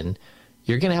position,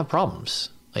 you're going to have problems.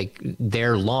 Like,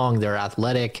 they're long, they're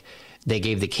athletic. They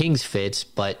gave the Kings fits,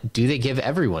 but do they give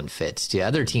everyone fits? Do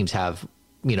other teams have,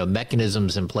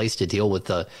 mechanisms in place to deal with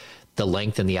the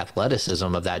length and the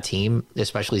athleticism of that team,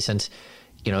 especially since,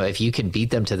 if you can beat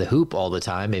them to the hoop all the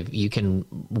time, if you can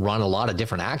run a lot of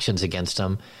different actions against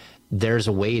them, there's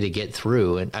a way to get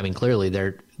through. And I mean, clearly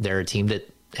they're a team that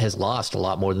has lost a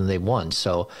lot more than they've won.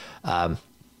 So,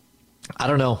 I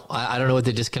don't know. I don't know what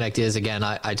the disconnect is. Again,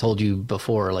 I told you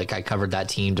before, like, I covered that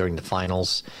team during the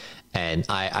finals, and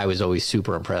I was always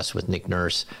super impressed with Nick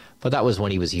Nurse. But that was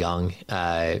when he was young,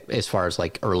 as far as,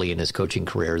 like, early in his coaching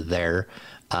career there.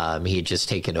 He had just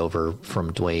taken over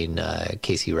from Dwayne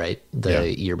Casey, right,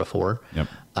 the year before. Yep.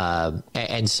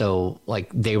 And so, like,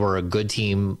 they were a good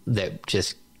team that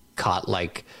just caught,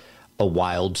 like, a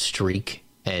wild streak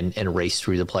and raced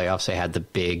through the playoffs. They had the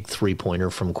big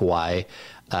three-pointer from Kawhi.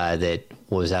 That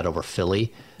was that over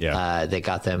Philly. Yeah. They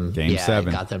got them. Game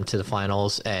 7. Got them to the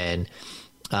finals. And,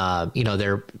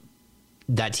 they're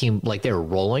that team, like, they were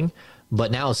rolling,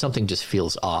 but now something just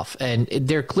feels off. And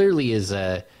there clearly is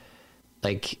a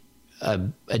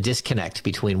disconnect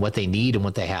between what they need and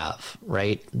what they have,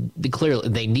 right? Clearly,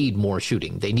 they need more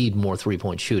shooting. They need more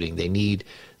 3-point shooting. They need,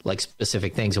 like,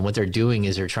 specific things. And what they're doing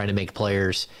is they're trying to make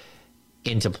players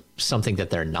into something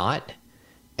that they're not.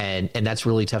 And that's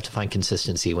really tough to find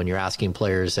consistency when you're asking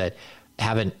players that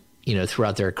haven't,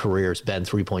 throughout their careers been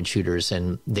 3-point shooters,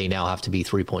 and they now have to be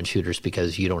 3-point shooters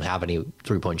because you don't have any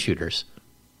 3-point shooters.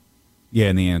 Yeah,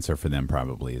 and the answer for them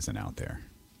probably isn't out there.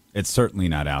 It's certainly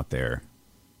not out there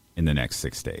in the next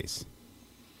 6 days,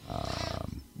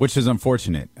 which is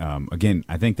unfortunate. Again,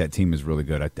 I think that team is really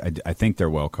good. I think they're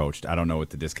well coached. I don't know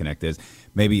what the disconnect is.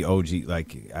 Maybe OG,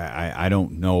 like, I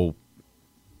don't know.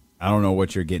 I don't know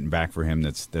what you're getting back for him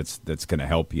that's going to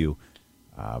help you.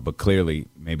 But clearly,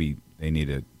 maybe they need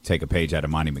to take a page out of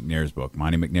Monty McNair's book.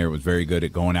 Monty McNair was very good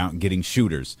at going out and getting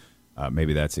shooters.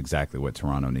 Maybe that's exactly what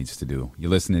Toronto needs to do. You're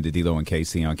listening to D-Lo and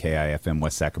KC on KIFM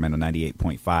West Sacramento,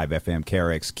 98.5 FM,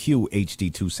 KRXQ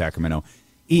HD2 Sacramento,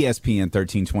 ESPN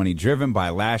 1320, driven by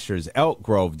Lasher's Elk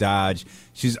Grove Dodge.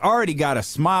 She's already got a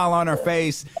smile on her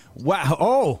face.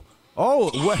 Wow.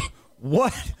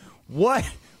 What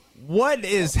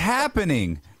is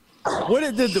happening?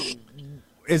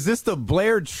 Is this the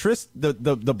Blair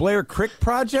the Blair Crick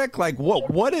project? Like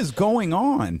what is going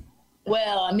on?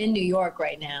 Well, I'm in New York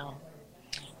right now,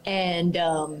 and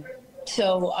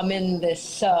so I'm in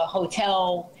this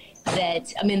hotel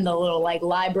that I'm in the little like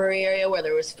library area where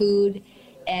there was food,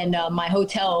 and my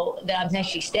hotel that I'm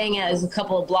actually staying at is a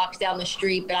couple of blocks down the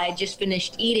street. But I just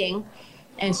finished eating,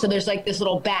 and so there's like this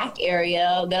little back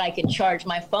area that I can charge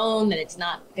my phone, and it's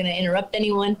not going to interrupt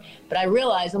anyone. But I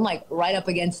realized I'm like right up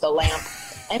against a lamp,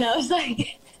 and I was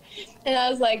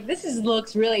like, this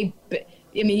looks really.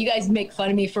 I mean, you guys make fun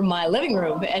of me from my living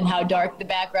room and how dark the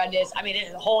background is. I mean,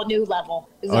 it's a whole new level.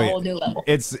 It's a whole new level.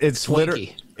 It's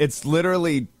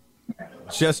literally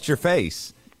just your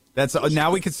face. That's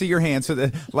now we can see your hands. So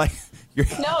that like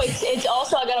no, it's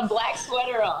also I got a black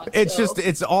sweater on. It's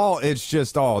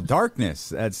just all darkness.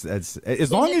 That's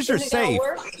as long as you're safe.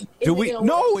 Do we?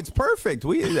 No, it's perfect.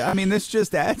 This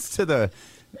just adds to the.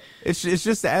 It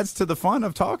just adds to the fun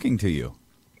of talking to you.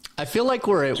 I feel like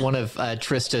we're at one of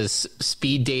Trista's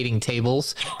speed dating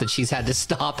tables that she's had to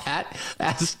stop at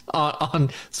as on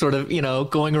sort of,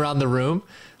 going around the room.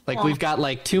 Like we've got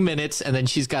like 2 minutes and then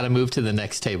she's got to move to the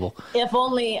next table. If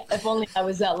only I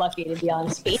was that lucky to be on a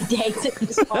speed date.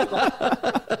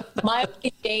 My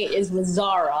date is with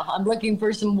Zara. I'm looking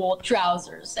for some wool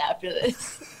trousers after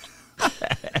this.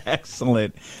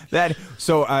 Excellent.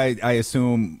 So I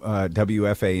assume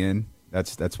WFAN.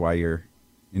 That's why you're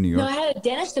in New York. No, I had a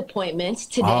dentist appointment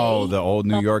today. Oh, the old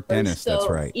New York dentist. That's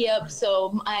right. Yep.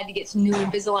 So I had to get some new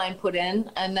Invisalign put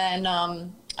in, and then I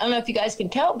don't know if you guys can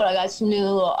tell, but I got some new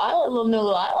little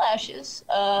eyelashes.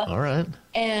 All right.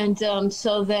 And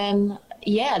so then,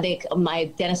 my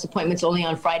dentist appointment's only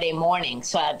on Friday morning,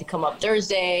 so I have to come up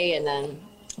Thursday and then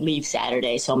leave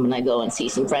Saturday. So I'm gonna go and see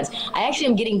some friends. I actually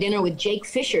am getting dinner with Jake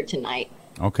Fisher tonight.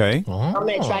 Okay. I'm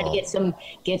gonna try to get some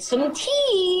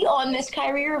tea on this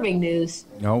Kyrie Irving news.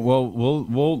 No,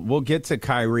 we'll get to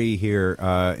Kyrie here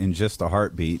in just a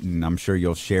heartbeat, and I'm sure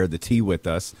you'll share the tea with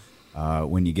us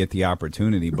when you get the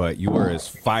opportunity. But you were as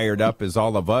fired up as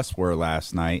all of us were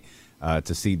last night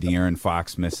to see De'Aaron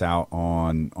Fox miss out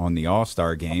on the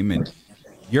All-Star game, and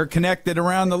you're connected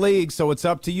around the league, so it's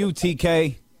up to you,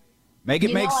 TK. Make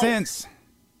it make sense.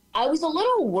 I was a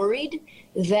little worried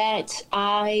that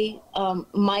I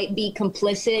might be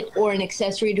complicit or an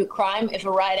accessory to a crime if a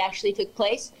riot actually took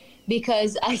place,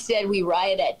 because I said we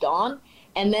riot at dawn.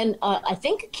 And then I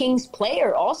think a Kings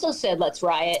player also said, let's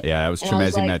riot. Yeah, I was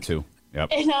Chemezing that too. Yep.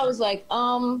 And I was like,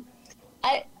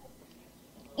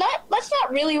 let's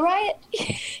not really riot.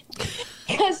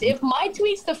 Because if my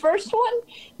tweet's the first one,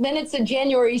 then it's a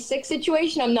January 6th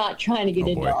situation. I'm not trying to get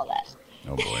into all that.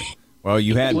 Oh, boy. Well,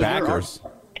 you had backers.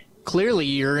 Clearly,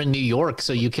 you're in New York,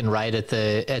 so you can write at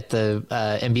the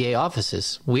NBA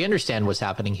offices. We understand what's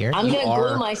happening here. I'm going to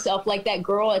glue myself like that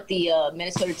girl at the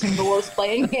Minnesota Timberwolves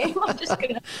playing game. I'm just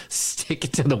going to stick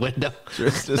it to the window.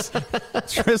 Trista's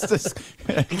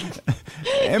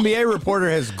NBA reporter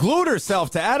has glued herself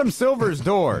to Adam Silver's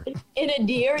door. In a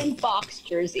De'Aaron Fox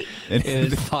jersey.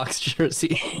 In a Fox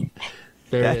jersey.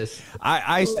 There it is.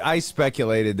 I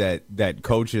speculated that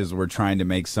coaches were trying to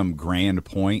make some grand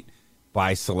point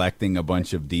by selecting a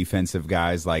bunch of defensive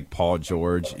guys like Paul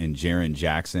George and Jaren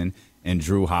Jackson and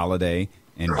Drew Holiday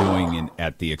and doing it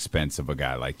at the expense of a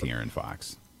guy like De'Aaron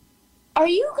Fox. Are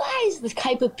you guys the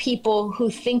type of people who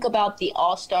think about the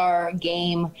All-Star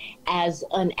game as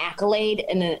an accolade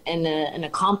and an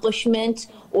accomplishment,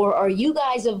 or are you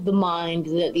guys of the mind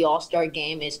that the All-Star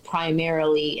game is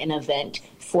primarily an event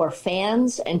for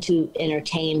fans and to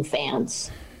entertain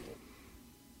fans?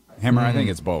 Hammer, I think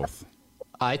it's both.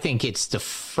 I think it's the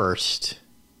first,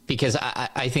 because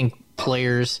I think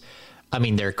players,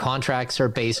 their contracts are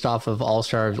based off of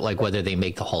All-Star, like whether they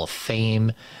make the Hall of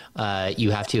Fame.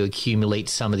 You have to accumulate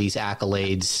some of these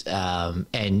accolades.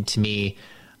 And to me,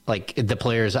 like the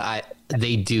players,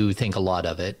 they do think a lot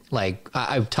of it. Like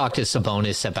I've talked to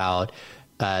Sabonis about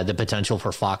the potential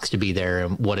for Fox to be there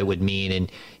and what it would mean.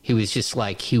 And he was just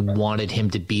like, he wanted him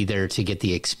to be there to get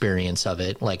the experience of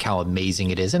it, like how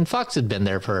amazing it is. And Fox had been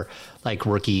there for like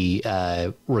rookie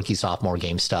sophomore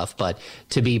game stuff, but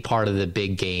to be part of the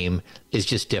big game is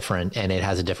just different, and it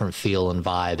has a different feel and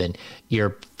vibe, and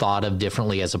you're thought of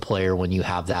differently as a player when you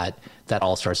have that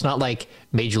All-Star. It's not like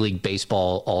Major League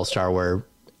Baseball All-Star where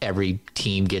every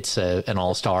team gets an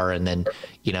All-Star, and then,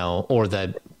 or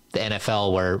the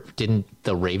NFL where didn't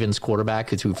the Ravens quarterback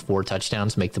who threw 4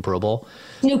 touchdowns make the Pro Bowl?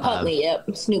 Snoop Huntley, yep.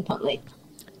 Snoop Huntley.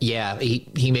 Yeah,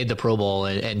 he made the Pro Bowl,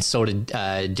 and so did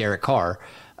Derek Carr,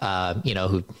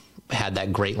 who had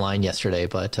that great line yesterday.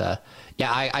 But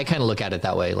yeah, I kind of look at it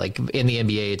that way. Like in the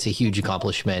NBA, it's a huge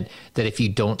accomplishment that if you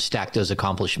don't stack those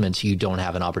accomplishments, you don't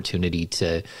have an opportunity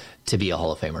to be a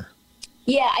Hall of Famer.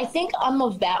 Yeah, I think I'm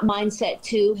of that mindset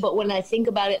too. But when I think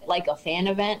about it like a fan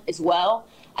event as well,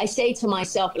 I say to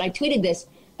myself, and I tweeted this,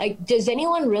 like, does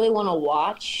anyone really want to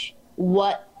watch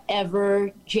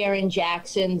whatever Jaren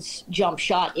Jackson's jump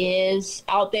shot is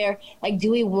out there? Like, do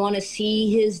we want to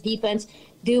see his defense?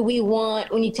 Do we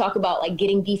want, when you talk about like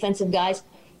getting defensive guys,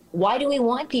 why do we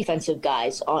want defensive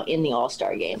guys in the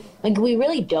All-Star game? Like, we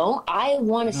really don't. I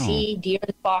want to see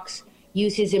De'Aaron Fox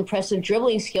use his impressive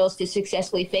dribbling skills to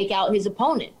successfully fake out his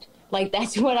opponent. Like,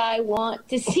 that's what I want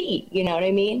to see. You know what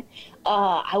I mean?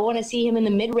 I want to see him in the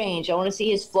mid-range. I want to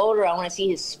see his floater. I want to see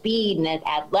his speed and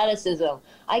athleticism.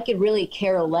 I could really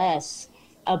care less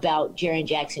about Jaren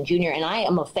Jackson Jr., and I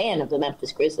am a fan of the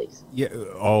Memphis Grizzlies. Yeah.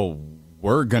 Oh,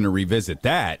 we're going to revisit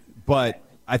that. But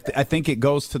I think it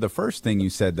goes to the first thing you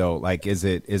said, though. Like, is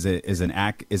it an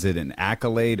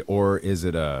accolade, or is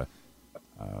it a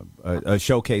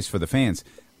showcase for the fans?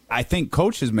 I think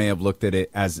coaches may have looked at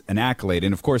it as an accolade,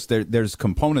 and of course there's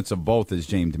components of both, as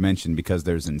James mentioned, because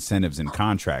there's incentives and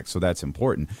contracts, so that's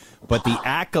important. But the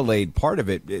accolade part of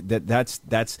it, that's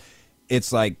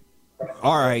it's like,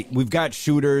 all right, we've got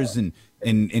shooters,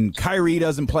 and Kyrie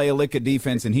doesn't play a lick of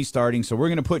defense, and he's starting, so we're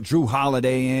going to put Drew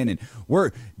Holiday in, and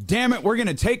we're going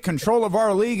to take control of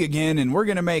our league again, and we're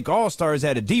going to make all-stars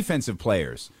out of defensive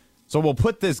players. So we'll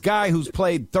put this guy who's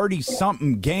played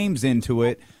 30-something games into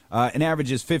it, and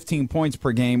averages 15 points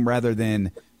per game rather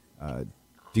than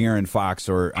De'Aaron Fox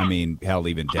or, hell,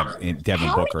 even Devin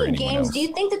Booker or anyone else. Do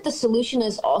you think that the solution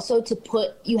is also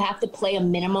to you have to play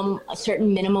a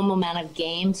certain minimum amount of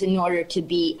games in order to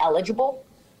be eligible?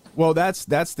 Well, that's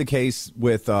the case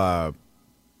with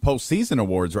postseason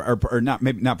awards, or not,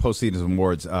 maybe not postseason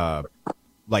awards,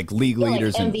 like league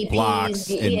leaders like and MVPs,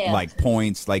 blocks and like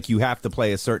points. Like, you have to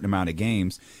play a certain amount of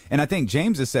games. And I think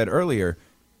James has said earlier,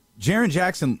 Jaren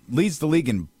Jackson leads the league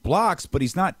in blocks, but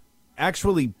he's not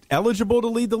actually eligible to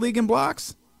lead the league in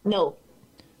blocks? No.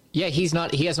 Yeah, he's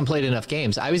not. He hasn't played enough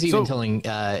games. I was even telling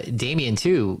Damian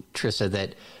too, Trista,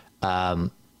 that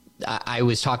I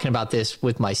was talking about this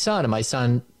with my son, and my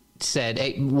son said,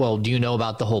 "Hey, well, do you know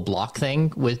about the whole block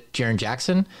thing with Jaren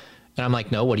Jackson?" And I'm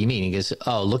like, "No, what do you mean?" He goes,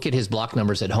 "Oh, look at his block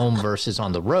numbers at home versus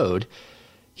on the road.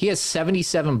 He has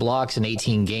 77 blocks in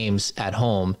 18 games at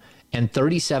home, and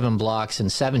 37 blocks in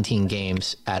 17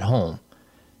 games at home.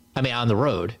 On the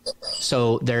road.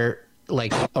 So they're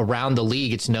like around the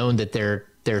league, it's known that their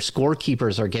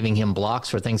scorekeepers are giving him blocks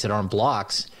for things that aren't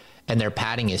blocks, and they're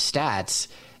padding his stats.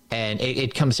 And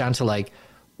it comes down to like,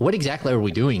 what exactly are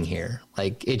we doing here?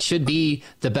 Like, it should be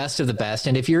the best of the best.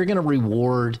 And if you're going to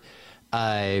reward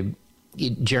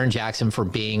Jaren Jackson for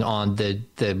being on the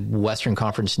Western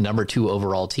Conference #2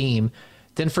 overall team,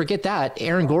 then forget that.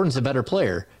 Aaron Gordon's a better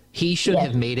player. He should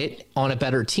have made it on a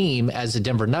better team as the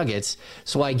Denver Nuggets.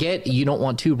 So I get you don't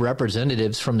want two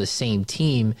representatives from the same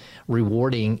team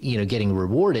getting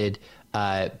rewarded.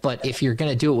 But if you're going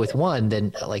to do it with one,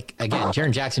 then, like, again,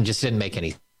 Jaren Jackson just didn't make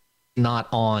any, not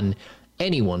on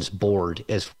anyone's board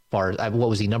as far as, what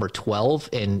was he, number 12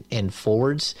 in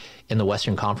forwards in the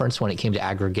Western Conference when it came to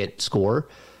aggregate score?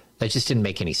 That just didn't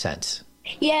make any sense.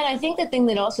 Yeah, and I think the thing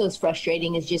that also is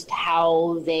frustrating is just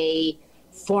how they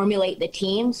formulate the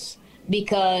teams,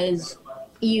 because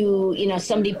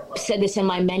somebody said this in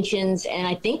my mentions, and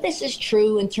I think this is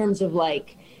true in terms of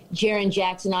like Jaren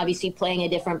Jackson obviously playing a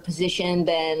different position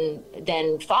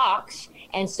than Fox,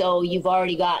 and so you've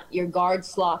already got your guard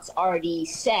slots already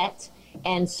set,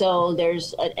 and so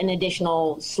there's an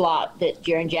additional slot that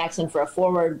Jaren Jackson for a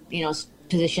forward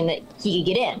position that he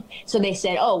could get in. So they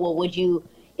said, oh well,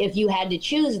 if you had to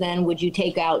choose, then would you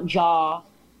take out Ja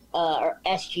or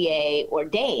SGA or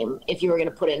Dame if you were going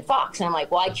to put in Fox? And I'm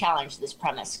like, well, I challenge this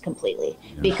premise completely,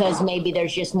 because maybe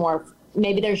there's just more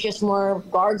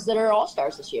guards that are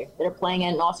all-stars this year that are playing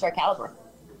at an all-star caliber.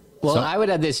 Well, I would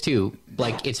add this too.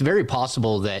 Like, it's very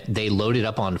possible that they loaded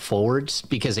up on forwards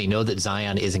because they know that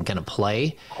Zion isn't going to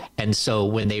play. And so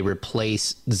when they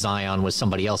replace Zion with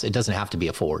somebody else, it doesn't have to be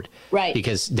a forward. Right.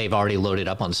 Because they've already loaded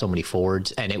up on so many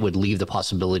forwards, and it would leave the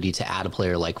possibility to add a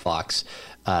player like Fox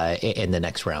in the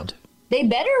next round. They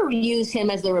better use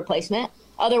him as the replacement.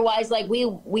 Otherwise, like,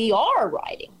 we are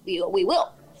riding. We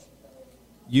will.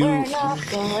 We're not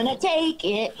going to take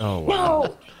it. Oh, wow.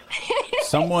 No.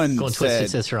 Someone Twisted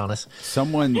Sister on us.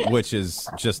 Someone, which is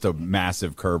just a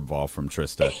massive curveball from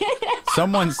Trista.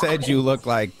 Someone said you look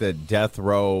like the Death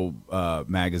Row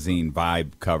magazine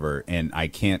vibe cover, and I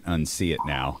can't unsee it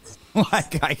now.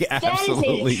 Like, I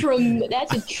absolutely.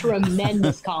 That's a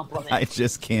tremendous compliment. I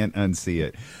just can't unsee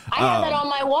it. I have that on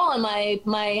my wall in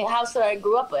my house that I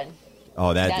grew up in.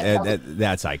 Oh,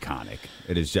 that's iconic.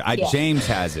 It is. James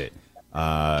has it.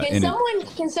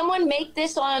 Can someone make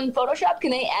this on Photoshop?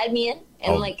 Can they add me in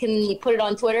and can you put it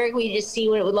on Twitter? Can we just see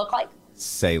what it would look like?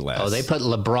 Say less. Oh, they put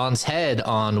LeBron's head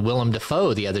on Willem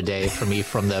Dafoe the other day for me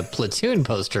from the Platoon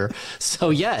poster. So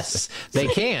yes, they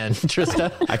can,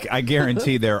 Trista. I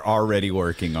guarantee they're already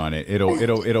working on it.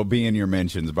 It'll be in your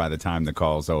mentions by the time the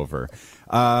call's over.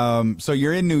 So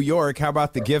you're in New York. How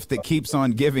about the gift that keeps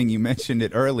on giving? You mentioned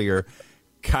it earlier.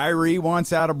 Kyrie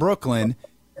wants out of Brooklyn,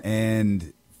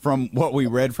 and from what we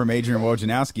read from Adrian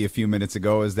Wojnarowski a few minutes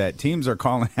ago is that teams are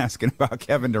calling asking about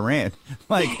Kevin Durant.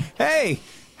 Like, hey,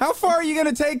 how far are you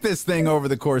going to take this thing over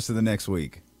the course of the next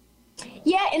week?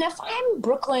 Yeah, and if I'm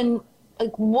Brooklyn,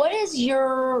 like, what is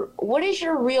your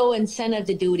real incentive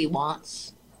to do what he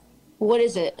wants? What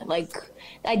is it? Like,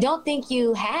 I don't think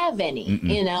you have any.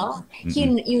 You know,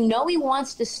 you know he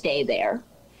wants to stay there.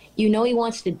 You know he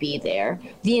wants to be there.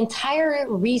 The entire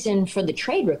reason for the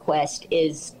trade request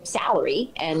is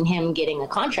salary and him getting a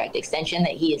contract extension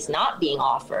that he is not being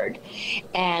offered,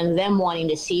 and them wanting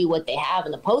to see what they have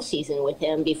in the postseason with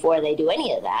him before they do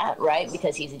any of that, right?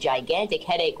 Because he's a gigantic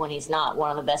headache when he's not one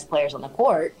of the best players on the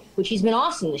court, which he's been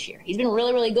awesome this year. He's been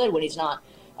really, really good when he's not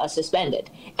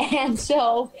suspended. And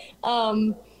so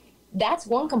that's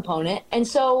one component. And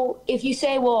so if you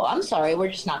say, well, I'm sorry, we're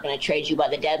just not going to trade you by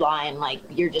the deadline, like,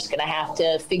 you're just going to have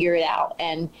to figure it out.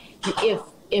 And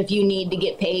if you need to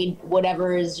get paid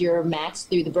whatever is your max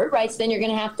through the bird rights, then you're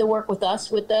going to have to work with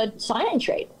us with the sign and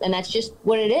trade. And that's just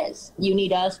what it is. You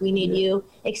need us, we need you,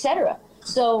 etc.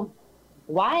 So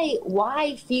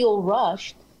why feel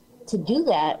rushed to do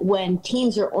that when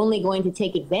teams are only going to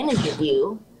take advantage of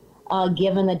you,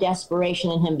 given the desperation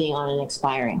in him being on and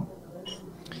expiring?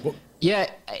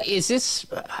 Yeah, this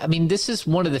is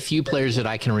one of the few players that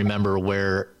I can remember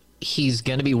where he's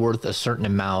going to be worth a certain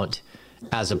amount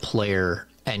as a player,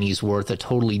 and he's worth a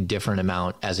totally different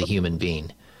amount as a human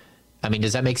being. I mean,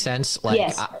 does that make sense? Like,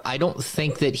 yes. I don't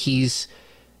think that he's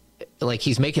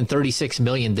making $36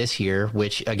 million this year,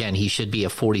 which, again, he should be a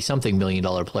 $40-something million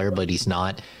player, but he's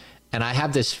not. And I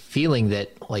have this feeling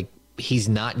that, like, he's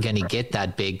not going to get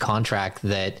that big contract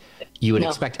that you would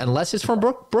expect, unless it's from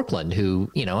Brooklyn,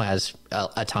 who, you know, has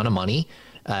a ton of money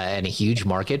and a huge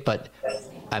market. But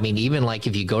I mean, even like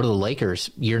if you go to the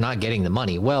Lakers, you're not getting the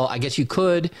money. Well, I guess you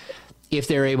could if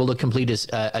they're able to complete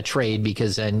a trade,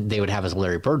 because then they would have his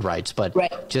Larry Bird rights.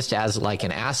 But just as like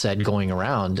an asset going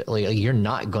around, like, you're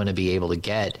not going to be able to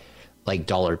get like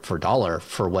dollar for dollar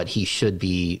for what he should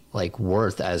be like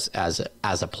worth as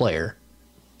a player.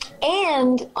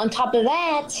 And on top of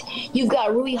that, you've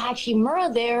got Rui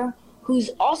Hachimura there,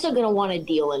 who's also going to want a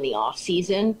deal in the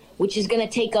offseason, which is going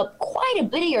to take up quite a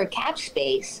bit of your cap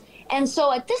space. And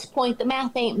so at this point, the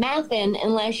math ain't mathin'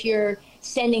 unless you're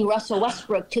sending Russell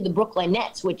Westbrook to the Brooklyn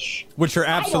Nets, which you're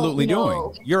absolutely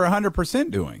doing. You're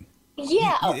 100% doing.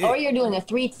 Yeah, or you're doing a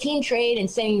 3-team trade and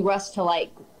sending Russ to,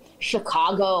 like,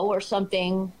 Chicago or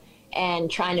something and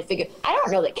trying to figure. I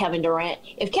don't know that if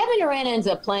Kevin Durant ends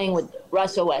up playing with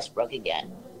Russell Westbrook again,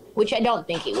 which I don't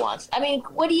think he wants. I mean,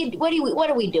 what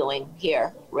are we doing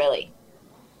here, really?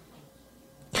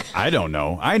 I don't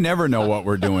know. I never know what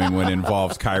we're doing when it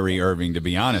involves Kyrie Irving, to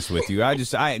be honest with you.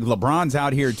 LeBron's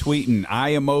out here tweeting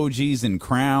eye emojis and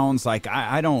crowns. Like,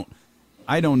 I don't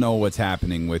know what's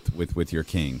happening with your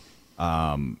king.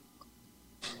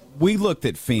 We looked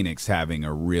at Phoenix having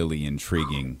a really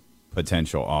intriguing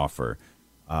potential offer.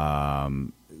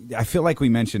 I feel like we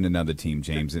mentioned another team,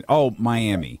 James.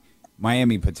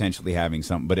 Miami potentially having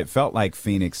something, but it felt like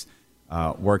Phoenix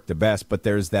worked the best. But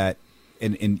there's that,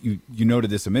 and you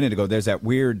noted this a minute ago, there's that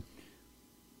weird,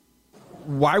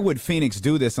 why would Phoenix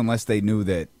do this unless they knew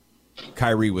that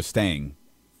Kyrie was staying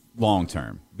long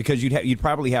term? Because you'd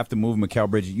probably have to move Mikal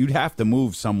Bridges. You'd have to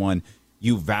move someone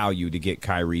you value to get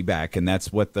Kyrie back, and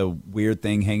that's what the weird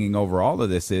thing hanging over all of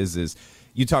this is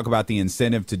you talk about the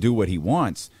incentive to do what he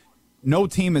wants. No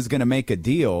team is going to make a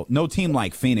deal. No team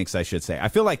like Phoenix, I should say. I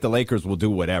feel like the Lakers will do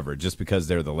whatever just because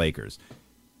they're the Lakers.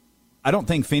 I don't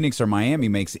think Phoenix or Miami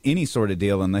makes any sort of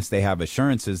deal unless they have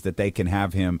assurances that they can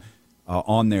have him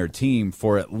on their team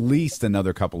for at least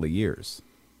another couple of years.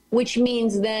 Which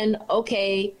means then,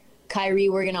 okay, Kyrie,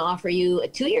 we're going to offer you a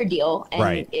 2-year deal.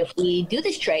 And if we do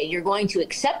this trade, you're going to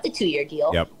accept the 2-year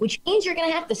deal, which means you're going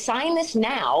to have to sign this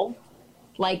now,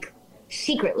 like,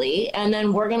 secretly, and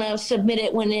then we're going to submit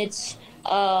it when it's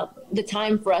the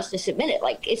time for us to submit it.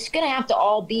 Like, it's going to have to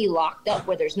all be locked up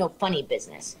where there's no funny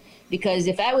business. Because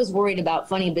if I was worried about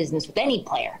funny business with any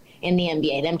player in the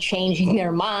NBA, them changing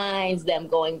their minds, them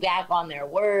going back on their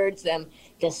words, them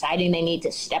deciding they need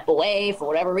to step away for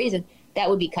whatever reason, that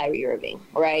would be Kyrie Irving,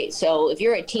 right? So if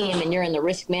you're a team and you're in the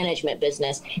risk management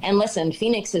business, and listen,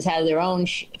 Phoenix has had their own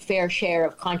fair share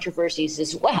of controversies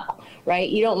as well, right?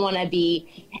 You don't want to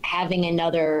be having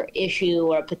another issue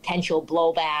or a potential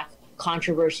blowback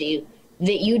controversy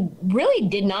that you really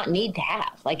did not need to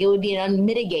have. Like, it would be an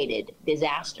unmitigated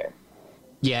disaster.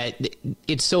 Yeah,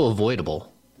 it's so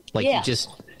avoidable. Like, Yeah. you just,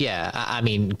 I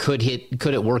mean, could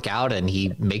it work out and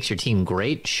he makes your team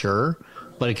great? Sure.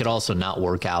 But it could also not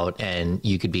work out, and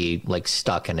you could be like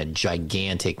stuck in a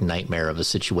gigantic nightmare of a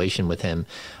situation with him,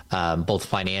 both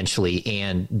financially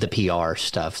and the PR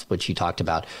stuff, which you talked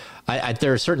about.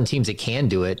 There are certain teams that can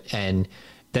do it, and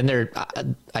then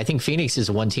I think Phoenix is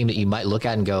one team that you might look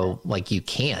at and go, like, you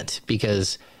can't,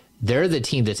 because they're the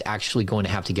team that's actually going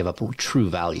to have to give up true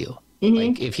value. Mm-hmm.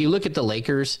 Like, if you look at the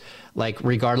Lakers, like,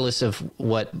 regardless of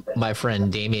what my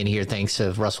friend Damian here thinks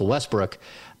of Russell Westbrook,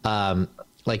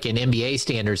 like, in NBA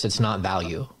standards, it's not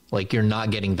value. Like, you're not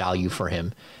getting value for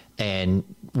him. And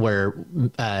where,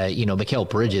 Mikal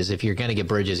Bridges, if you're going to get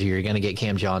Bridges, or you're going to get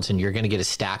Cam Johnson, you're going to get a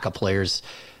stack of players.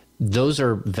 Those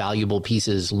are valuable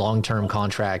pieces, long-term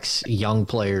contracts, young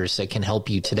players that can help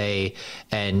you today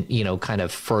and, kind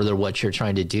of further what you're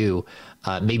trying to do.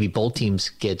 Maybe both teams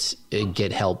get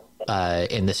help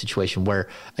in this situation where,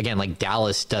 again, like,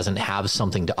 Dallas doesn't have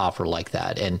something to offer like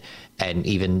that. And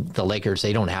even the Lakers,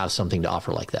 they don't have something to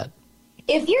offer like that.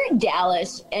 If you're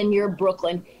Dallas and you're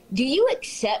Brooklyn, do you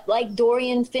accept, like,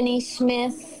 Dorian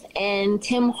Finney-Smith and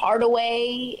Tim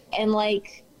Hardaway and,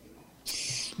 like,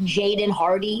 Jaden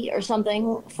Hardy or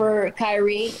something for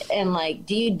Kyrie? And, like,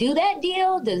 do you do that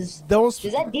deal? Does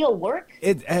that deal work?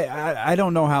 I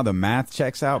don't know how the math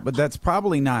checks out, but that's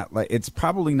probably not, like, it's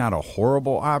probably not a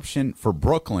horrible option for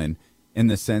Brooklyn, in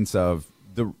the sense of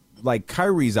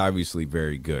Kyrie's obviously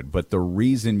very good, but the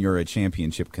reason you're a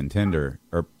championship contender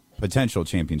or potential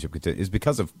championship contender is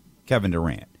because of Kevin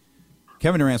Durant.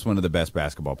 Kevin Durant's one of the best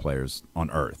basketball players on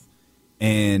earth.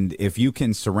 And if you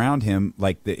can surround him,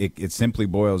 like, it simply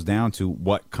boils down to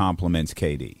what complements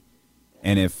KD.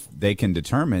 And if they can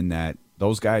determine that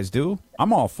those guys do,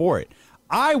 I'm all for it.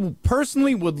 I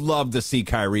personally would love to see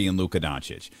Kyrie and Luka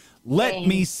Doncic. Let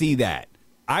me see that.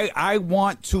 I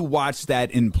want to watch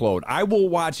that implode. I will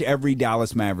watch every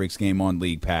Dallas Mavericks game on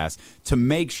League Pass to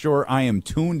make sure I am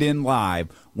tuned in live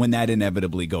when that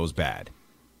inevitably goes bad.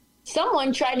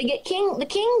 Someone tried to get the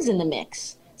Kings in the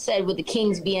mix. Said, would the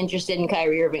Kings be interested in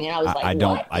Kyrie Irving? And I was like,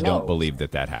 I don't believe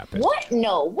that happened. What?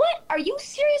 No. What? Are you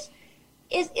serious?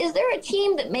 Is there a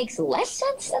team that makes less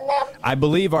sense than them? I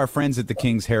believe our friends at the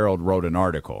Kings Herald wrote an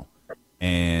article,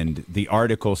 and the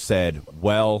article said,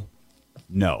 well,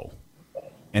 no.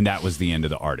 And that was the end of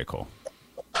the article.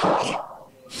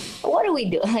 What are we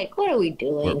doing? Like, what are we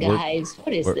doing, guys?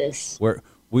 What is this?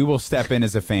 We will step in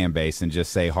as a fan base and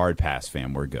just say, hard pass,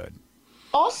 fam. We're good.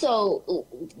 Also,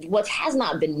 what has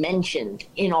not been mentioned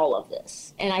in all of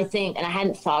this, and I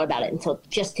hadn't thought about it until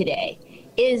just today,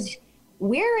 is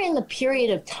we're in the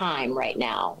period of time right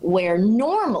now where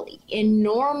normally, in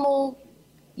normal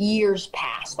years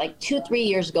past, like 2-3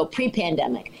 years ago,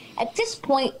 pre-pandemic, at this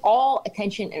point, all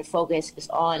attention and focus is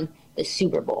on the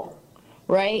Super Bowl,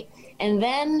 right? And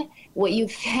then what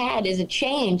you've had is a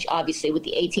change, obviously, with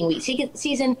the 18-week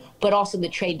season, but also the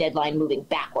trade deadline moving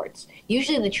backwards.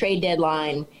 Usually the trade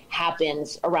deadline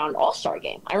happens around All-Star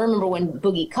game. I remember when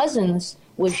Boogie Cousins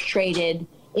was traded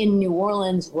in New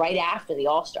Orleans right after the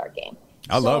All-Star game.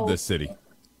 I love this city.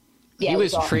 Yeah, he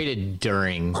was traded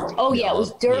during. Oh, yeah, it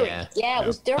was during. Yeah, it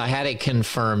was during. I had it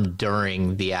confirmed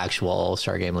during the actual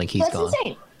All-Star game, like he's gone.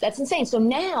 Insane. That's insane. So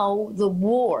now the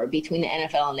war between the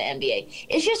NFL and the NBA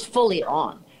is just fully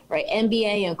on, right?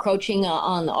 NBA encroaching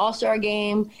on the All-Star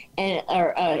game, and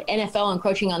NFL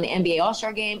encroaching on the NBA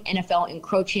All-Star game, NFL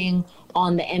encroaching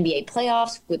on the NBA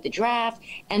playoffs with the draft,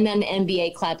 and then the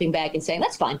NBA clapping back and saying,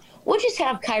 that's fine. We'll just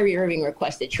have Kyrie Irving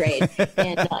request a trade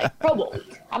in Pro Bowl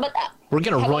week. How about that? We're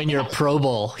going to ruin your Pro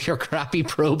Bowl, your crappy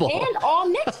Pro Bowl. And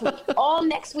all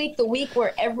next week, the week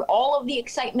where all of the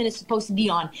excitement is supposed to be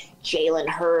on Jalen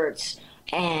Hurts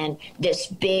and this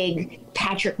big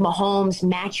Patrick Mahomes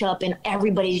matchup, and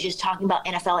everybody's just talking about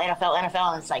NFL,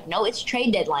 and it's like, no, it's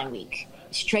trade deadline week.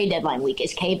 It's trade deadline week.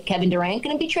 Is Kevin Durant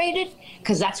going to be traded?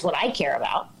 Because that's what I care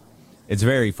about. It's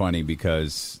very funny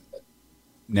because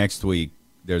next week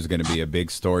there's going to be a big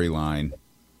storyline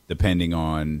depending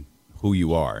on who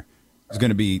you are. There's going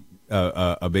to be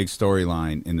a big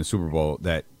storyline in the Super Bowl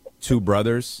that two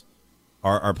brothers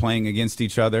are playing against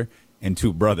each other, and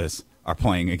two brothers are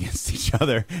playing against each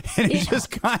other, and it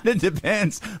just kind of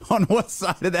depends on what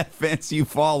side of that fence you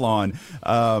fall on.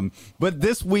 But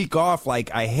this week off,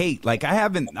 like I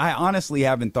honestly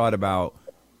haven't thought about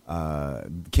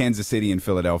Kansas City and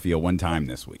Philadelphia one time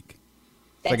this week.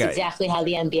 That's exactly how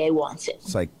the NBA wants it.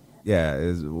 It's like,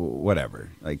 yeah,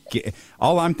 whatever. Like,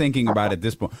 all I'm thinking about at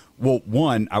this point. Well,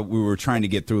 one, we were trying to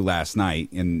get through last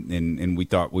night, and we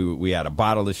thought we had a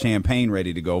bottle of champagne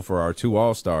ready to go for our two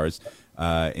All-Stars,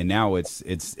 and now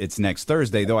it's next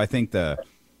Thursday. Though I think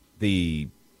the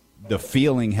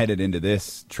feeling headed into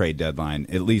this trade deadline,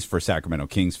 at least for Sacramento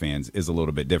Kings fans, is a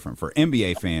little bit different. For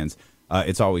NBA fans,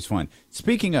 it's always fun.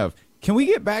 Speaking of, can we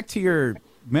get back to your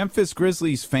Memphis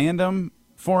Grizzlies fandom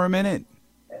for a minute?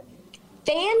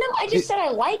 Fandom? I just said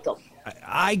I like them.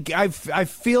 I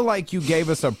feel like you gave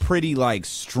us a pretty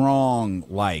strong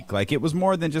like it was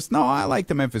more than just no. I like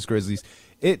the Memphis Grizzlies.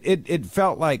 It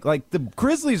felt like the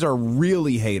Grizzlies are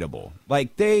really hateable.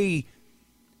 Like they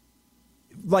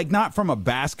not from a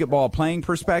basketball playing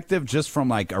perspective, just from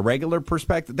like a regular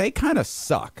perspective, they kind of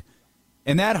suck.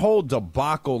 And that whole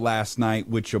debacle last night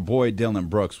with your boy Dillon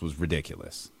Brooks was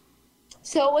ridiculous.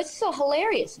 So what's so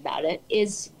hilarious about it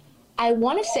is, I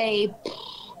want to say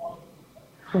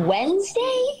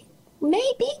Wednesday,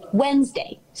 maybe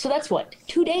Wednesday. So that's what,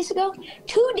 2 days ago?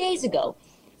 2 days ago,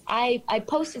 I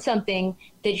posted something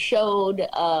that showed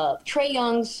Trae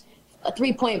Young's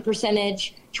three-point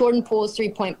percentage, Jordan Poole's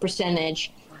three-point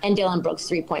percentage, and Dillon Brooks'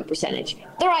 three-point percentage.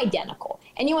 They're identical.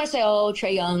 And you want to say, oh,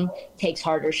 Trae Young takes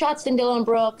harder shots than Dillon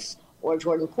Brooks, or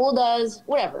Jordan Poole does,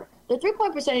 whatever. The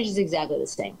three-point percentage is exactly the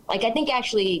same. Like, I think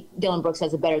actually Dillon Brooks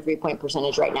has a better three-point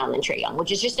percentage right now than Trae Young,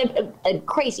 which is just a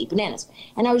crazy bananas.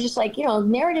 And I was just like,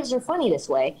 narratives are funny this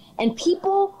way. And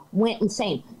people went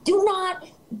insane. Do not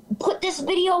put this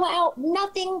video out.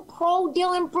 Nothing pro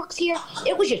Dillon Brooks here.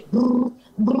 It was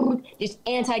just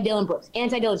anti-Dillon Brooks.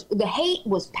 The hate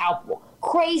was palpable.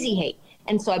 Crazy hate.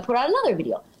 And so I put out another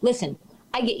video. Listen,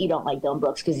 I get you don't like Dillon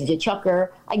Brooks because he's a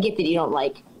chucker. I get that you don't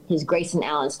like his Grayson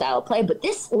Allen style of play, but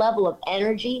this level of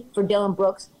energy for Dillon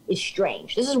Brooks is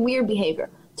strange. This is weird behavior.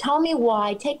 Tell me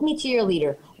why. Take me to your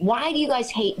leader. Why do you guys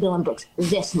hate Dillon Brooks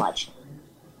this much?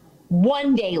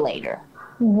 One day later,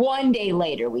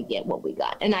 we get what we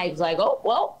got. And I was like, oh,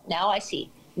 well, now I see.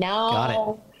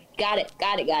 Now got it,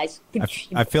 guys.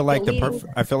 I feel like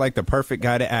the perfect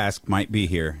guy to ask might be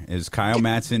here. Is Kyle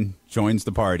Madsen joins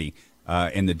the party,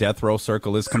 and the death row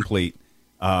circle is complete.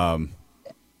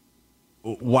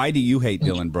 Why do you hate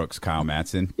Dillon Brooks, Kyle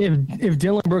Madsen? If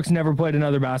Dillon Brooks never played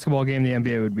another basketball game, the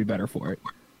NBA would be better for it.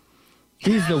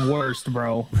 He's the worst,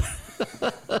 bro.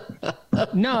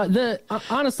 No,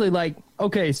 honestly,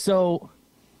 okay, so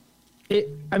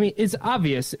it's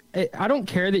obvious. I don't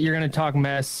care that you're going to talk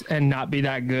mess and not be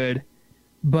that good,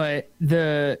 but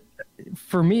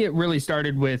for me, it really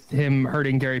started with him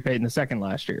hurting Gary Payton II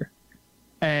last year,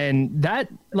 and that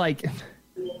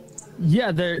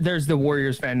yeah, there's the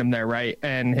Warriors fandom there, right?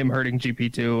 And him hurting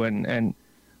GP2 and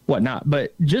whatnot.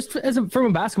 But just from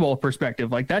a basketball perspective,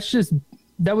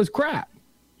 that was crap.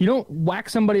 You don't whack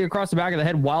somebody across the back of the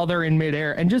head while they're in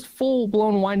midair and just full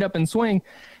blown wind up and swing.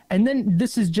 And then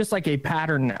this is just like a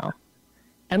pattern now.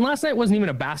 And last night wasn't even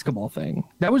a basketball thing.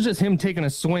 That was just him taking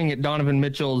a swing at Donovan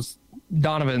Mitchell's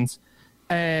Donovan's.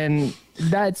 And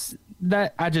I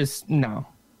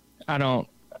don't.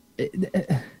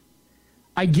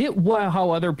 I get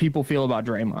how other people feel about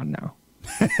Draymond now.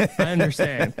 I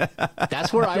understand.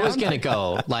 That's where I was going to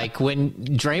go. Like, when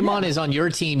Draymond is on your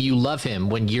team, you love him.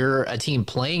 When you're a team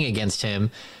playing against him,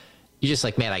 you're just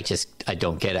like, man, I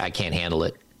don't get it. I can't handle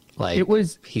it. Like,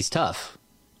 he's tough.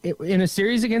 In a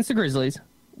series against the Grizzlies,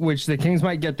 which the Kings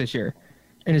might get this year,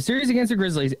 in a series against the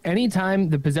Grizzlies, anytime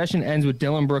the possession ends with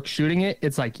Dillon Brooks shooting it,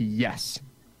 it's like, yes,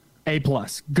 A+,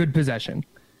 good possession.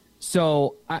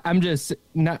 So I'm just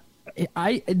not.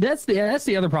 That's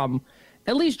the other problem.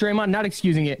 At least Draymond, not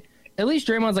excusing it, at least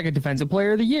Draymond's like a defensive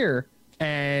player of the year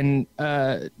and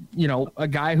a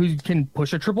guy who can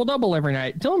push a triple double every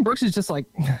night. Dillon Brooks is just like,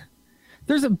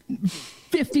 there's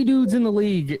 50 dudes in the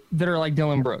league that are like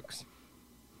Dillon Brooks.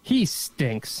 He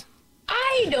stinks.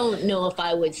 I don't know if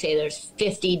I would say there's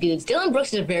 50 dudes. Dillon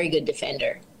Brooks is a very good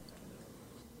defender.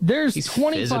 There's He's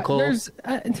 25. physical. There's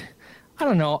I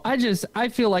don't know. I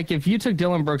feel like if you took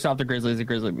Dillon Brooks off the Grizzlies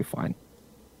would be fine.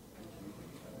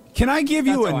 Can I give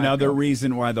you That's how I another feel.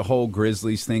 reason why the whole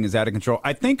Grizzlies thing is out of control?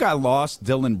 I think I lost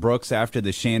Dillon Brooks after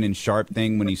the Shannon Sharp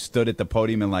thing when he stood at the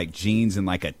podium in jeans and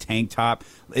a tank top,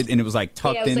 and it was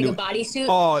tucked Yeah, it was into like a bodysuit.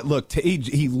 Oh, it looked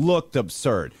he looked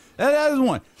absurd. That was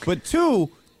one. But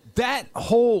two, that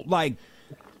whole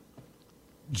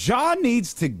Ja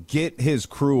needs to get his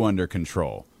crew under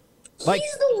control. Like,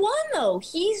 He's the one, though.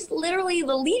 He's literally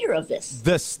the leader of this.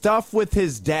 the stuff with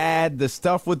his dad, the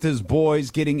stuff with his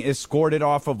boys getting escorted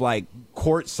off of, like,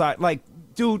 courtside. Like,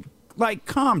 dude, like,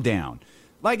 calm down.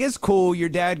 Like, it's cool. Your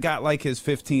dad got, like, his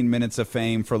 15 minutes of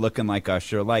fame for looking like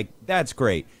Usher. Like, that's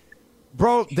great.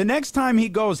 Bro, the next time he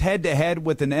goes head-to-head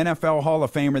with an NFL Hall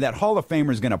of Famer, that Hall of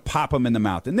Famer is going to pop him in the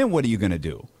mouth. And then what are you going to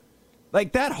do?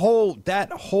 Like, that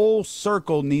whole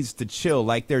circle needs to chill.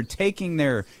 Like, they're taking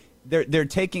their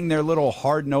little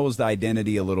hard-nosed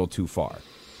identity a little too far.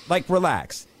 Like,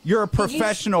 relax. You're a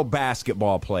professional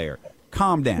basketball player.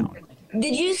 Calm down.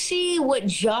 Did you see what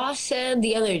Josh said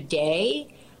the other day?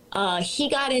 He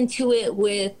got into it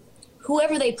with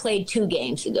whoever they played 2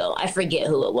 games ago. I forget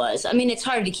who it was. I mean, it's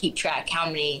hard to keep track how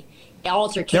many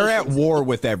altercations. They're at war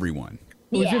with everyone.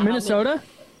 Was Yeah, it Minnesota?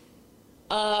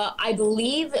 I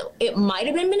believe it might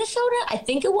have been Minnesota. I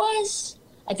think it was.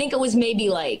 I think it was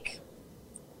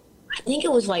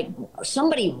like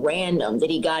somebody random that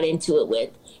he got into it with.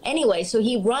 Anyway, so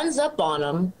he runs up on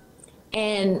him,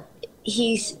 and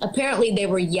apparently they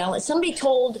were yelling. Somebody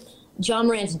told John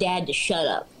Morant's dad to shut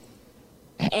up.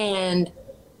 And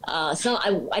I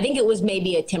think it was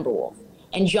maybe a Timberwolf.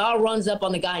 And Ja runs up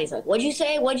on the guy, and he's like, "What'd you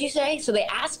say? What'd you say?" So they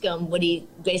ask him what he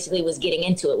basically was getting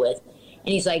into it with.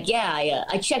 And he's like, "Yeah,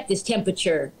 I checked his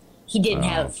temperature. He didn't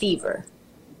have a fever."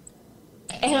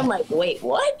 And I'm like, "Wait,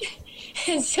 what?"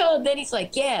 And so then he's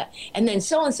like, "Yeah." And then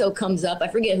so-and-so comes up. I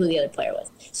forget who the other player was.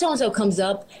 So-and-so comes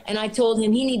up, and I told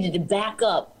him he needed to back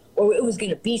up or it was going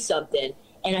to be something.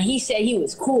 And he said he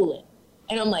was cooling.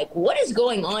 And I'm like, what is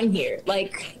going on here?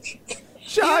 Like,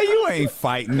 Ja, you ain't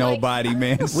fighting nobody,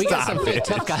 man. We got Stop some big it.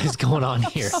 tough guys going on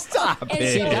here. Stop And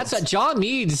it. so- That's what John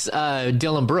needs.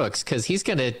 Dylan Brooks, because he's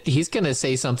gonna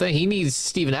say something. He needs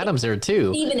Steven Adams there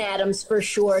too. Steven Adams for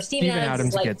sure. Steven Adams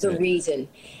is like gets the it. reason.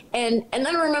 And then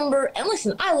I remember, and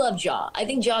listen, I love Ja. I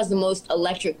think Ja's the most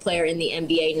electric player in the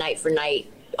NBA night for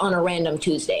night on a random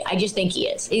Tuesday. I just think he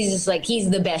is. He's just like, he's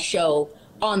the best show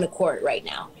on the court right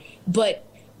now. But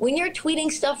when you're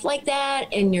tweeting stuff like that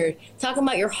and you're talking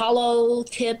about your hollow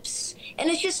tips, and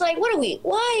it's just like,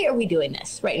 why are we doing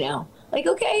this right now? Like,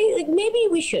 okay, like maybe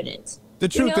we shouldn't. The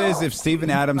truth You know? is, if Steven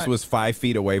Adams was 5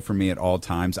 feet away from me at all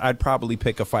times, I'd probably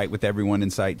pick a fight with everyone in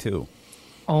sight, too.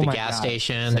 Oh The my gas God.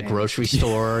 station, the Same. grocery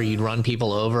store. You'd run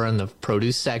people over in the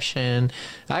produce section.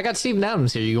 I got Steven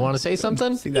Adams here. You want to say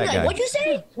something? See He's that like, guy? what'd you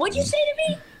say? What'd you say to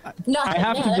me? Nothing. I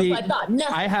have Yeah, to that's be. what I thought.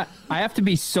 Nothing. I have to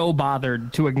be so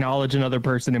bothered to acknowledge another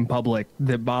person in public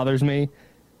that bothers me.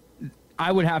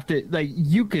 I would have to, like,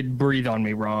 you could breathe on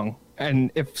me wrong,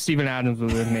 and if Steven Adams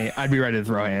was with me, I'd be ready to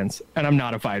throw hands. And I'm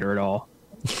not a fighter at all.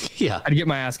 Yeah, I'd get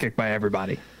my ass kicked by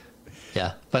everybody.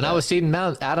 yeah. But now with Steven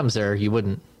Adams there, you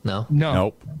wouldn't. No. No.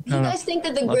 Nope. Do you guys think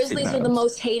that the Love Grizzlies Steven are the Adams.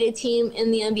 most hated team in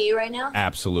the NBA right now?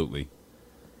 Absolutely.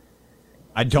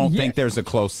 I don't think there's a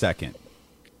close second.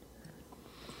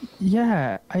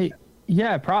 Yeah,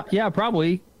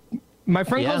 probably. My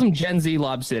friend calls Yeah. him Gen Z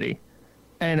Lob City,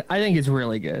 and I think it's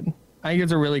really good. I think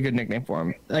it's a really good nickname for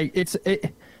him. Like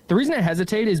the reason I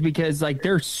hesitate is because like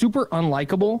they're super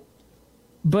unlikable,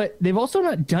 but they've also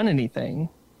not done anything,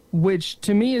 which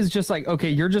to me is just like, okay,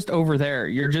 you're just over there.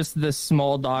 You're just this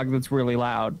small dog that's really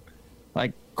loud.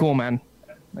 Like, cool, man.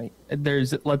 Like,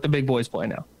 let the big boys play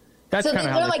now. That's So kind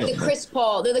they're of how like I the feel. Chris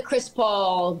Paul. They're the Chris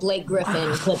Paul, Blake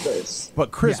Griffin Clippers.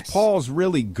 But Chris Yes. Paul's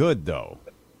really good, though.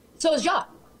 So is Ja.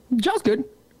 Jaw's good.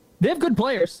 They have good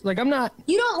players. Like, I'm not.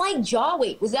 You don't like Ja?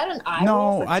 Wait, was that an eye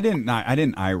roll? No, I didn't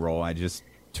eye roll. I just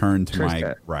turned to my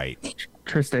Trista. right.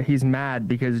 Trista, he's mad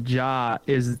because Ja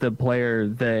is the player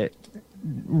that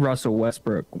Russell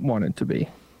Westbrook wanted to be.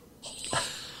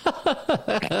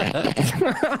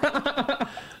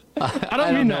 I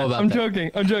don't mean know that. about I'm that.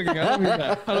 joking. I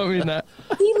don't mean that.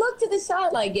 He looked to the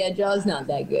side like, yeah, Ja's not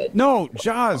that good. No,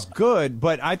 Ja's good,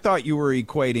 but I thought you were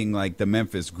equating like the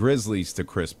Memphis Grizzlies to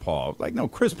Chris Paul. Like, no,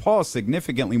 Chris Paul is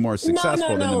significantly more successful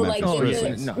no. than the Like Memphis Oh,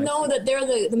 Grizzlies. no. that they're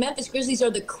the Memphis Grizzlies are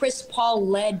the Chris Paul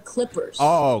led Clippers.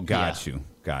 Oh, got you.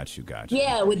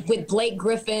 Yeah, with Blake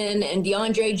Griffin and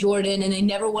DeAndre Jordan, and they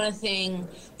never won a thing,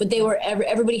 but they were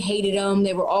everybody hated them.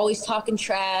 They were always talking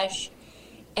trash.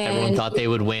 And Everyone thought they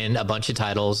would win a bunch of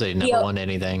titles. They never Yep. won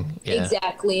anything. Yeah.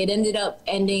 Exactly. It ended up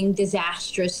ending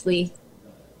disastrously.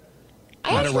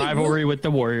 I Had a actually rivalry with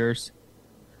the Warriors.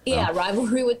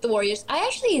 rivalry with the Warriors. I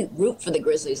actually root for the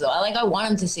Grizzlies though. I want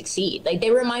them to succeed. Like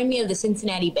they remind me of the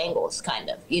Cincinnati Bengals, kind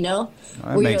of. You know, That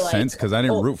Where makes you're like, sense because I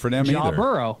didn't oh, root for them Ja either.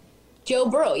 Burrow. Joe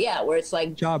Burrow, yeah, where it's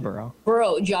like Ja Burrow.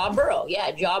 Ja Burrow,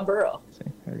 yeah, Ja Burrow,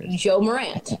 Joe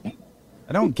Morant.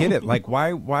 I don't get it. Like, why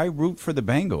root for the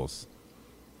Bengals?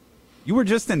 You were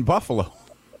just in Buffalo.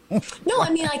 No, I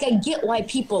mean, like, I get why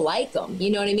people like them. You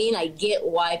know what I mean? I get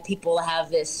why people have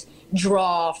this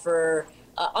draw for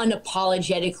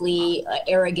unapologetically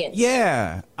arrogance.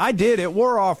 Yeah, I did. It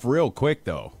wore off real quick,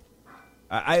 though.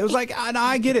 I was like, no,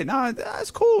 I get it. No,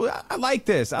 that's cool. I like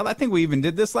this. I think we even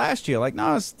did this last year. Like,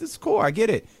 no, it's cool. I get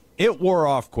it. It wore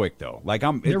off quick, though. Like,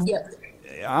 I'm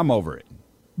over it.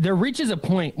 There reaches a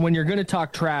point when you're going to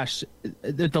talk trash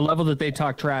at the level that they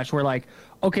talk trash. Where like,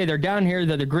 okay, they're down here.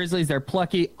 They're the Grizzlies. They're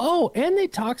plucky. Oh, and they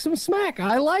talk some smack.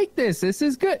 I like this. This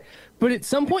is good. But at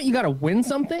some point, you got to win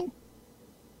something.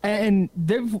 And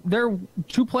they're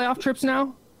 2 playoff trips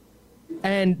now,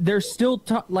 and they're still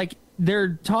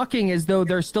they're talking as though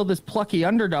they're still this plucky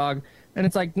underdog. And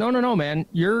it's like, no, man,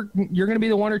 you're going to be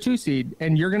the 1 or 2 seed,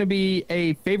 and you're going to be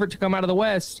a favorite to come out of the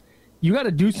West. You got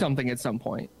to do something at some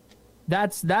point.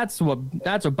 That's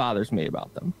what bothers me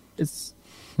about them.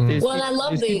 Well, and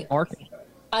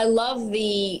I love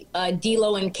the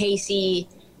D'Lo and Casey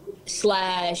 /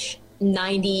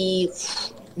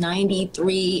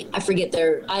 93. I forget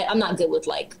I'm not good with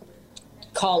like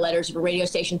call letters of a radio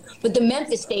station, but the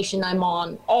Memphis station I'm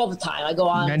on all the time. I go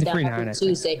on 93.9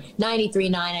 Tuesday,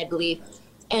 93.9, I believe.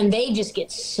 And they just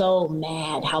get so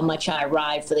mad how much I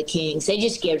ride for the Kings. They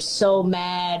just get so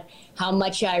mad how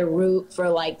much I root for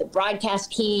like the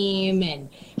broadcast team and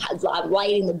I'm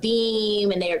lighting the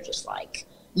beam. And they're just like,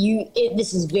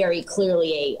 this is very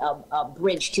clearly a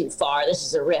bridge too far. This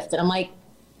is a rift. And I'm like,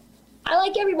 I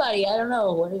like everybody. I don't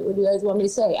know. What do you guys want me to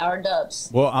say? Our Dubs.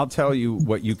 Well, I'll tell you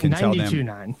what you can tell them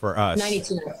 92.9. for us.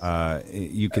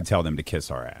 92.9. You could tell them to kiss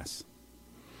our ass.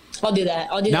 I'll do that.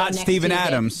 Not next Steven Tuesday.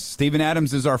 Adams. Steven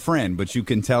Adams is our friend, but you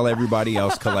can tell everybody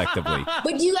else collectively.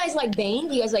 But do you guys like Bane?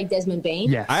 Do you guys like Desmond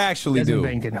Bane? Yes, I actually Desmond do.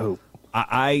 Bane can hoop.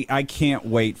 I can't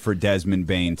wait for Desmond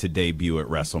Bane to debut at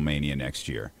WrestleMania next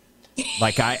year.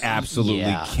 Like, I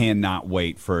absolutely cannot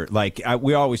wait for, like,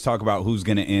 we always talk about who's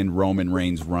going to end Roman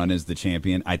Reigns' run as the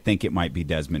champion. I think it might be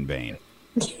Desmond Bane.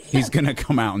 He's going to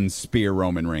come out and spear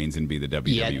Roman Reigns and be the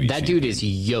WWE champion. That dude is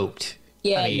yoked.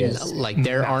 Yeah, I mean, like,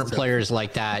 there aren't players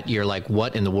like that. You're like,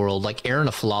 what in the world? Like, Aaron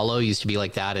Aflalo used to be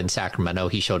like that in Sacramento.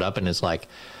 He showed up and is like,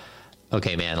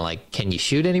 okay, man, like, can you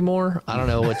shoot anymore? I don't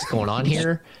know what's going on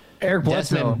here. Eric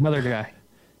Bledsoe, another guy.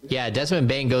 Yeah, Desmond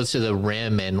Bane goes to the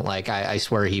rim and, like, I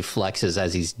swear he flexes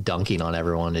as he's dunking on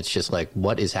everyone. It's just like,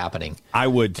 what is happening? I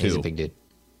would too. He's a big dude.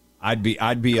 I'd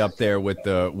be up there with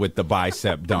the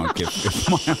bicep dunk if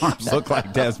my arms look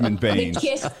like Desmond Bane's.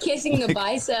 Kissing the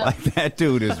bicep. Like, that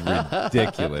dude is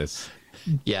ridiculous.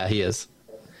 Yeah, he is.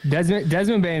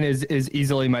 Desmond Bane is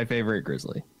easily my favorite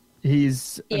Grizzly.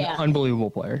 He's an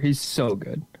unbelievable player. He's so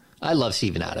good. I love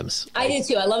Steven Adams. I do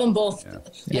too. I love them both.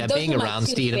 Yeah, Those being are my around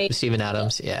two Steven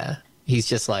Adams, yeah. He's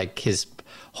just like, his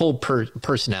whole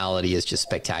personality is just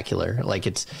spectacular. Like,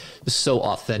 it's so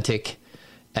authentic.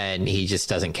 And he just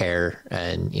doesn't care,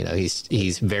 and you know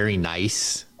he's very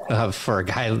nice for a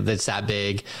guy that's that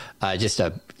big, just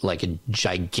a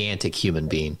gigantic human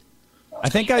being. I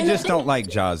think I just don't like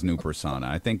Ja's new persona.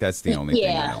 I think that's the only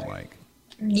thing I don't like.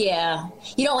 Yeah,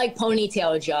 you don't like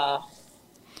Ponytail Jaw.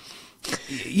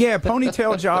 Yeah,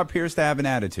 Ponytail Ja appears to have an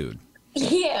attitude.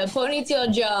 Yeah,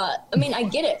 Ponytail Jaw. I mean, I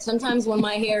get it. Sometimes when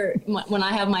when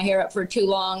I have my hair up for too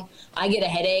long, I get a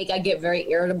headache. I get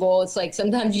very irritable. It's like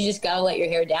sometimes you just gotta let your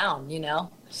hair down, you know?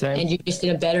 Same. And you're just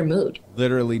in a better mood.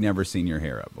 Literally never seen your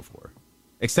hair up before,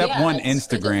 except one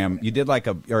Instagram. You did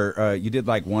you did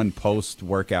like one post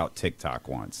workout TikTok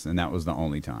once, and that was the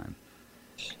only time.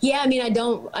 Yeah, I mean, I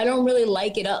don't really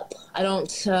like it up. I don't.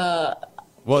 Well,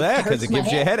 that because it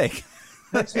gives you a headache.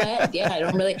 Hurts my head. Yeah, I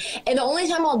don't really. And the only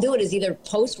time I'll do it is either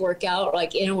post workout,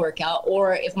 like in a workout,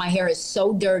 or if my hair is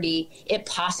so dirty, it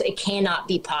cannot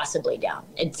be possibly down.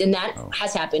 And that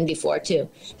has happened before too.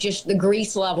 Just the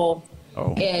grease level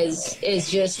is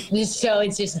just so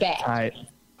it's just bad.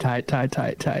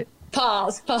 Tight.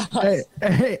 Pause.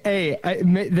 Hey,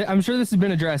 I'm sure this has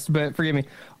been addressed, but forgive me.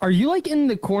 Are you like in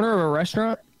the corner of a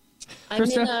restaurant? I'm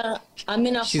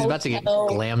in a She's hotel. about to get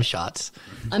glam shots.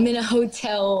 I'm in a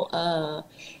hotel.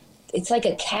 It's like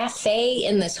a cafe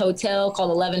in this hotel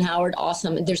called 11 Howard.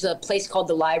 Awesome. There's a place called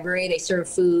the Library. They serve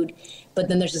food, but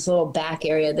then there's this little back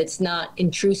area that's not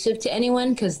intrusive to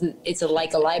anyone because it's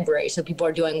like a library. So people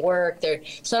are doing work.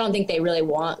 So I don't think they really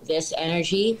want this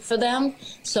energy for them.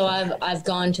 So I've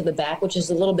gone to the back, which is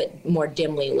a little bit more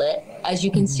dimly lit, as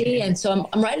you can see. And so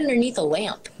I'm right underneath a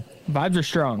lamp. Vibes are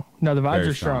strong. No, the vibes Very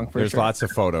are strong. For There's sure. lots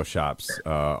of Photoshops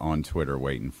on Twitter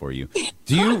waiting for you.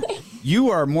 You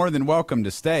are more than welcome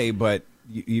to stay, but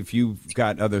if you've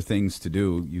got other things to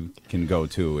do, you can go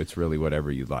too. It's really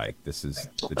whatever you like. This is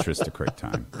the Trista Crick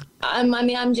time.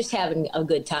 I'm just having a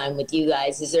good time with you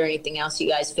guys. Is there anything else you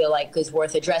guys feel like is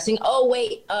worth addressing? Oh,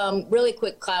 wait, really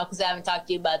quick, Kyle, because I haven't talked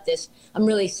to you about this. I'm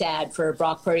really sad for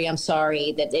Brock Purdy. I'm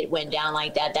sorry that it went down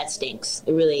like that. That stinks.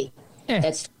 It really,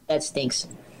 that stinks.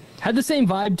 Had the same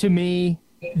vibe to me,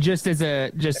 just as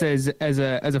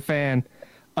a fan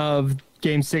of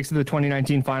Game 6 of the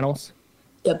 2019 Finals.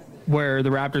 Yep. Where the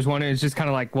Raptors won it. It's just kind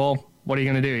of like, well, what are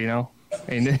you going to do, you know?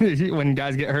 And when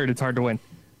guys get hurt, it's hard to win.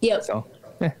 Yep. So,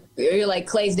 You're like,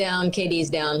 Clay's down, KD's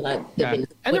down. yeah.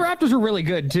 And the Raptors were really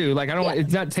good, too. Like,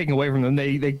 it's not taking away from them.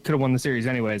 They could have won the series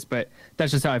anyways, but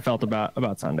that's just how I felt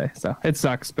about Sunday. So it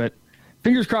sucks, but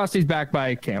fingers crossed he's back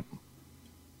by camp.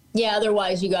 Yeah,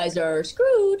 otherwise you guys are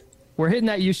screwed. We're hitting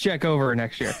that use check over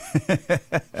next year.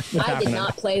 I did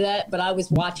not play that, but I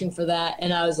was watching for that,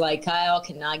 and I was like, Kyle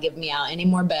cannot give me out any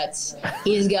more bets.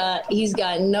 He's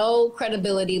got no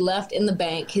credibility left in the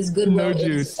bank. His goodwill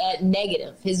is at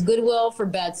negative. His goodwill for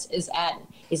bets is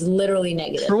literally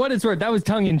negative. For what it's worth, that was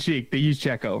tongue in cheek. The use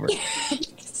check over.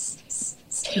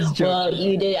 Well,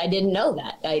 you did. I didn't know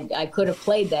that. I could have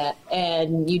played that,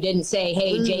 and you didn't say,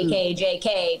 "Hey,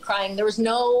 JK, crying." There was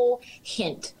no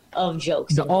hint of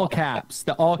jokes. The all caps.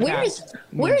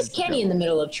 Where is Kenny in the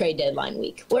middle of trade deadline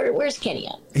week? Where's Kenny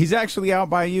at? He's actually out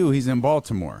by you. He's in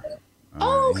Baltimore.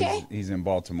 Oh, okay. He's in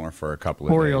Baltimore for a couple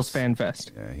of Orioles days. Fan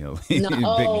Fest. Yeah,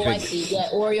 I see. Yeah,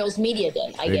 Orioles Media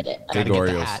Day. I get it. Big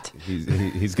Orioles.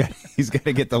 He's got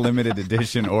to get the limited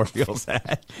edition Orioles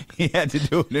hat. He had to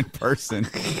do it in person.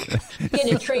 Get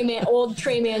a old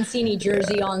Trey Mancini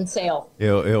jersey on sale.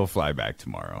 He'll fly back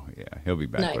tomorrow. Yeah, he'll be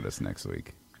back Nice. with us next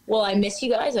week. Well, I miss you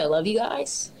guys. I love you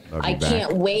guys. I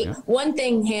can't wait. Yeah. One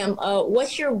thing, Ham,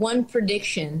 what's your one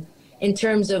prediction in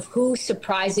terms of who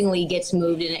surprisingly gets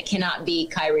moved and it cannot be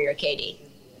Kyrie or KD?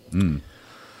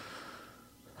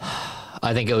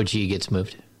 I think OG gets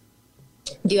moved.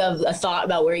 Do you have a thought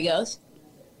about where he goes?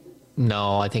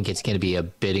 No, I think it's going to be a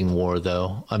bidding war,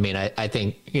 though. I mean, I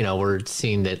think, we're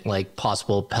seeing that, like,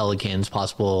 possible Pelicans,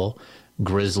 possible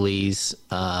Grizzlies.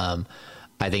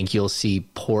 I think you'll see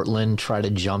Portland try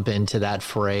to jump into that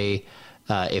fray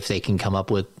if they can come up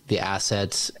with the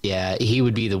assets. Yeah, he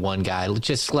would be the one guy.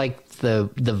 Just like the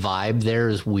vibe there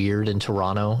is weird in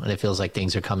Toronto, and it feels like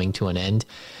things are coming to an end.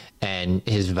 And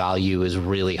his value is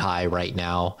really high right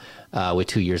now with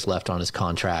 2 years left on his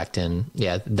contract. And,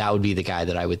 yeah, that would be the guy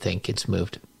that I would think gets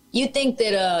moved. You think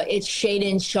that it's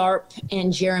Shaedon Sharpe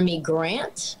and Jeremy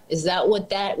Grant? Is that what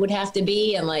that would have to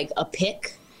be, and, like, a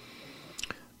pick?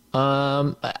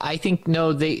 I think,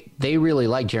 no, they really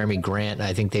like Jeremy Grant, and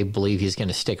I think they believe he's going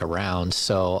to stick around.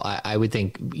 So I would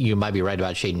think you might be right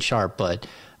about Shaedon Sharpe, but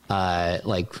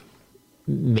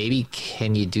maybe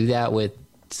can you do that with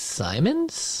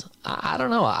Simons? I don't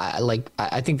know.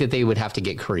 I think that they would have to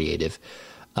get creative.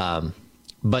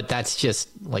 But that's just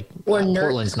like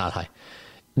Portland's not high.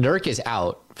 Nurk is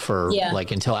out for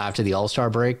until after the All-Star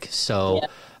break. So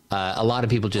a lot of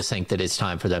people just think that it's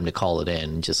time for them to call it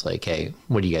in. Just like, hey,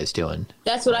 what are you guys doing?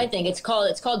 That's what I think. It's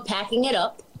called packing it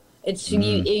up. It's you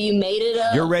made it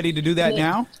up. You're ready to do that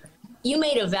now? You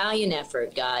made a valiant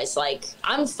effort, guys. Like,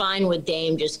 I'm fine with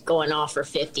Dame just going off for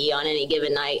 50 on any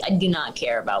given night. I do not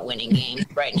care about winning games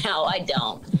right now. I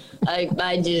don't.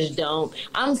 I just don't.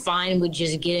 I'm fine with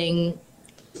just getting.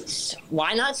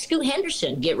 Why not Scoot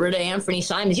Henderson? Get rid of Anthony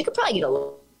Simons. You could probably get a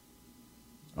little.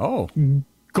 Oh,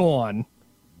 gone.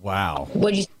 Wow.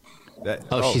 What'd you?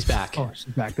 She's back. Oh,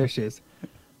 she's back. There she is.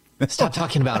 Stop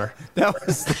talking about her.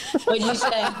 What'd you say?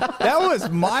 That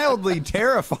was mildly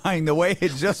terrifying, the way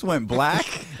it just went black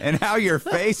and how your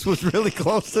face was really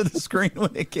close to the screen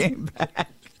when it came back.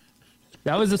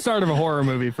 That was the start of a horror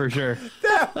movie for sure.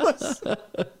 That was.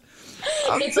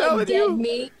 It's like dead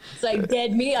me. It's like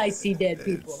dead me. I see dead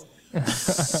people.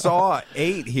 Saw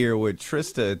 8 here with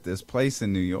Trista at this place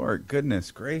in New York.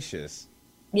 Goodness gracious.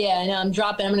 Yeah, I know. I'm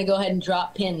going to go ahead and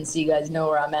drop pins so you guys know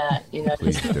where I'm at.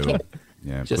 Please do.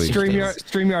 Yeah, Just please.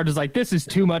 StreamYard is like, this is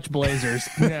too much Blazers.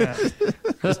 Yeah.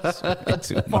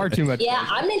 Far too much. Yeah, Blazers.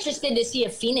 I'm interested to see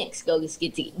if Phoenix goes to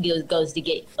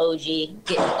get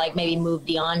OG, maybe move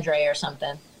DeAndre or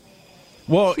something.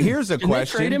 Well, here's a Can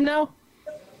question. they trade him now?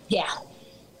 Yeah,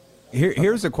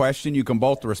 Here's a question you can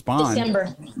both respond.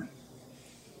 December.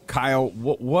 Kyle,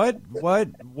 what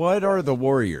are the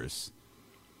Warriors?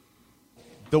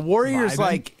 The Warriors,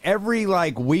 Vibing. every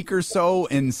week or so,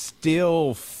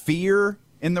 instill fear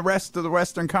in the rest of the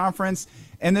Western Conference,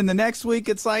 and then the next week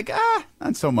it's not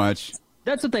so much.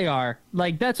 That's what they are.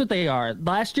 That's what they are.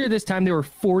 Last year, this time they were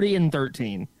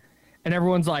 40-13, and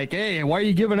everyone's like, "Hey, why are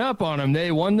you giving up on them?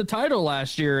 They won the title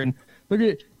last year." And Look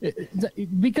at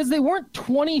it, because they weren't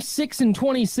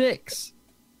 26-26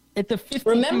 at the 50.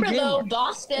 Remember though,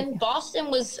 Boston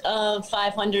was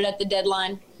 500 at the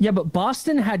deadline. Yeah, but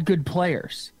Boston had good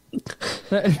players.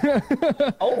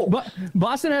 Oh, But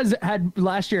Boston had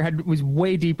last year was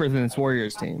way deeper than this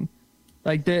Warriors team.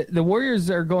 Like the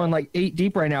Warriors are going like 8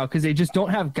 deep right now because they just don't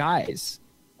have guys.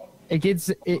 It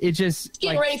just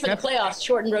getting ready for the playoffs.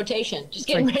 Shortened rotation. Just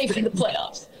getting ready for the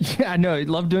playoffs. Yeah, I know. I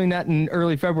love doing that in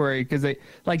early February because they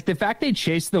like the fact they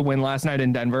chased the win last night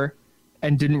in Denver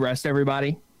and didn't rest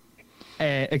everybody,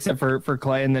 except for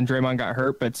Clay, and then Draymond got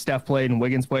hurt, but Steph played and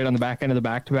Wiggins played on the back end of the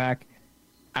back-to-back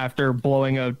after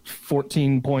blowing a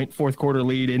 14-point fourth quarter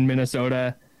lead in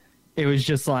Minnesota. It was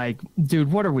just like, dude,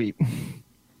 what are we?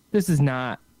 This is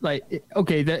not like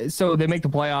okay. So they make the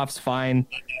playoffs, fine.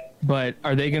 But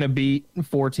are they going to beat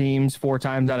 4 teams 4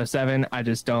 times out of 7? I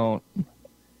just don't.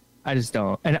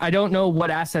 And I don't know what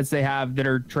assets they have that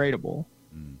are tradable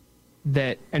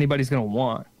that anybody's going to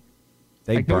want.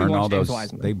 They burn all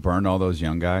those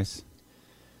young guys.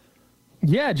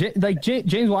 Yeah,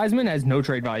 James Wiseman has no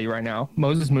trade value right now.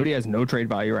 Moses Moody has no trade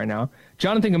value right now.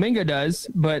 Jonathan Kuminga does,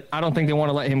 but I don't think they want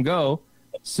to let him go.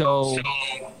 So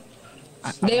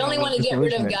they only want to get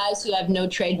rid of guys who have no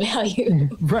trade value.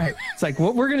 Right. It's like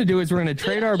what we're going to do is we're going to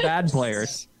trade our bad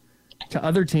players to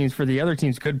other teams for the other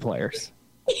team's good players.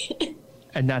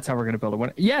 And that's how we're going to build a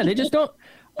win. Yeah, they just don't.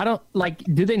 I don't like.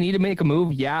 Do they need to make a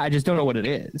move? Yeah, I just don't know what it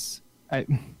is. I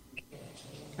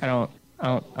don't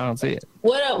see it.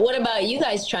 What about you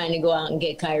guys trying to go out and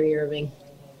get Kyrie Irving?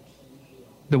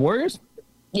 The Warriors?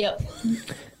 Yep.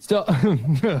 So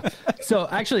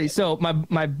actually,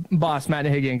 my boss, Matt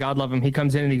Higgin, God love him, he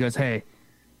comes in and he goes, hey,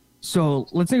 so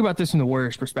let's think about this from the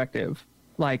Warriors' perspective.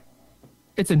 Like,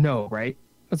 it's a no, right?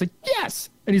 I was like, yes.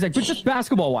 And he's like, but just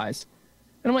basketball-wise.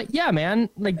 And I'm like, yeah, man.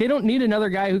 Like, they don't need another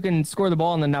guy who can score the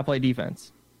ball and then not play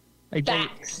defense. Like,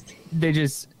 they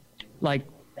just, like,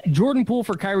 Jordan Poole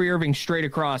for Kyrie Irving straight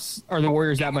across. Are the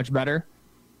Warriors that much better?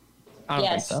 I don't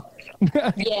think so.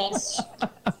 Yes.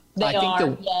 I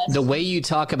think the way you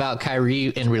talk about Kyrie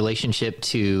in relationship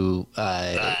to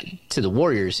the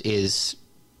Warriors is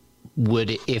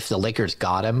if the Lakers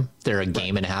got him, they're a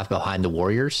game and a half behind the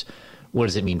Warriors. What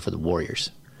does it mean for the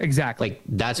Warriors? Exactly. Like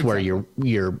that's where you're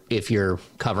if you're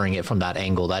covering it from that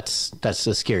angle, that's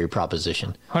a scary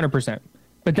proposition. 100%.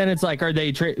 But then it's like, are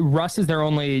they Russ is their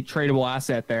only tradable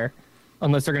asset there,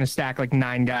 unless they're going to stack like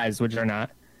 9 guys, which they're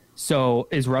not. So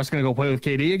is Russ going to go play with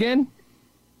KD again?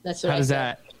 That's what How does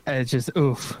that? It's just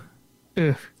oof.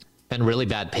 And really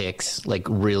bad picks, like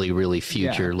really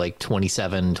future, like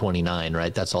 27, 29,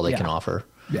 right? That's all they can offer.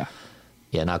 Yeah.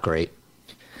 Yeah, not great.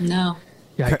 No.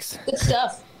 Yikes. Good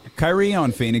stuff. Kyrie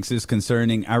on Phoenix is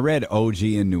concerning. I read OG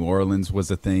in New Orleans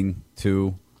was a thing,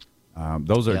 too.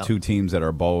 Those are 2 teams that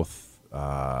are both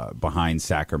behind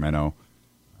Sacramento.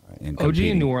 OG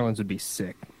in New Orleans would be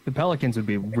sick. The Pelicans would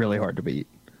be really hard to beat.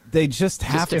 They just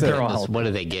have to. What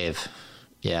do they give?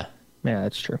 Yeah. Yeah,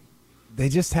 that's true. They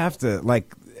just have to,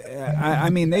 like, I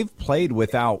mean, they've played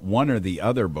without one or the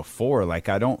other before. Like,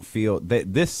 I don't feel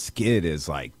that this skid is,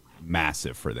 like,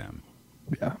 massive for them.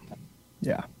 Yeah.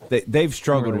 Yeah. They've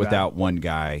struggled really without one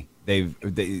guy.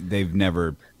 They've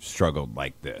never struggled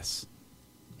like this.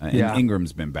 And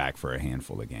Ingram's been back for a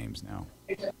handful of games now.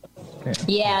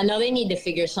 Yeah, no, they need to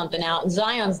figure something out.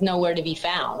 Zion's nowhere to be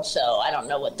found, so I don't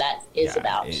know what that is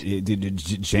about.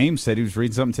 James said he was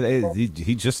reading something today.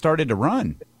 He just started to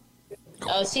run.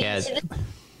 Oh, see, this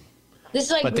is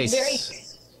like very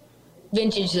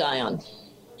vintage Zion.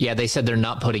 Yeah, they said they're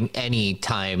not putting any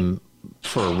time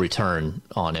for a return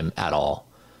on him at all.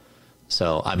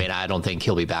 So, I mean, I don't think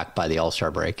he'll be back by the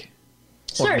All-Star break.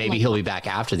 Or maybe he'll be back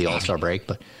after the All-Star break,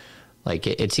 but like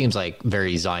it seems like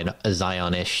very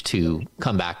Zion-ish to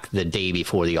come back the day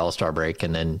before the All-Star break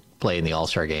and then play in the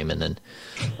All-Star game and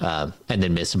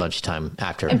then miss a bunch of time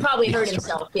after. And probably hurt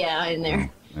himself, in there.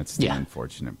 That's the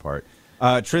unfortunate part.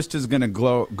 Trista's going to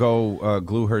go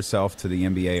glue herself to the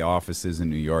NBA offices in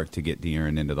New York to get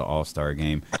De'Aaron into the All-Star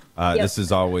game. This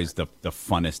is always the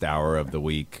funnest hour of the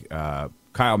week.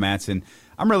 Kyle Madsen.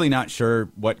 I'm really not sure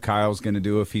what Kyle's going to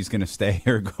do, if he's going to stay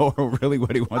or go, or really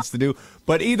what he wants to do.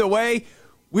 But either way,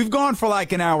 we've gone for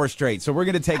like an hour straight, so we're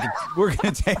going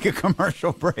to take a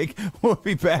commercial break. We'll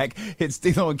be back. It's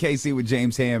D'Lo and KC with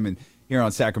James Hammond here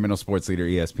on Sacramento Sports Leader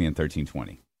ESPN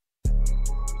 1320.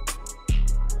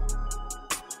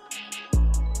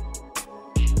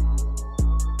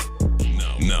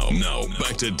 No.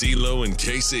 Back to D'Lo and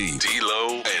KC.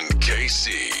 D'Lo and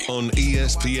KC on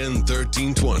ESPN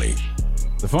 1320.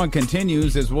 The fun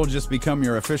continues as we'll just become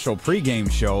your official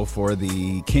pregame show for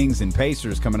the Kings and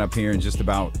Pacers coming up here in just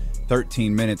about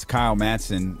 13 minutes. Kyle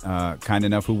Matson, kind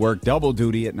enough, who worked double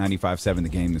duty at 95.7 The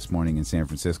Game this morning in San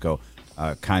Francisco,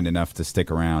 kind enough to stick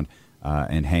around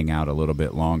and hang out a little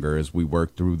bit longer as we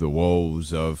work through the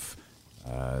woes of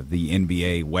the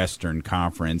NBA Western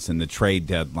Conference and the trade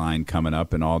deadline coming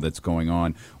up and all that's going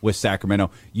on with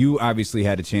Sacramento. You obviously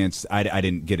had a chance. I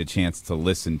didn't get a chance to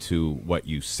listen to what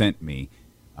you sent me,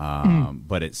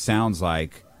 but it sounds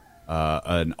like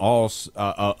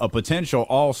a potential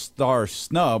all-star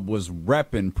snub was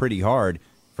repping pretty hard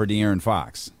for De'Aaron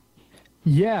Fox.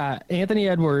 Yeah, Anthony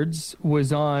Edwards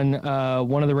was on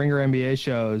one of the Ringer NBA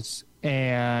shows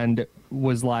and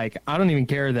was like, I don't even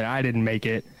care that I didn't make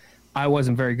it. I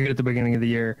wasn't very good at the beginning of the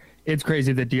year. It's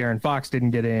crazy that De'Aaron Fox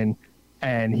didn't get in.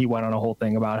 And he went on a whole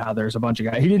thing about how there's a bunch of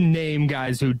guys. He didn't name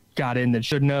guys who got in that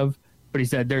shouldn't have, but he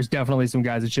said there's definitely some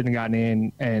guys that shouldn't have gotten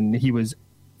in. And he was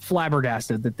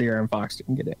flabbergasted that De'Aaron Fox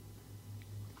didn't get in.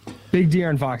 Big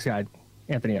De'Aaron Fox guy,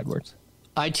 Anthony Edwards.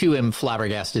 I too am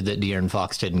flabbergasted that De'Aaron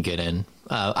Fox didn't get in.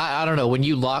 I don't know, when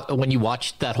you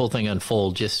watched that whole thing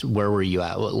unfold, just where were you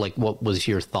at? Like, what was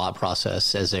your thought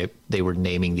process as they were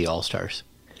naming the All-Stars?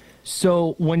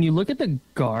 So when you look at the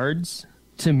guards,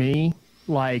 to me,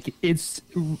 like it's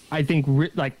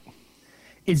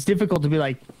difficult to be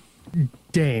like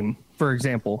Dame, for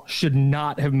example, should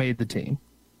not have made the team.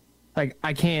 Like,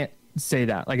 I can't say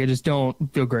that. Like, I just don't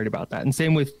feel great about that. And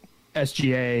same with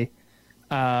SGA,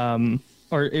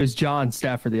 or it was John,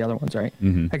 Steph, or the other ones, right?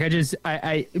 Mm-hmm.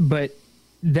 Like, but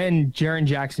then Jaren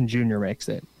Jackson Jr. makes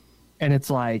it. And it's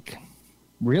like,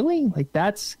 really? Like,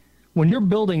 that's when you're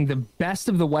building the best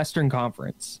of the Western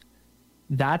Conference,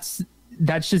 that's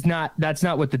not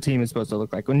what the team is supposed to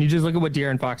look like. When you just look at what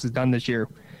De'Aaron Fox has done this year,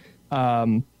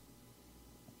 I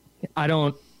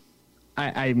don't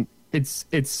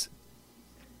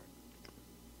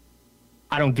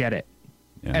get it.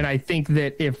 Yeah. And I think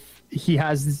that if he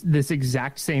has this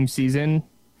exact same season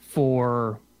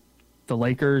for the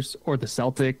Lakers or the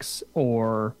Celtics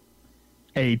or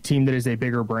a team that is a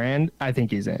bigger brand, I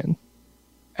think he's in.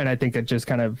 And I think that just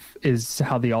kind of is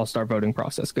how the All-Star voting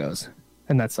process goes.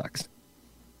 And that sucks.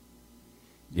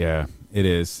 Yeah, it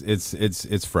is.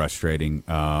 It's frustrating.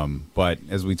 But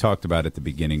as we talked about at the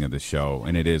beginning of the show,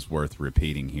 and it is worth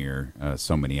repeating here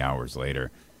so many hours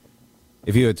later,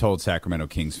 if you had told Sacramento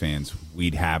Kings fans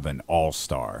we'd have an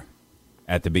all-star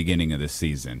at the beginning of the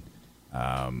season,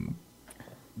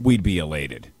 we'd be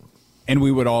elated. And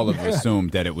we would all have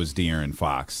assumed that it was De'Aaron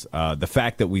Fox. The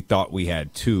fact that we thought we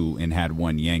had two and had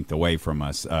one yanked away from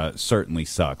us certainly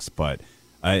sucks, but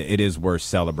it is worth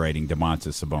celebrating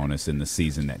Domantas Sabonis in the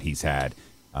season that he's had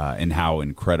and how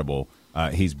incredible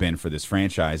he's been for this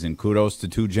franchise. And kudos to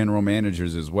two general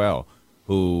managers as well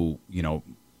who,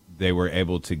 they were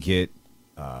able to get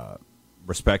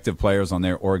respective players on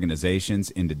their organizations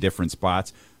into different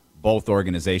spots. Both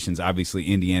organizations, obviously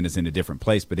Indiana's in a different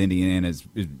place, but Indiana's,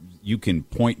 you can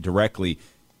point directly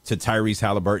to Tyrese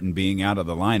Halliburton being out of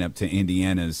the lineup to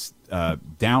Indiana's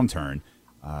downturn.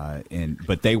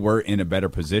 But they were in a better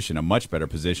position, a much better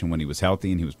position when he was healthy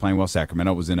and he was playing well.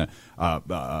 Sacramento was in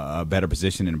a better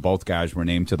position, and both guys were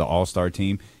named to the All-Star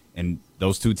team. And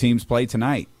those two teams play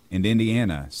tonight in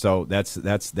Indiana. So that's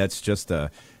just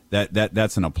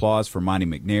that's an applause for Monty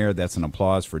McNair. That's an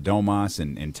applause for Domas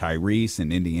and Tyrese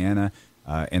and Indiana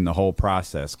and the whole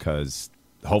process, because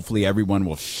hopefully everyone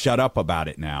will shut up about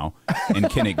it now and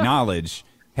can acknowledge,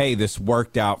 hey, this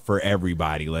worked out for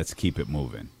everybody. Let's keep it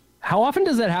moving. How often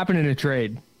does that happen in a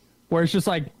trade where it's just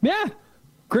like, yeah,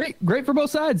 great for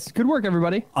both sides. Good work,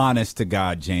 everybody. Honest to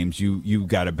God, James, you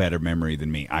got a better memory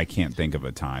than me. I can't think of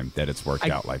a time that it's worked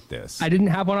out like this. I didn't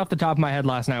have one off the top of my head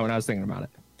last night when I was thinking about it.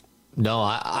 No,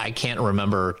 I can't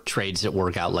remember trades that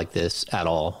work out like this at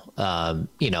all.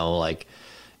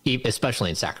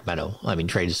 Especially in Sacramento. I mean,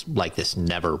 trades like this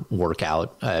never work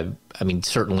out.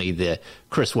 Certainly the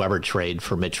Chris Webber trade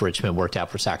for Mitch Richmond worked out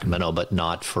for Sacramento, but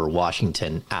not for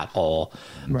Washington at all.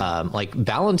 Right.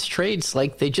 Balanced trades,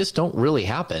 they just don't really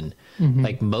happen.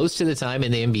 Mm-hmm. Most of the time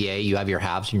in the NBA, you have your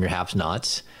haves and your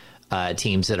have-nots.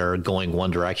 Teams that are going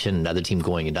one direction, another team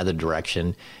going another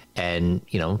direction. And,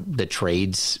 the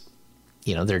trades,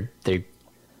 they're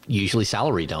usually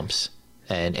salary dumps.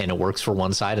 And it works for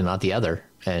one side and not the other.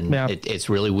 And it's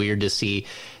really weird to see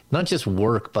not just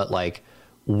work, but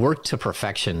work to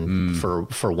perfection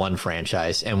for one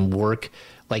franchise and work,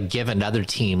 give another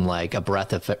team a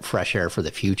breath of fresh air for the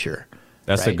future.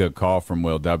 That's right? A good call from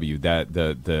Will W. That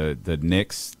the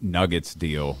Knicks Nuggets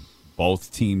deal,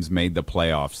 both teams made the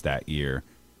playoffs that year.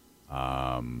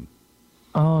 Oh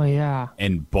yeah.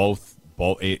 And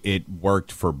it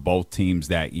worked for both teams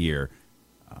that year.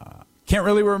 Can't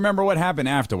really remember what happened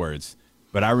afterwards.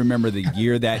 But I remember the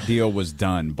year that deal was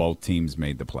done, both teams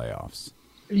made the playoffs.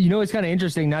 You know, it's kind of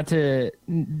interesting not to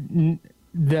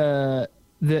the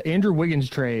Andrew Wiggins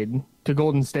trade to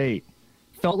Golden State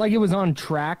felt like it was on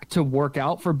track to work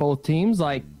out for both teams.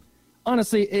 Like,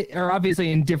 honestly, or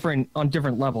obviously on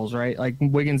different levels, right? Like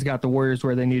Wiggins got the Warriors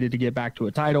where they needed to get back to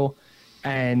a title,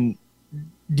 and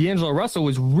D'Angelo Russell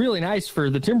was really nice for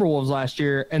the Timberwolves last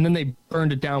year, and then they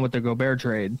burned it down with the Gobert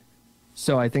trade.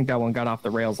 So I think that one got off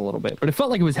the rails a little bit, but it felt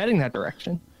like it was heading that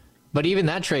direction. But even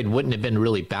that trade wouldn't have been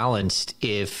really balanced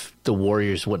if the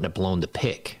Warriors wouldn't have blown the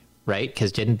pick, right?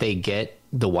 Because didn't they get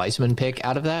the Wiseman pick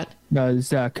out of that? No, it was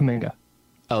Kuminga.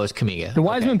 Oh, it's Kuminga. The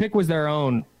Wiseman pick was their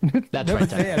own. That's right.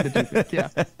 They had the two picks, yeah.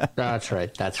 That's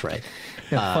right. That's right.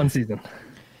 Yeah, fun season.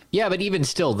 Yeah, but even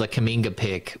still, the Kuminga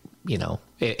pick, you know,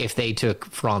 if they took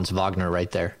Franz Wagner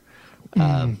right there,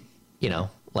 you know,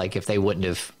 like if they wouldn't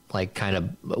have like kind of,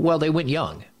 well, they went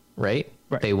young, right?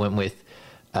 They went with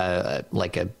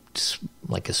like a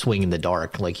swing in the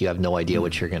dark, like you have no idea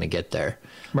what you're going to get there.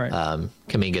 Right.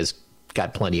 Kuminga's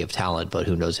got plenty of talent, but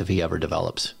who knows if he ever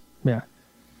develops. Yeah.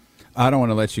 I don't want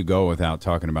to let you go without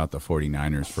talking about the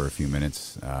 49ers for a few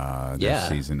minutes. This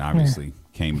season obviously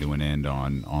came to an end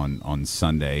on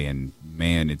Sunday, and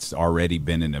man, it's already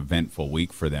been an eventful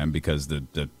week for them because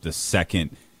the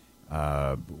second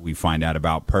we find out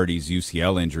about Purdy's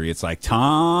UCL injury, it's like,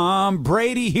 Tom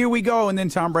Brady, here we go. And then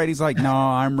Tom Brady's like, no,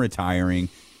 I'm retiring.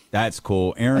 That's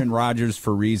cool. Aaron Rodgers,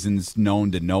 for reasons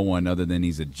known to no one other than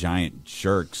he's a giant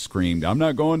jerk, screamed, I'm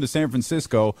not going to San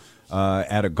Francisco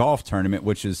at a golf tournament,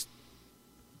 which is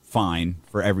fine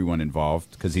for everyone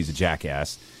involved because he's a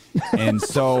jackass. And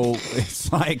so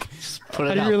it's like,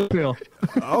 how do you really feel?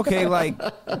 Okay, like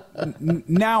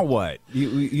now what?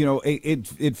 You know,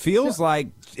 it feels like,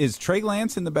 is Trey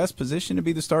Lance in the best position to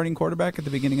be the starting quarterback at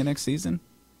the beginning of next season?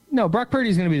 No, Brock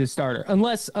Purdy's going to be the starter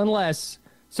unless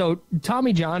so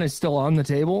Tommy John is still on the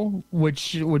table,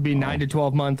 which would be 9 to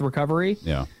 12 month recovery.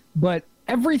 Yeah. But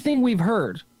everything we've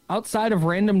heard outside of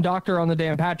random doctor on the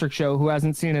Dan Patrick show who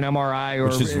hasn't seen an MRI or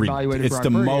evaluated it's Brock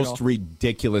the Purdy most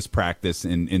ridiculous practice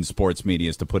in sports media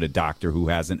is to put a doctor who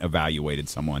hasn't evaluated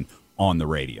someone on the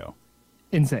radio.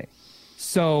 Insane.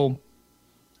 So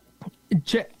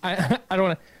I don't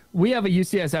want to. We have a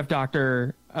UCSF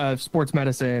doctor of sports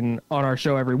medicine on our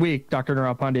show every week. Dr.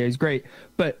 Nirav Pandya is great,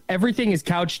 but everything is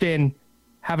couched in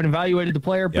haven't evaluated the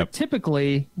player. Yep. But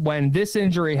typically when this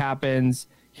injury happens,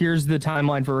 here's the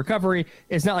timeline for recovery.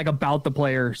 It's not like about the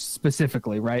player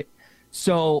specifically, right?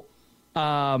 So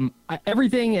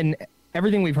everything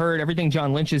we've heard, everything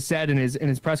John Lynch has said in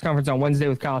his press conference on Wednesday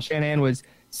with Kyle Shanahan was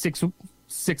six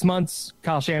months.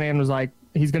 Kyle Shanahan was like,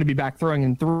 he's going to be back throwing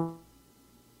in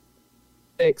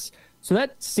 6. So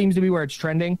that seems to be where it's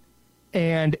trending.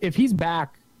 And if he's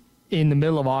back in the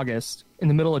middle of August, in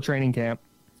the middle of training camp,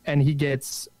 and he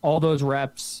gets all those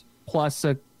reps plus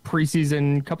a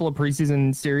couple of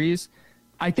preseason series,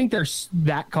 I think they're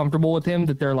that comfortable with him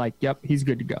that they're like, yep, he's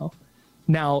good to go.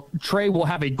 Now, Trey will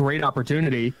have a great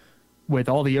opportunity with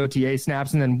all the OTA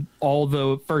snaps and then all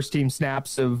the first team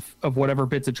snaps of whatever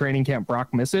bits of training camp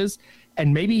Brock misses.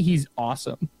 And maybe he's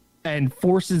awesome and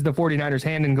forces the 49ers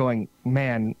hand in going,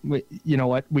 man, you know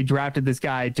what? We drafted this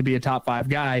guy to be a top 5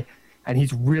 guy and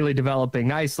he's really developing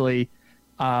nicely.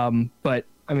 But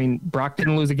I mean, Brock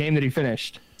didn't lose a game that he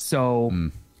finished. So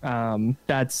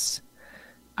that's,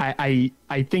 I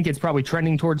think it's probably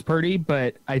trending towards Purdy,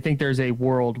 but I think there's a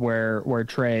world where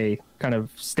Trey kind of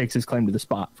stakes his claim to the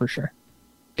spot for sure.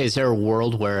 Is there a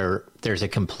world where there's a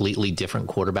completely different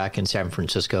quarterback in San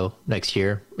Francisco next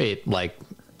year?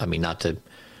 Not to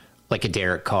like a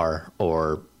Derek Carr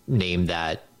or name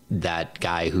that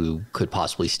guy who could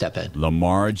possibly step in.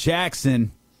 Lamar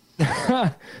Jackson.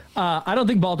 I don't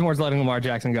think Baltimore's letting Lamar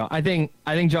Jackson go. I think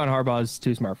John Harbaugh is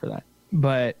too smart for that.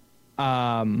 But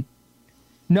no,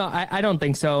 I don't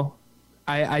think so.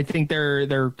 I think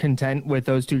they're content with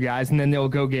those two guys, and then they'll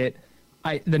go get.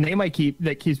 The name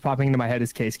that keeps popping into my head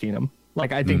is Case Keenum.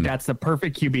 Like I think that's the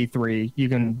perfect QB3. You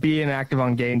can be inactive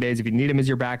on game days if you need him as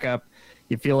your backup.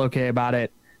 You feel okay about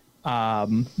it.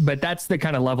 But that's the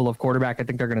kind of level of quarterback I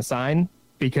think they're going to sign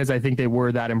because I think they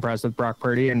were that impressed with Brock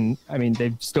Purdy, and I mean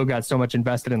they've still got so much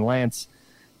invested in Lance.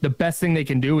 The best thing they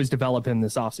can do is develop him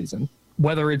this offseason,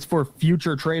 whether it's for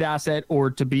future trade asset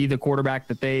or to be the quarterback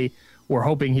that they were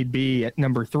hoping he'd be at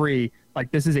number 3.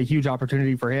 Like this is a huge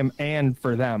opportunity for him and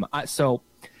for them.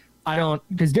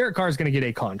 Because Derek Carr is going to get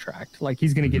a contract. Like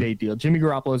he's going to get a deal. Jimmy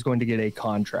Garoppolo is going to get a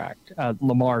contract.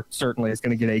 Lamar certainly is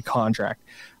going to get a contract.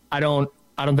 I don't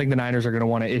think the Niners are going to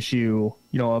want to issue,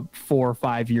 a 4 or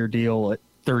 5 year deal at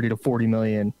 $30 to $40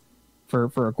 million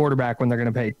for a quarterback when they're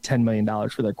going to pay $10 million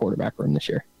for their quarterback room this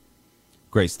year.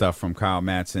 Great stuff from Kyle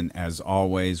Madsen. As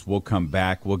always, we'll come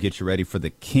back. We'll get you ready for the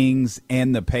Kings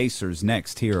and the Pacers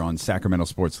next here on Sacramento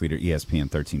Sports Leader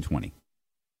ESPN 1320.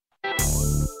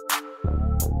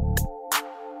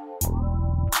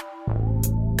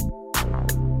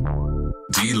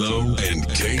 D'Lo and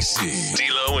KC.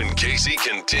 D'Lo and KC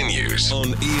continues on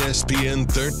ESPN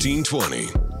 1320.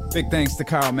 Big thanks to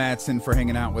Kyle Madsen for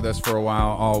hanging out with us for a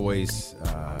while. Always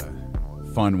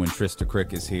fun when Trista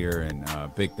Crick is here. And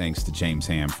big thanks to James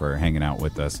Ham for hanging out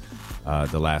with us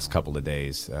the last couple of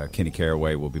days. Kenny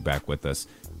Caraway will be back with us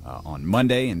on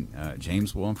Monday. And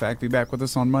James will, in fact, be back with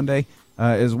us on Monday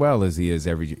as well as he is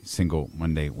every single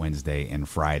Monday, Wednesday, and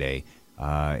Friday.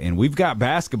 And we've got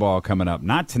basketball coming up.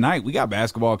 Not tonight. We got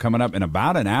basketball coming up in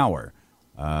about an hour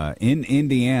in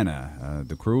Indiana.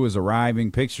 The crew is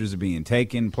arriving. Pictures are being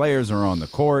taken. Players are on the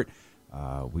court.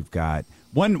 We've got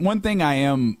one thing I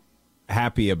am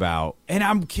happy about, and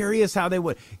I'm curious how they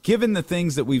would, given the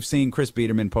things that we've seen. Chris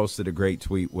Biederman posted a great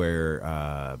tweet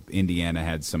where Indiana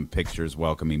had some pictures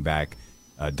welcoming back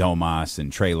Domas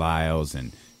and Trey Lyles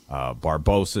and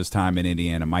Barbosa's time in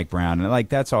Indiana, Mike Brown, and like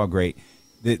that's all great.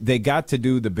 They got to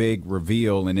do the big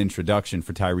reveal and introduction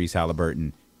for Tyrese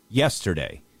Halliburton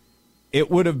yesterday.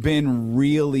 It would have been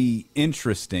really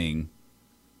interesting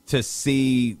to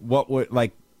see what would,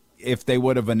 like, if they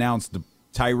would have announced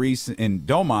Tyrese and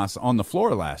Domas on the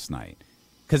floor last night.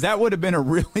 Because that would have been a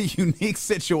really unique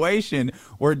situation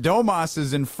where Domas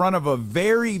is in front of a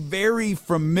very, very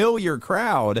familiar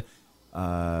crowd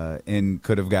and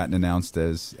could have gotten announced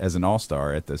as an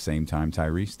all-star at the same time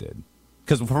Tyrese did.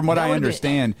 Because from what I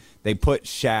understand, they put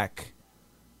Shaq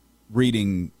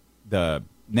reading the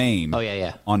name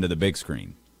onto the big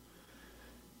screen.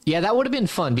 Yeah, that would have been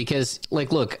fun because,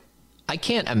 like, look, I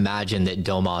can't imagine that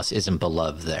Domas isn't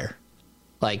beloved there.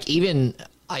 Like, even,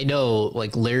 I know,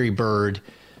 like, Larry Bird,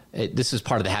 this was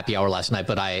part of the happy hour last night,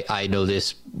 but I know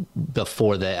this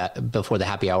before the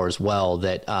happy hour as well,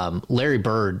 that Larry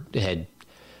Bird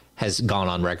has gone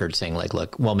on record saying, like,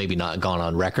 look, well, maybe not gone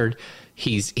on record.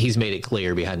 He's made it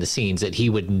clear behind the scenes that he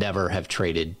would never have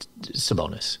traded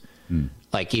Sabonis.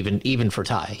 Like, even for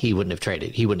Ty, he wouldn't have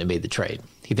traded. He wouldn't have made the trade.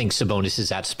 He thinks Sabonis is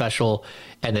that special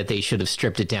and that they should have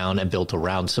stripped it down and built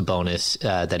around Sabonis,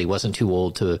 that he wasn't too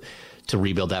old to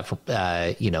rebuild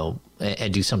that,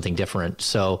 and do something different.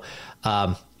 So,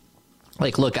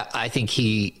 like, look, I think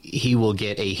he will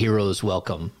get a hero's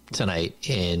welcome tonight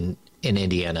in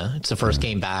Indiana. It's the first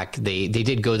game back. They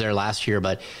did go there last year,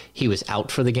 but he was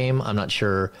out for the game. I'm not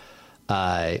sure.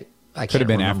 I could have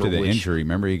been after the injury.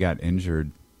 Remember, he got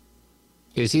injured.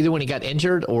 It was either when he got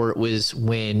injured or it was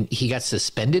when he got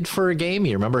suspended for a game.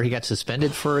 You remember he got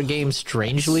suspended for a game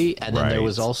strangely, and then there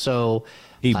was also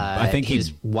I think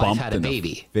his wife had a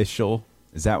baby. Official.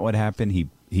 Is that what happened?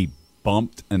 He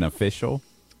bumped an official.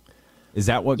 Is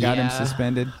that what got him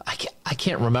suspended? I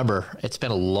can't remember. It's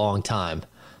been a long time.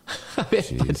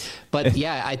 but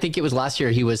yeah, I think it was last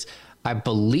year. I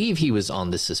believe he was on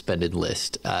the suspended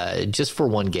list just for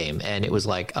one game, and it was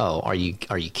like, oh, are you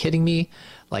kidding me?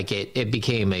 Like, it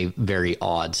became a very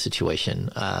odd situation.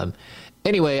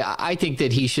 Anyway, I think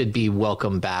that he should be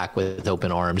welcomed back with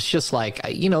open arms, just like,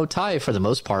 Ty, for the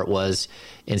most part, was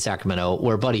in Sacramento,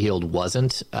 where Buddy Hield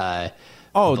wasn't.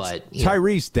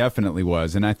 Tyrese definitely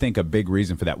was, and I think a big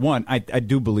reason for that. One, I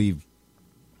do believe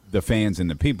the fans and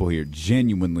the people here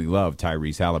genuinely love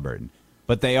Tyrese Halliburton,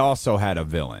 but they also had a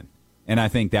villain, and I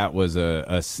think that was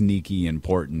a sneaky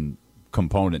important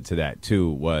component to that too.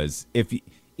 Was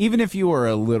even if you were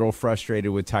a little frustrated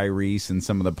with Tyrese and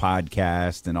some of the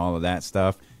podcast and all of that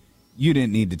stuff, you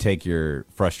didn't need to take your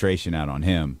frustration out on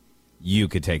him. You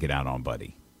could take it out on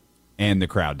Buddy, and the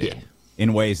crowd did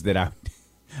in ways that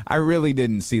I really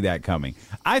didn't see that coming.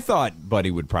 I thought Buddy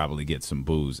would probably get some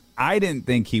boos. I didn't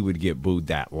think he would get booed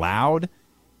that loud,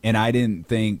 and I didn't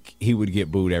think he would get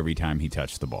booed every time he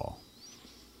touched the ball.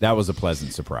 That was a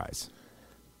pleasant surprise.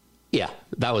 Yeah,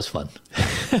 that was fun.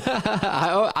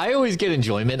 I always get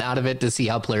enjoyment out of it to see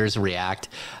how players react.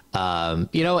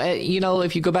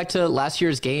 If you go back to last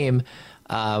year's game,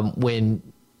 when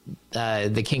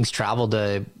the Kings traveled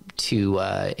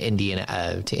to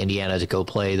Indiana to go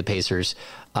play the Pacers,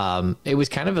 it was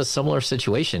kind of a similar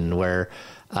situation where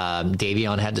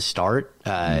Davion had to start.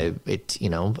 De'Aaron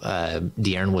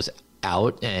was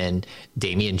out and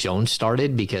Damian Jones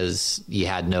started because you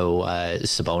had no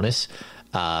Sabonis.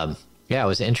 It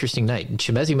was an interesting night.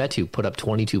 Chimezie Metu put up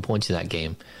 22 points in that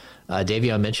game.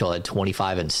 Davion Mitchell had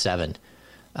 25 and 7.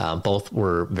 Both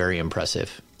were very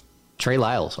impressive. Trey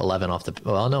Lyles, 11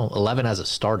 as a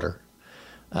starter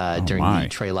during the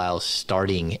Trey Lyles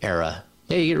starting era.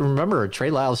 Yeah, you remember Trey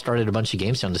Lyles started a bunch of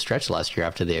games down the stretch last year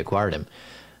after they acquired him.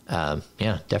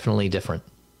 Yeah, definitely different.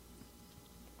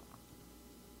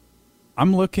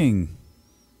 I'm looking.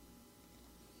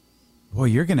 Boy,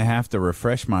 you're going to have to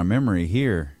refresh my memory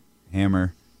here,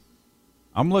 Hammer.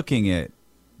 I'm looking at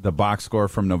the box score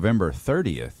from November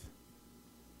 30th.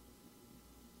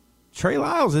 Trey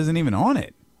Lyles isn't even on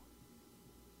it.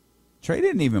 Trey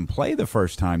didn't even play the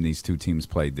first time these two teams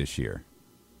played this year.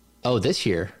 Oh, this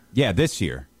year? Yeah, this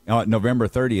year. November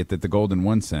 30th at the Golden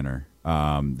One Center.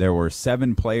 There were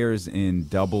 7 players in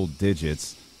double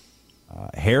digits.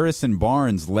 Harrison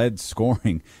Barnes led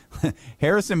scoring.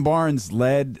 Harrison Barnes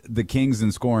led the Kings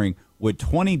in scoring with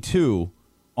 22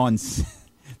 on.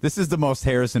 This is the most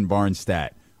Harrison Barnes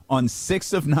stat on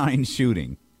 6 of 9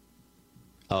 shooting.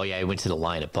 Oh yeah, he went to the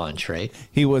line a bunch, right?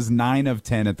 He was 9 of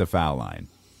 10 at the foul line.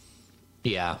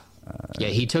 Yeah, yeah,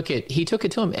 he took it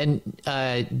to him, and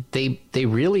they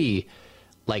really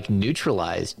like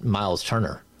neutralized Miles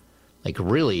Turner, like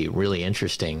really, really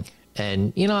interesting.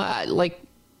 And you know,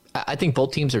 I think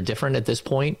both teams are different at this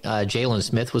point. Jalen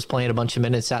Smith was playing a bunch of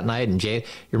minutes that night, and you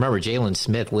remember Jalen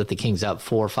Smith lit the Kings up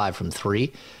 4 or 5 from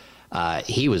 3.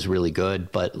 He was really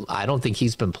good, but I don't think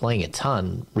he's been playing a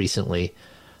ton recently.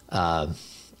 Like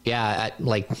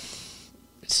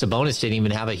Sabonis didn't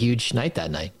even have a huge night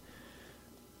that night.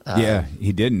 Yeah,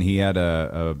 he didn't. He had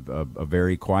a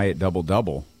very quiet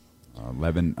double-double.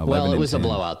 11 well, it was 10. A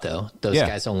blowout, though. Those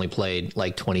guys only played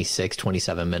like 26,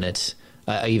 27 minutes.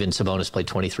 Even Sabonis played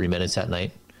 23 minutes that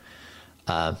night.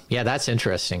 Yeah, that's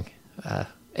interesting.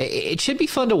 It should be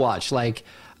fun to watch. Like,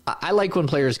 I like when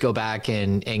players go back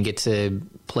and get to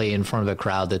play in front of a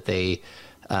crowd that they,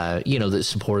 that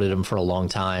supported them for a long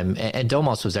time. And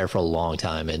Domas was there for a long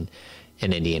time in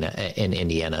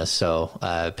Indiana.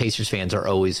 So Pacers fans are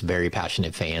always very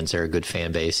passionate fans. They're a good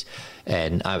fan base,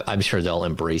 and I'm sure they'll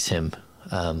embrace him.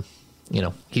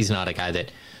 He's not a guy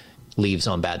that leaves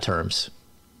on bad terms.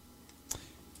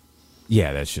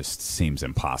 Yeah, that just seems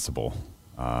impossible.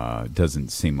 Doesn't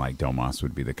seem like Domas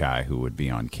would be the guy who would be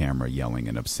on camera yelling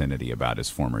an obscenity about his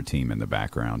former team in the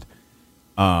background.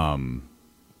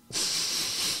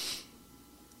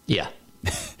 Yeah.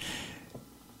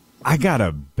 I got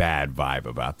a bad vibe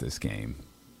about this game.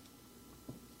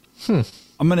 I'm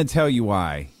going to tell you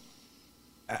why.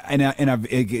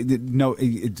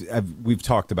 We've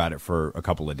talked about it for a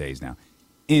couple of days now.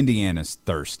 Indiana's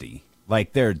thirsty.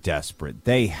 Like, they're desperate.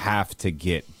 They have to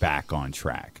get back on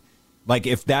track. Like,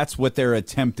 if that's what they're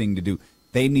attempting to do,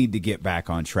 they need to get back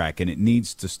on track, and it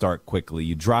needs to start quickly.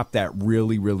 You dropped that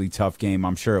really, really tough game.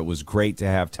 I'm sure it was great to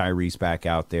have Tyrese back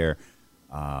out there.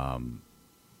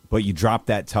 But you dropped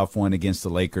that tough one against the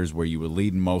Lakers where you were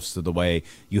leading most of the way.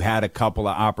 You had a couple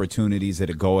of opportunities at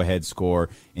a go-ahead score,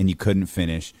 and you couldn't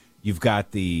finish. You've got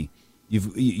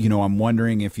I'm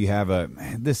wondering if you have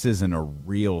this isn't a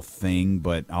real thing,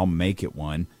 but I'll make it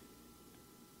one.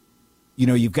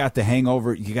 You've got the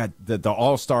hangover. You got the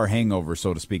all-star hangover,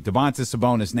 so to speak. Domantas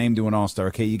Sabonis named to an all-star.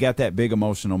 Okay, you got that big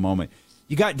emotional moment.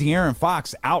 You got De'Aaron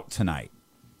Fox out tonight.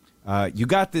 You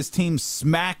got this team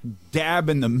smack dab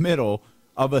in the middle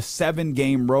of a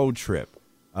 7-game road trip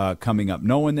coming up,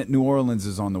 knowing that New Orleans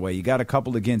is on the way. You got a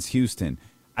couple against Houston.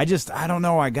 I don't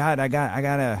know. I got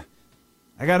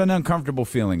an uncomfortable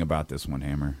feeling about this one,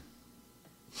 Hammer.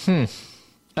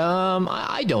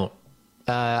 I don't.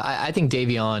 I think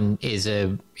Davion is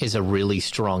a really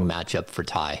strong matchup for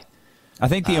Ty. I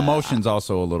think the emotion's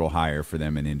also a little higher for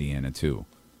them in Indiana too.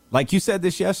 Like you said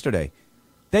this yesterday,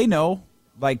 they know.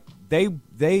 Like they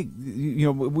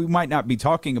we might not be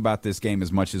talking about this game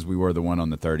as much as we were the one on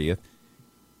the 30th.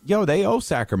 They owe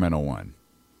Sacramento one.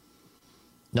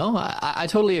 No, I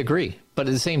totally agree. But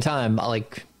at the same time,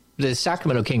 like, the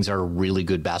Sacramento Kings are a really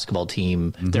good basketball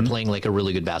team. Mm-hmm. They're playing like a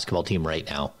really good basketball team right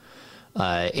now.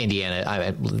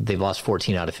 Indiana, they've lost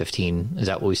 14 out of 15. Is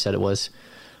that what we said it was?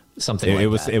 Something like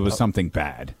that. It was something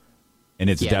bad. And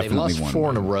it's definitely they lost one 4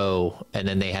 in a row, and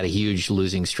then they had a huge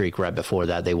losing streak right before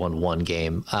that. They won 1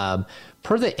 game.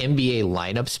 Per the NBA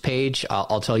lineups page,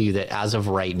 I'll tell you that as of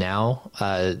right now,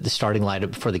 the starting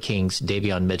lineup for the Kings: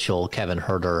 Davion Mitchell, Kevin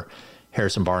Huerter,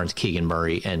 Harrison Barnes, Keegan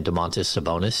Murray, and Domantas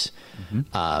Sabonis.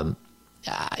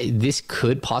 Mm-hmm. This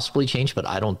could possibly change, but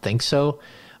I don't think so.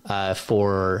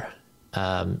 For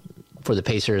the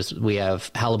Pacers, we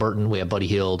have Halliburton, we have Buddy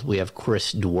Hield, we have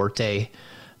Chris Duarte,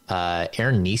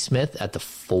 Aaron Nesmith at the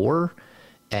 4,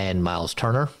 and Miles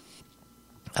Turner.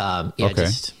 Okay.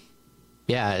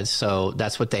 So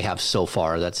that's what they have so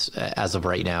far. That's as of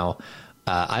right now.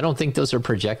 I don't think those are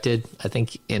projected. I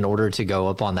think in order to go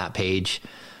up on that page,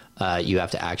 you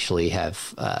have to actually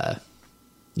have,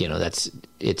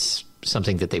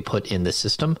 something that they put in the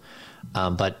system.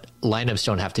 But lineups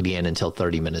don't have to be in until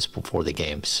 30 minutes before the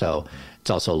game, so it's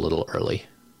also a little early.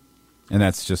 And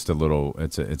that's just a little.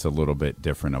 It's a little bit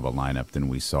different of a lineup than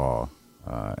we saw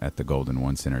at the Golden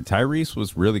One Center. Tyrese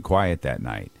was really quiet that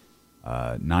night.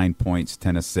 9 points,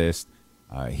 10 assists.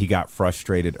 He got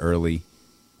frustrated early.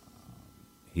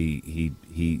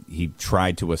 He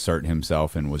tried to assert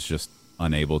himself and was just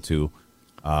unable to.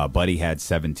 Buddy had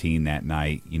 17 that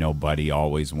night. You know, Buddy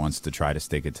always wants to try to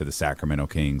stick it to the Sacramento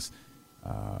Kings,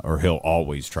 or he'll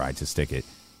always try to stick it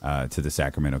to the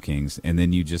Sacramento Kings. And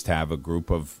then you just have a group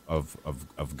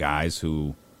of guys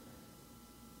who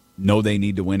know they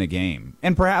need to win a game.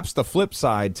 And perhaps the flip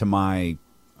side to my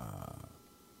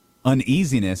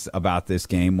uneasiness about this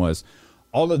game was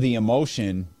all of the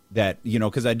emotion that, you know,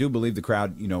 because I do believe the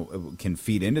crowd, you know, can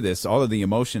feed into this. All of the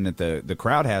emotion that the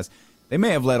crowd has, they may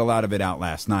have let a lot of it out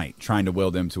last night, trying to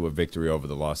will them to a victory over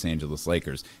the Los Angeles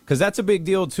Lakers, because that's a big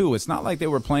deal too. It's not like they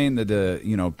were playing the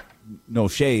you know, no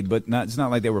shade, but it's not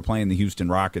like they were playing the Houston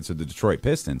Rockets or the Detroit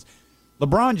Pistons.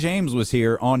 LeBron James was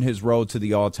here on his road to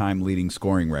the all-time leading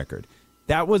scoring record.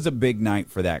 That was a big night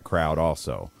for that crowd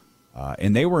also.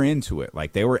 And they were into it.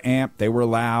 Like, they were amped, they were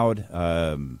loud.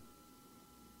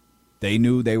 They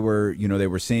knew they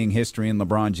were seeing history in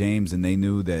LeBron James, and they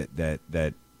knew that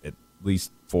at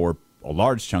least for a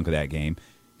large chunk of that game,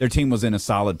 their team was in a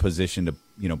solid position to,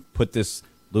 you know, put this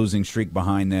losing streak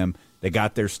behind them. They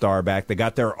got their star back. They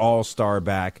got their all-star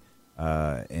back,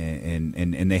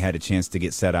 and they had a chance to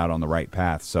get set out on the right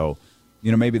path. So,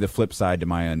 you know, maybe the flip side to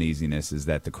my uneasiness is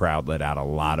that the crowd let out a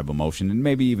lot of emotion, and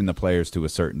maybe even the players to a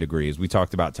certain degree. As we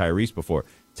talked about Tyrese before,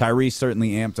 Tyrese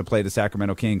certainly amped to play the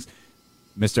Sacramento Kings.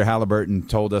 Mr. Halliburton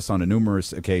told us on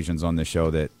numerous occasions on this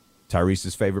show that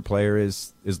Tyrese's favorite player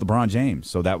is LeBron James.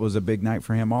 So that was a big night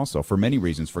for him also, for many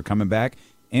reasons, for coming back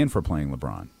and for playing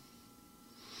LeBron.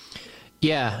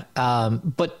 Yeah,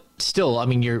 but still, I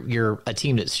mean, you're a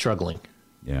team that's struggling,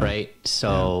 right?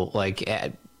 So, like,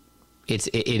 it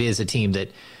is a team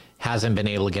that hasn't been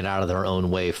able to get out of their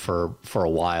own way for a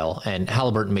while, and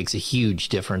Halliburton makes a huge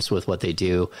difference with what they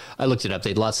do. I looked it up;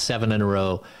 they'd lost 7 in a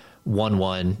row,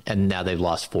 1-1, and now they've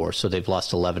lost 4, so they've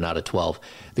lost 11 out of 12.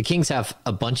 The Kings have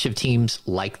a bunch of teams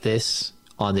like this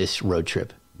on this road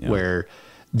trip, where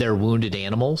they're wounded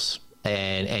animals.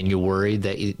 And you're worried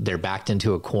that they're backed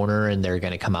into a corner and they're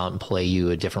going to come out and play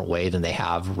you a different way than they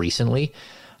have recently.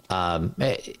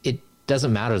 It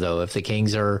doesn't matter, though, if the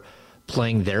Kings are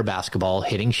playing their basketball,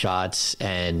 hitting shots,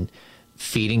 and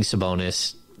feeding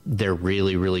Sabonis. They're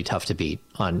really, really tough to beat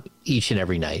on each and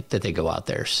every night that they go out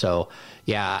there. So,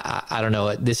 yeah, I don't know.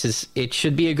 It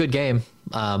should be a good game,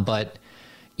 but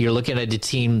you're looking at a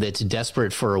team that's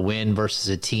desperate for a win versus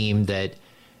a team that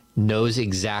knows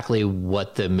exactly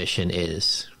what the mission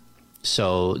is.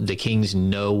 So the Kings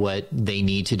know what they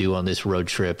need to do on this road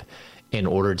trip in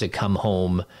order to come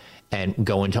home and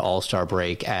go into All-Star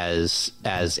break as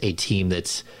a team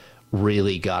that's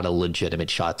really got a legitimate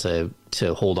shot to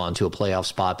hold on to a playoff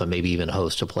spot, but maybe even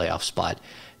host a playoff spot,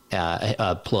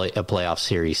 a playoff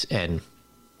series. And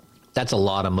that's a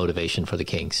lot of motivation for the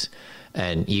Kings.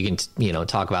 And you can, you know,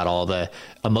 talk about all the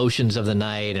emotions of the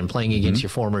night and playing against your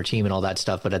former team and all that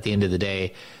stuff. But at the end of the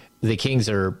day, the Kings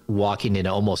are walking into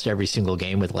almost every single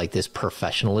game with like this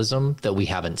professionalism that we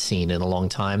haven't seen in a long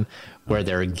time, where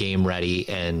they're game ready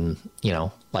and, you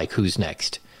know, like, who's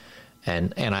next?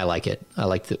 And I like it.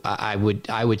 I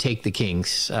would take the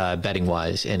Kings betting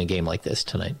wise in a game like this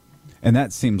tonight. And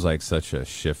that seems like such a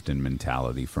shift in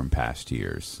mentality from past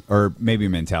years, or maybe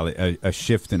a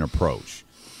shift in approach.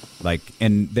 Like,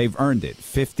 and they've earned it.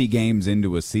 50 games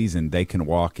into a season, they can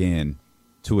walk in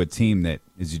to a team that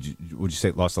would you say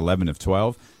lost 11 of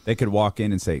 12? They could walk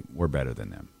in and say, we're better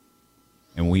than them.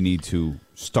 And we need to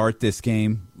start this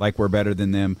game like we're better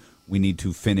than them. We need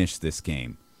to finish this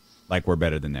game like we're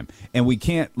better than them. And we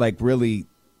can't, like, really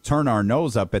turn our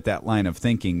nose up at that line of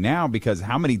thinking now, because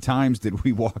how many times did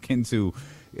we walk into,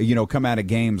 you know, come out of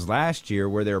games last year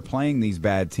where they're playing these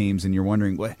bad teams and you're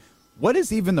wondering, what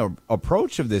is even the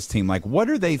approach of this team? Like, what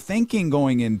are they thinking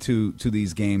going into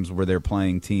these games where they're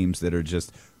playing teams that are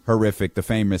just horrific? The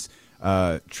famous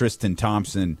Tristan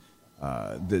Thompson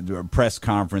the press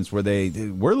conference where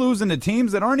we're losing to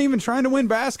teams that aren't even trying to win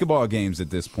basketball games at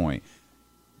this point.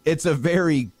 It's a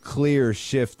very clear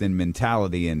shift in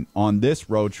mentality, and on this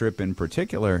road trip in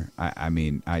particular, I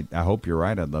mean, I hope you're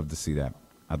right. I'd love to see that.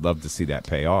 I'd love to see that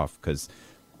pay off, because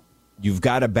you've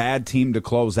got a bad team to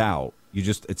close out.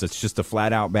 It's just a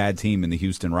flat out bad team in the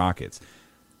Houston Rockets.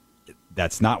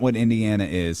 That's not what Indiana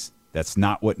is. That's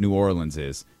not what New Orleans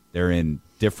is. They're in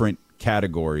different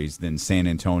categories than San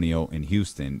Antonio and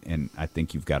Houston, and I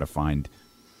think you've got to find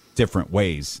different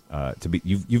ways to be.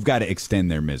 You've got to extend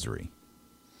their misery.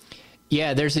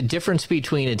 Yeah, there's a difference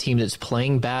between a team that's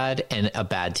playing bad and a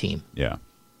bad team. Yeah.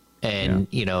 And,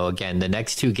 again, the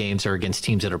next two games are against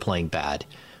teams that are playing bad,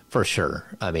 for sure.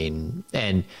 I mean,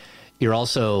 and you're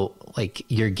also,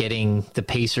 you're getting the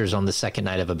Pacers on the second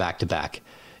night of a back-to-back.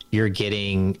 You're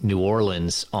getting New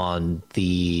Orleans on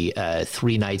the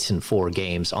 3 nights and 4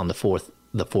 games on the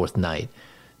fourth night.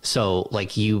 So,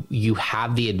 you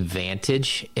have the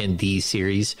advantage in these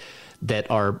series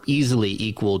that are easily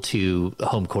equal to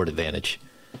home court advantage.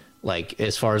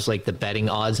 As far as, the betting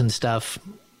odds and stuff,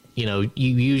 you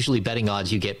usually betting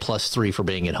odds, you get +3 for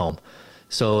being at home.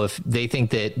 So if they think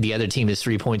that the other team is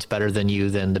 3 points better than you,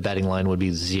 then the betting line would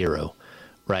be 0,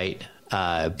 right?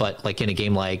 But in a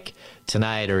game like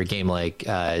tonight or a game like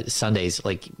Sundays,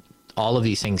 all of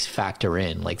these things factor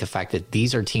in, the fact that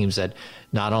these are teams that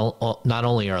not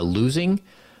only are losing,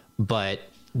 but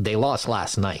they lost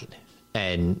last night.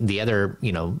 And the other,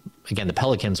 again, the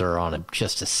Pelicans are on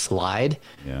just a slide.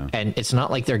 Yeah. And it's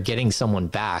not like they're getting someone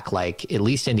back. At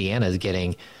least Indiana is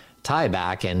getting Ty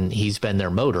back, and he's been their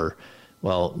motor.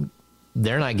 Well,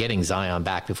 they're not getting Zion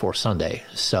back before Sunday.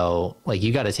 So,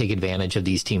 you got to take advantage of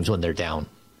these teams when they're down.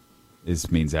 This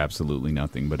means absolutely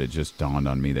nothing, but it just dawned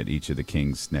on me that each of the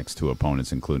Kings' next 2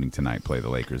 opponents, including tonight, play the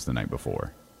Lakers the night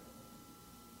before.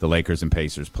 The Lakers and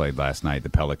Pacers played last night. The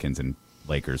Pelicans and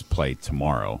Lakers play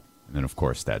tomorrow. And then, of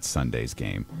course, that's Sunday's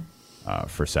game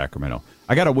for Sacramento.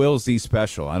 I got a Will Z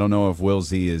special. I don't know if Will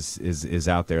Z is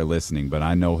out there listening, but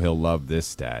I know he'll love this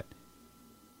stat.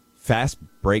 Fast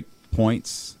break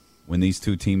points when these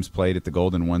two teams played at the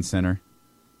Golden One Center.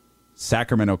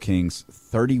 Sacramento Kings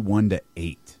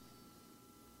 31-8.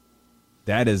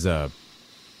 That is a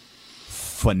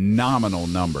phenomenal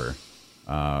number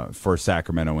for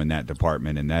Sacramento in that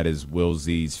department, and that is Will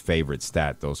Z's favorite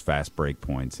stat, those fast break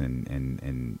points,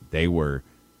 and they were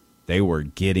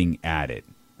getting at it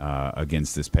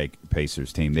against this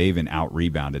Pacers team. They even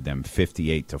out-rebounded them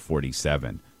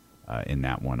 58-47 in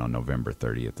that one on November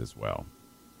 30th as well.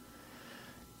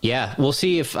 Yeah, we'll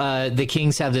see if the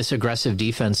Kings have this aggressive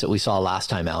defense that we saw last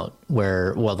time out,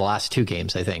 the last 2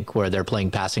 games, I think, where they're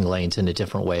playing passing lanes in a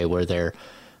different way, where they're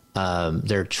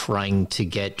trying to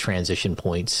get transition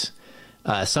points.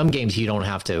 Some games you don't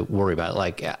have to worry about.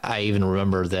 I even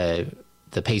remember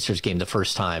the Pacers game the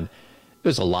first time. It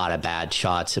was a lot of bad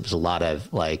shots. It was a lot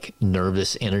of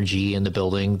nervous energy in the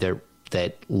building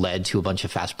that led to a bunch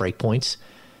of fast break points.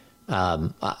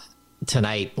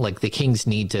 Tonight, the Kings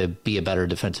need to be a better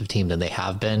defensive team than they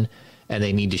have been, and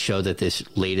they need to show that this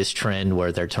latest trend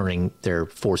where they're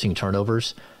forcing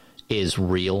turnovers is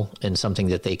real and something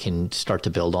that they can start to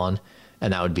build on,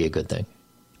 and that would be a good thing.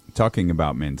 Talking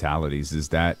about mentalities, is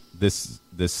that this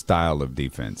style of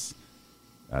defense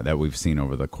that we've seen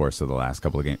over the course of the last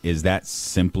couple of games, is that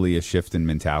simply a shift in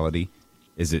mentality?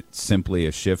 Is it simply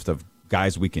a shift of,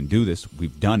 guys, we can do this,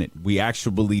 we've done it, we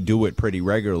actually do it pretty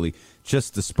regularly,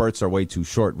 just the spurts are way too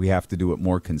short, we have to do it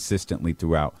more consistently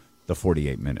throughout the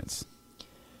 48 minutes?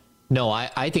 No,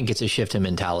 I think it's a shift in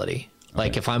mentality.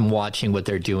 Okay. If I'm watching what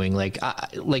they're doing,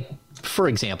 for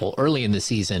example, early in the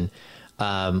season,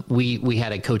 we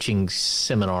had a coaching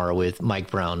seminar with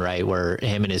Mike Brown, right, where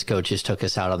him and his coaches took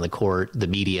us out on the court. The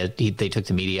media, they took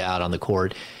the media out on the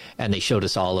court, and they showed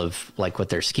us all of what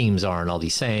their schemes are and all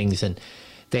these things. And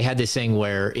they had this thing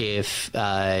where if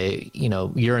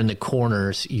you're in the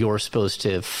corners, you're supposed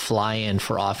to fly in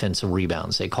for offensive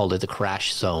rebounds. They called it the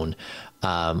crash zone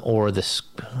or the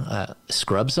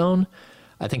scrub zone.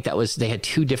 I think they had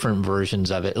 2 different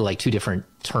versions of it, 2 different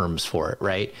terms for it,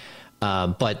 right?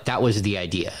 But that was the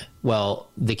idea. Well,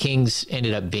 the Kings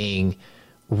ended up being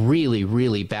really,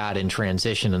 really bad in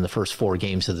transition in the first 4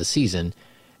 games of the season,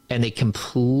 and they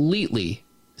completely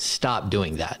stopped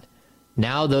doing that.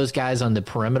 Now those guys on the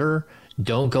perimeter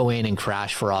don't go in and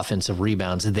crash for offensive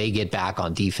rebounds. They get back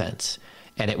on defense.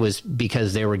 And it was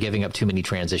because they were giving up too many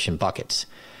transition buckets.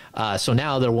 So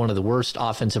now they're one of the worst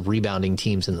offensive rebounding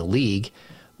teams in the league,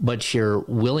 but you're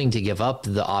willing to give up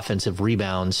the offensive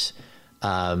rebounds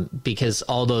because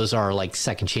all those are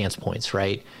second chance points,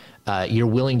 right? You're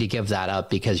willing to give that up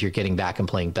because you're getting back and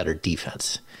playing better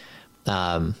defense.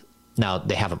 Now,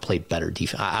 they haven't played better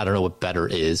defense. I don't know what better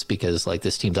is because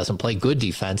this team doesn't play good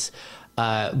defense.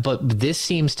 But this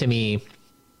seems to me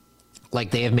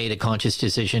like they have made a conscious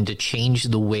decision to change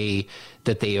the way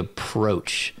that they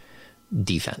approach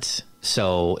defense.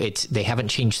 So they haven't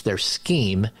changed their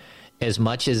scheme as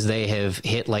much as they have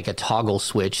hit a toggle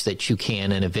switch that you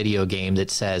can in a video game that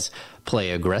says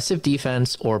play aggressive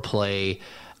defense or play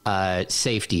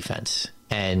safe defense.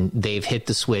 and they've hit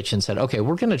the switch and said, okay,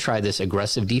 we're going to try this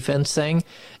aggressive defense thing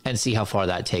and see how far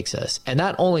that takes us. And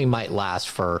that only might last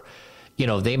for,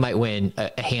 they might win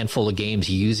a handful of games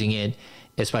using it,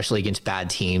 especially against bad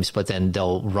teams, but then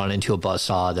they'll run into a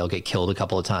buzzsaw. They'll get killed a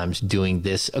couple of times doing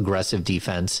this aggressive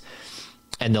defense,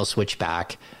 and they'll switch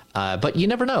back. But you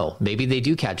never know. Maybe they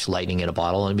do catch lightning in a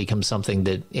bottle and it becomes something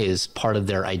that is part of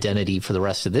their identity for the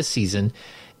rest of this season.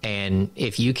 And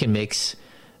if you can mix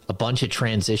a bunch of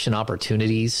transition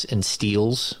opportunities and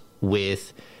steals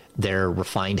with their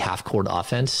refined half-court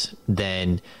offense,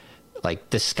 then like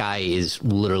the sky is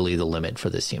literally the limit for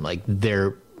this team. Like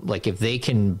if they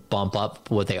can bump up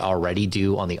what they already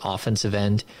do on the offensive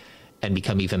end and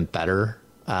become even better,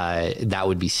 that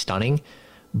would be stunning.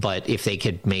 But if they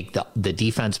could make the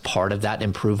defense part of that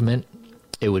improvement,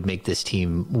 it would make this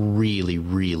team really,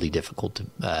 really difficult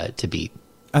to beat.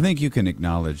 I think you can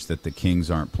acknowledge that the Kings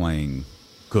aren't playing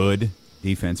good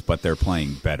defense, but they're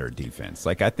playing better defense.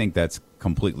 Like, I think that's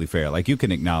completely fair. Like, you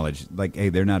can acknowledge, like, hey,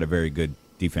 they're not a very good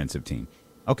defensive team.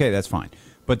 Okay, that's fine.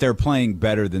 But they're playing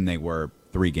better than they were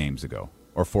 3 games ago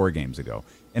or 4 games ago.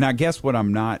 And I guess what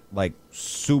I'm not, like,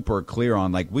 super clear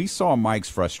on, like, we saw Mike's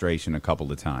frustration a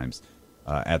couple of times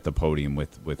at the podium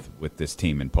with this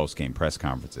team in post-game press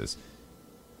conferences.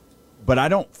 But I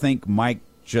don't think Mike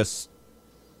just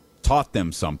taught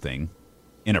them something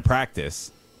in a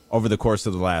practice over the course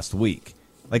of the last week.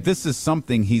 Like, this is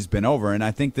something he's been over, and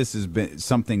I think this has been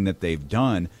something that they've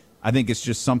done. I think it's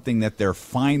just something that they're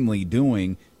finally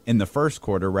doing in the first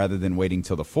quarter rather than waiting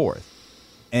till the fourth.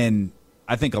 And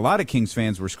I think a lot of Kings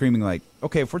fans were screaming like,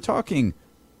 okay, if we're talking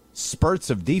spurts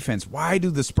of defense, why do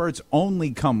the spurts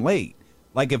only come late?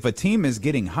 Like, if a team is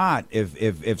getting hot,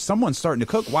 if someone's starting to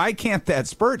cook, why can't that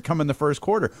spurt come in the first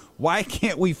quarter? Why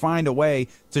can't we find a way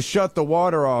to shut the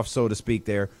water off, so to speak,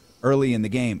 there early in the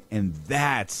game? And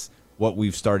that's what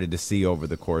we've started to see over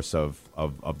the course of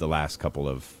the last couple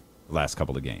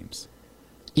of games.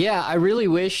 Yeah, I really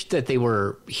wish that they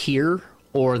were here,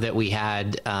 or that we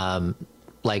had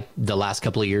like the last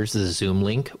couple of years, the Zoom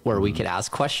link where we could ask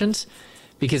questions,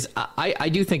 because I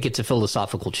do think it's a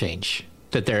philosophical change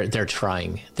that they're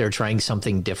trying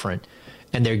something different,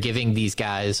 and they're giving these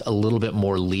guys a little bit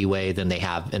more leeway than they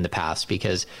have in the past,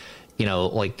 because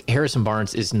like Harrison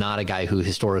Barnes is not a guy who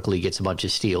historically gets a bunch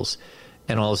of steals,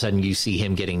 and all of a sudden you see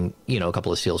him getting a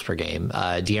couple of steals per game.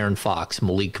 De'Aaron Fox,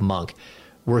 Malik Monk,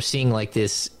 we're seeing like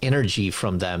this energy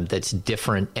from them that's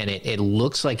different, and it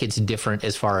looks like it's different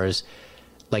as far as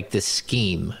like the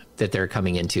scheme that they're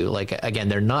coming into. Like, again,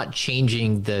 they're not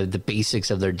changing the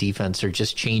basics of their defense. They're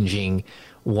just changing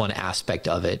one aspect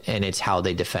of it, and it's how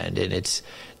they defend. And it's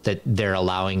that they're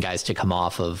allowing guys to come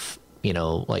off of,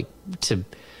 like, to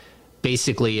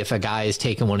basically, if a guy is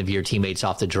taking one of your teammates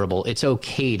off the dribble, it's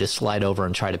okay to slide over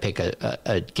and try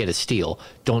to get a steal.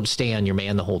 Don't stay on your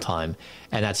man the whole time.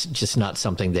 And that's just not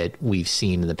something that we've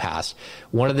seen in the past.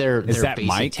 One of their basic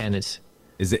Mike? tenets.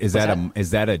 Is that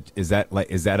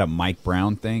a Mike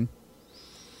Brown thing?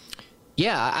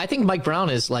 Yeah, I think Mike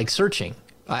Brown is like searching.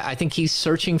 I think he's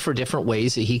searching for different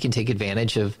ways that he can take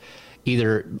advantage of,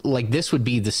 either like this would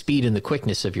be the speed and the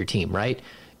quickness of your team, right?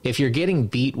 If you're getting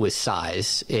beat with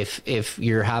size, if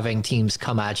you're having teams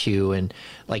come at you and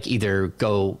like either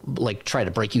go like try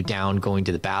to break you down going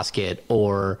to the basket,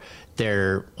 or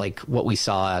they're like what we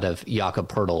saw out of Jakob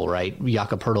Poeltl, right?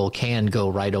 Jakob Poeltl can go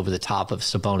right over the top of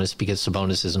Sabonis because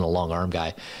Sabonis isn't a long arm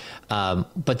guy.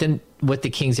 But then what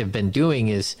the Kings have been doing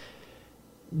is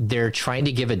they're trying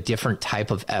to give a different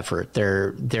type of effort.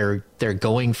 They're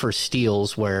going for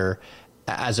steals where,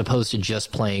 as opposed to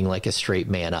just playing like a straight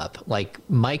man up. Like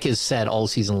Mike has said all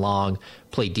season long,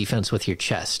 play defense with your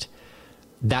chest.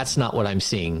 That's not what I'm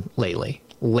seeing lately.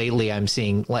 Lately, I'm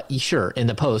seeing, sure, in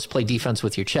the post, play defense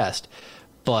with your chest,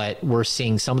 but we're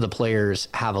seeing some of the players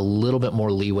have a little bit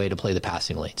more leeway to play the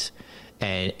passing lanes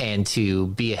and to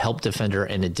be a help defender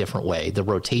in a different way. The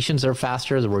rotations are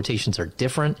faster. The rotations are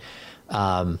different.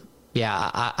 I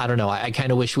don't know. I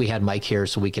kind of wish we had Mike here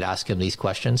so we could ask him these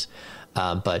questions,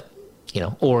 but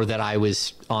or that I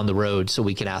was on the road so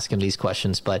we could ask him these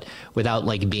questions. But without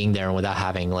like being there and without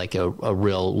having like a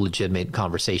real legitimate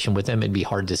conversation with him, it'd be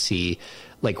hard to see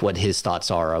like what his thoughts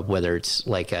are of whether it's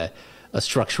like a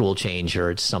structural change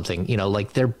or it's something,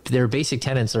 like their basic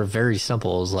tenets are very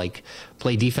simple. It's like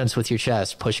play defense with your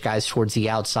chest, push guys towards the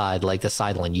outside, like the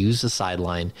sideline, use the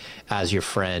sideline as your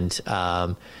friend.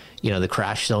 The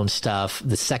crash zone stuff,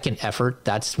 the second effort,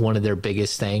 that's one of their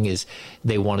biggest thing is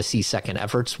they want to see second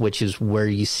efforts, which is where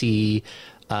you see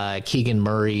Keegan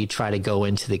Murray try to go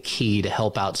into the key to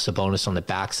help out Sabonis on the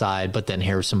backside, but then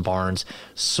Harrison Barnes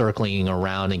circling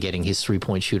around and getting his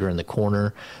 3-point shooter in the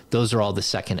corner. Those are all the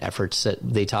second efforts that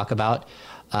they talk about.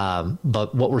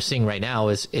 But what we're seeing right now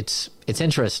is it's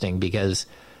interesting because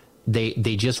they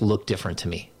just look different to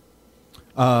me.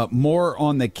 More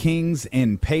on the Kings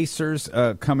and Pacers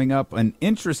coming up. An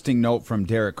interesting note from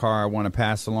Derek Carr I want to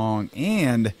pass along,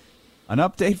 and an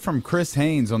update from Chris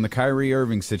Haynes on the Kyrie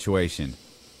Irving situation.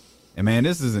 And, man,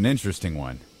 this is an interesting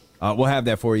one. We'll have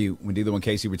that for you when D'Lo and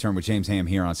Casey return with James Ham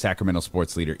here on Sacramento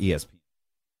Sports Leader ESPN.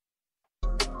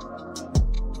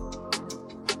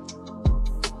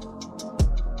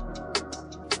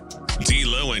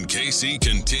 D'Lo and Casey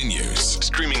continues.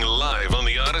 Streaming live on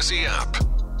the Odyssey app.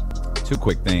 Two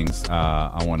quick things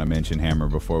I want to mention, Hammer,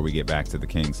 before we get back to the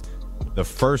Kings. The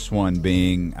first one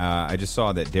being I just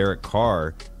saw that Derek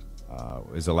Carr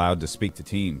is allowed to speak to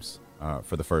teams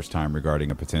for the first time regarding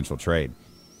a potential trade.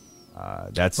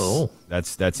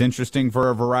 That's interesting for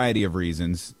a variety of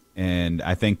reasons, and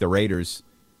I think the Raiders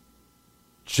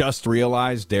just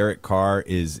realized Derek Carr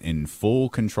is in full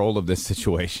control of this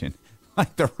situation.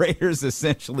 Like, the Raiders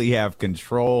essentially have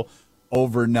control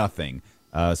over nothing,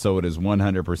 so it is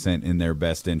 100% in their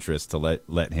best interest to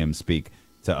let him speak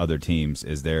to other teams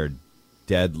as their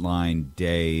deadline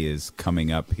day is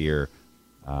coming up here.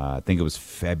 I think it was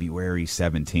February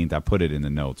 17th. I put it in the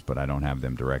notes, but I don't have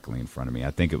them directly in front of me.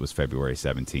 I think it was February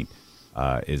 17th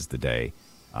is the day.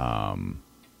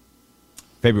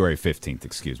 February 15th,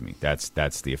 excuse me.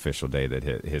 That's the official day that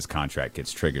his contract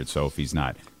gets triggered. So if he's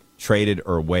not traded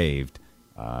or waived,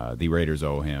 the Raiders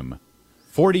owe him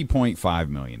 $40.5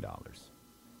 million.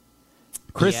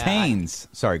 Chris Haynes.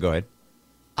 Sorry, go ahead.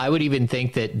 I would even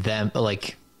think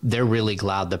that they're really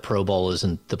glad the Pro Bowl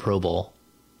isn't the Pro Bowl.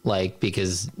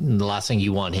 Because the last thing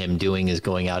you want him doing is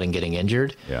going out and getting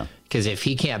injured. Yeah. Because if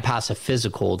he can't pass a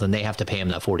physical, then they have to pay him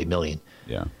that $40 million.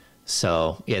 Yeah.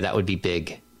 So that would be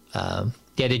big.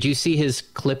 Did you see his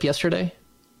clip yesterday?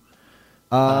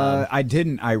 I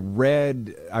didn't. I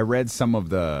read some of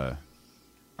the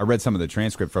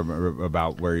transcript from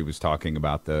about where he was talking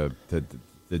about the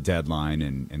deadline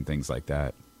and things like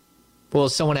that. Well,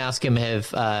 someone asked him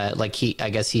if, he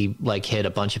hit a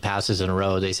bunch of passes in a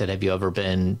row. They said, "Have you ever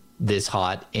been this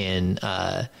hot in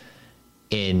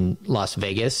Las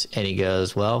Vegas?" And he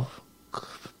goes, "Well,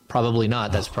 probably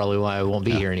not. That's probably why I won't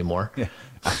be here anymore." Yeah.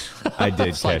 I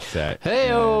did catch that.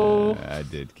 Hey-o. I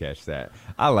did catch that.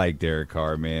 I like Derek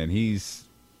Carr, man. I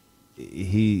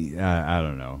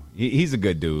don't know. He's a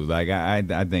good dude.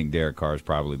 I think Derek Carr is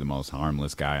probably the most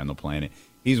harmless guy on the planet.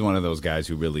 He's one of those guys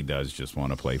who really does just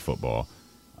want to play football.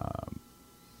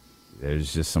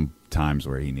 There's just some times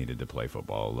where he needed to play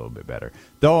football a little bit better.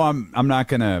 Though I'm not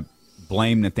going to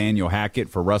blame Nathaniel Hackett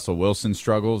for Russell Wilson's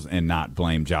struggles and not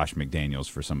blame Josh McDaniels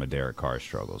for some of Derek Carr's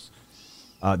struggles.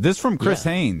 This from Chris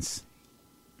Haynes.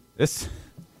 This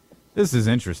is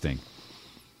interesting.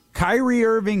 Kyrie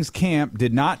Irving's camp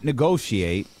did not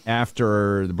negotiate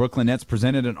after the Brooklyn Nets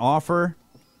presented an offer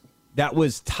that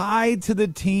was tied to the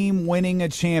team winning a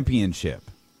championship.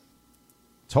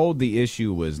 Told the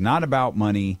issue was not about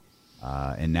money,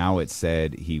 and now it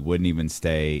said he wouldn't even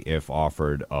stay if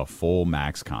offered a full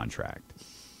max contract.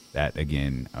 That,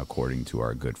 again, according to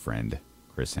our good friend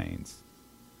Chris Haynes.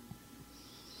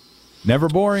 Never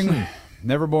boring.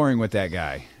 Never boring with that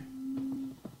guy.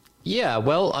 Yeah,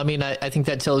 well, I mean, I think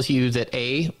that tells you that,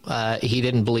 A, he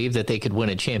didn't believe that they could win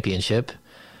a championship,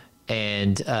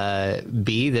 and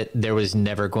B, that there was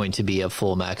never going to be a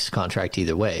full max contract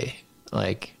either way.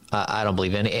 I don't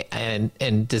believe any.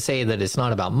 And to say that it's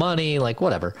not about money,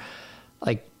 whatever.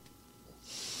 A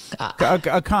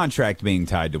contract being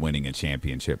tied to winning a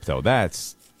championship, though,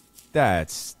 that's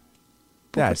what's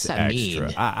that extra.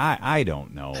 Mean? I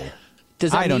don't know.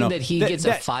 Does that mean that he gets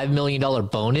a $5 million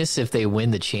bonus if they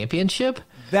win the championship?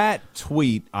 That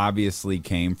tweet obviously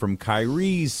came from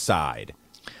Kyrie's side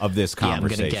of this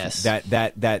conversation. Yeah, I'm gonna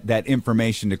guess. That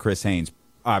information to Chris Haynes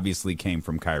obviously came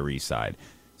from Kyrie's side.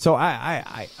 So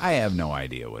I have no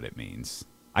idea what it means.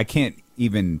 I can't.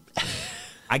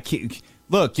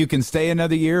 Look, you can stay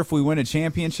another year if we win a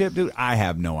championship, dude. I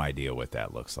have no idea what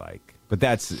that looks like. But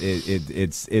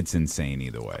it's insane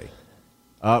either way.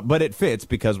 But it fits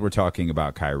because we're talking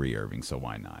about Kyrie Irving, so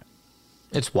why not?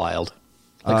 It's wild.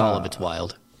 All of it's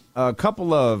wild. A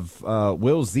couple of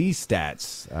Will Z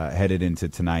stats headed into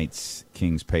tonight's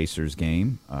Kings-Pacers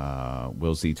game.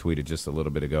 Will Z tweeted just a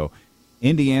little bit ago.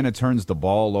 Indiana turns the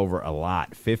ball over a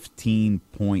lot,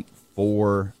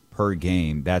 15.4 per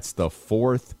game. That's the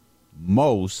fourth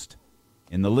most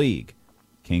in the league.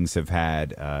 Kings have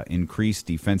had increased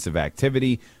defensive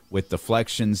activity with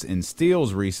deflections and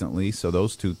steals recently, so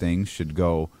those two things should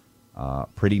go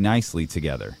pretty nicely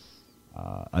together.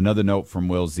 Another note from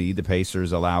Will Z, the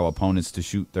Pacers allow opponents to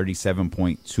shoot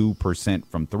 37.2%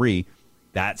 from three.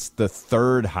 That's the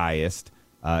third highest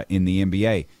in the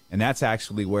NBA. And that's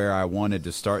actually where I wanted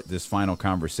to start this final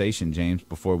conversation, James,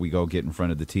 before we go get in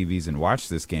front of the TVs and watch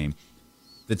this game.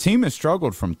 The team has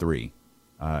struggled from three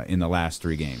in the last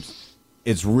 3 games.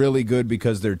 It's really good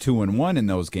because they're 2-1 in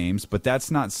those games, but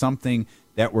that's not something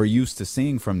that we're used to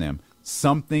seeing from them.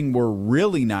 Something we're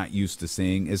really not used to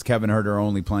seeing is Kevin Huerter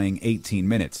only playing 18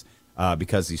 minutes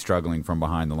because he's struggling from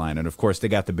behind the line. And, of course, they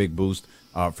got the big boost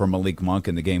from Malik Monk,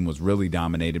 and the game was really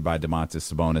dominated by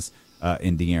Domantas Sabonis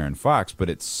and De'Aaron Fox. But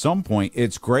at some point,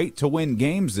 it's great to win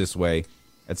games this way.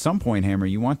 At some point, Hammer,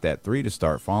 you want that 3 to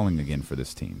start falling again for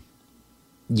this team.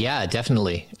 Yeah,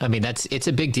 definitely. I mean, it's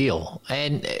a big deal.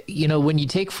 And, you know, when you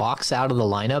take Fox out of the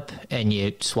lineup and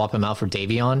you swap him out for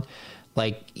Davion,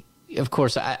 like, of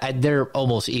course, they're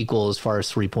almost equal as far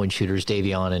as three-point shooters,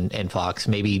 Davion and Fox.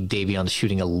 Maybe Davion's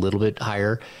shooting a little bit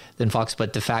higher than Fox,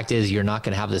 but the fact is you're not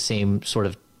going to have the same sort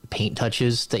of paint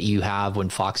touches that you have when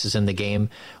Fox is in the game,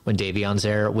 when Davion's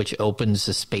there, which opens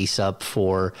the space up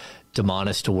for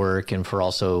Domantas to work and for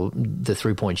also the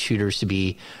three-point shooters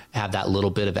to have that little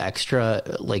bit of extra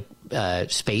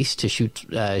space to shoot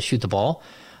the ball.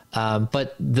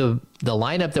 But the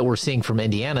lineup that we're seeing from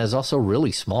Indiana is also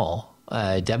really small.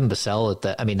 Devin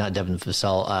Vassell not Devin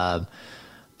Vassell.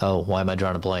 Why am I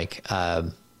drawing a blank?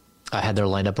 I had their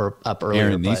lineup up earlier.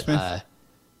 Aaron Nesmith?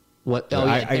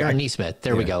 Aaron Nesmith.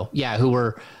 There we go. Yeah, who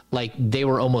were they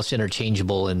were almost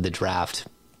interchangeable in the draft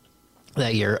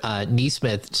that year.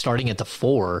 Nesmith starting at the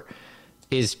 4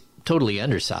 is totally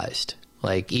undersized.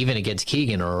 Like even against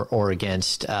Keegan or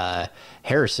against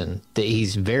Harrison,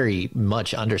 he's very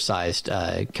much undersized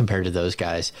compared to those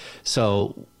guys.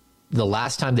 So the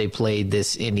last time they played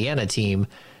this Indiana team,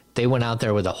 they went out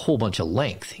there with a whole bunch of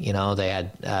length. You know, they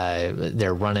had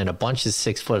they're running a bunch of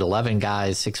 6'11"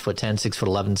 guys, 6'10",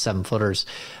 6'11", 7-footers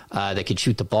that could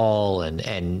shoot the ball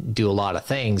and do a lot of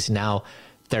things. Now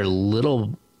they're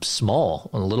little small,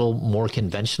 a little more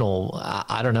conventional.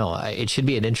 I don't know. It should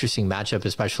be an interesting matchup,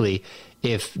 especially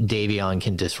if Davion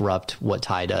can disrupt what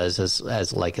Ty does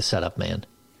as like a setup man.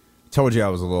 Told you I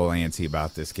was a little antsy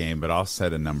about this game, but I'll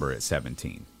set a number at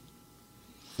 17.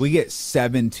 We get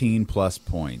 17 plus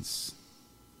points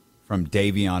from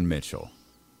Davion Mitchell.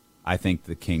 I think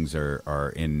the Kings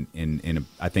are in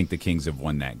I think the Kings have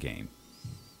won that game.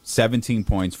 17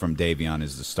 points from Davion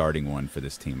is the starting one for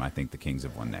this team. I think the Kings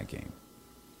have won that game.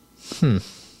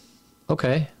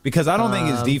 Okay. Because I don't think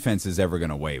his defense is ever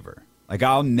going to waver. Like,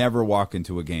 I'll never walk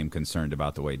into a game concerned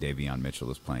about the way Davion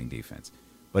Mitchell is playing defense.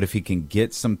 But if he can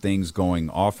get some things going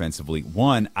offensively,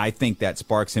 one, I think that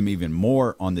sparks him even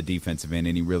more on the defensive end,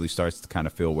 and he really starts to kind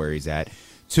of feel where he's at.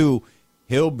 Two,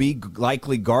 he'll be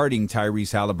likely guarding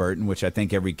Tyrese Halliburton, which I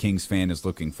think every Kings fan is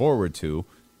looking forward to.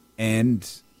 And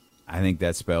I think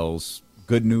that spells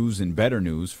good news and better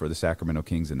news for the Sacramento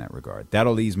Kings in that regard.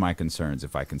 That'll ease my concerns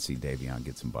if I can see Davion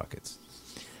get some buckets.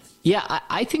 Yeah,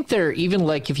 I think they're even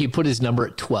like if you put his number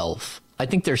at 12, I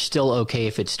think they're still okay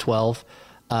if it's 12.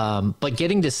 But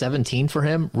getting to 17 for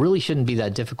him really shouldn't be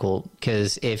that difficult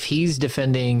because if he's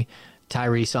defending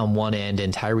Tyrese on one end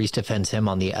and Tyrese defends him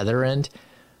on the other end,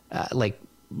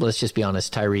 let's just be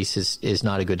honest, Tyrese is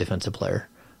not a good defensive player.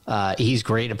 He's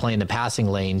great at playing the passing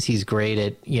lanes. He's great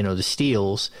at, the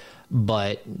steals,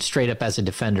 but straight up as a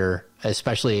defender,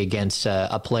 especially against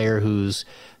a player who's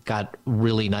got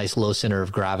really nice low center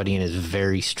of gravity and is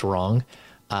very strong.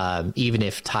 Even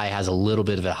if Ty has a little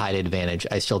bit of a height advantage,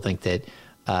 I still think that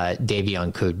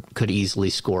Davion could easily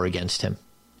score against him.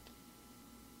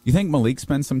 You think Malik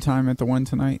spent some time at the one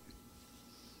tonight?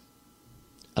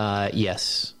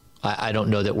 Yes. I don't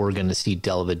know that we're going to see a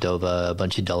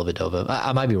bunch of Dellavedova.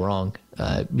 I might be wrong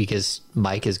because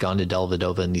Mike has gone to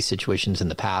Dellavedova in these situations in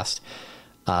the past.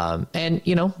 And,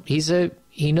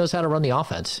 he knows how to run the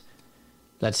offense.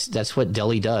 That's what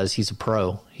Delly does. He's a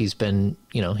pro. He's been,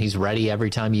 he's ready every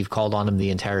time you've called on him the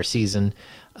entire season.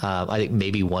 I think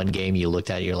maybe one game you looked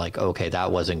at it, you're like, okay,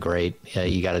 that wasn't great.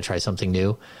 You got to try something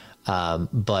new.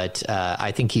 But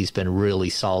I think he's been really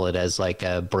solid as like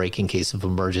a break in case of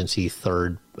emergency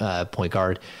third point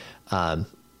guard.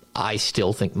 I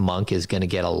still think Monk is going to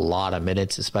get a lot of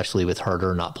minutes, especially with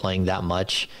Huerter not playing that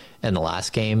much in the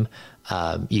last game.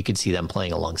 You could see them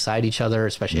playing alongside each other,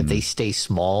 especially if they stay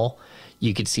small.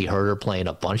 You could see Huerter playing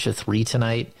a bunch of 3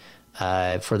 tonight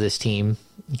for this team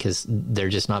because they're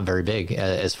just not very big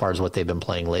as far as what they've been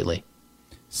playing lately.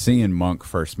 Seeing Monk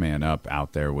first man up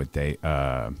out there with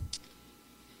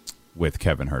with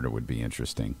Kevin Huerter would be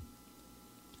interesting.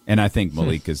 And I think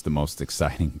Malik is the most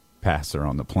exciting passer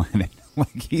on the planet.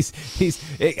 Like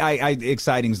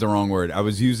exciting's the wrong word. I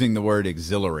was using the word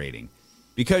exhilarating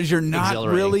because you're not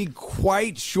really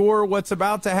quite sure what's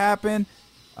about to happen.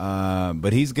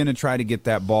 But he's going to try to get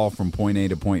that ball from point A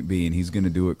to point B, and he's going to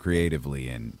do it creatively,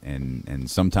 and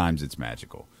sometimes it's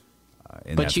magical.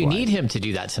 But you need him to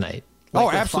do that tonight.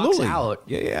 Like absolutely. Fox out,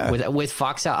 yeah. With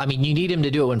Fox out, I mean, you need him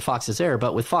to do it when Fox is there.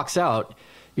 But with Fox out,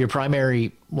 your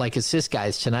primary assist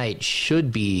guys tonight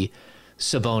should be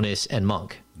Sabonis and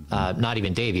Monk. Not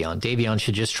even Davion. Davion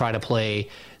should just try to play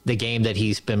the game that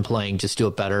he's been playing, just do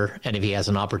it better. And if he has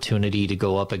an opportunity to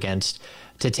go up against,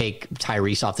 to take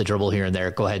Tyrese off the dribble here and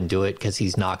there, go ahead and do it, because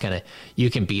he's not going to,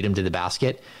 you can beat him to the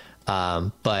basket.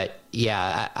 But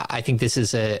yeah, I think this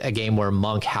is a game where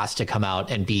Monk has to come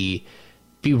out and be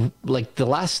like, the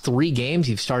last 3 games,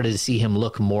 you've started to see him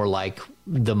look more like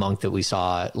the Monk that we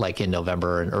saw like in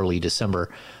November and early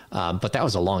December. But that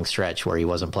was a long stretch where he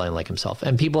wasn't playing like himself.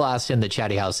 And people asked in the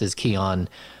chatty house, is Keon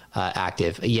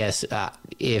active? Yes.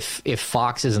 If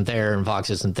Fox isn't there and Fox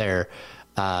isn't there,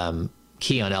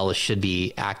 Keon Ellis should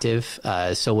be active.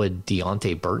 So would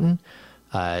Deontay Burton.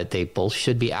 They both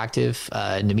should be active.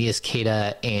 Neemias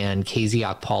Queta and KZ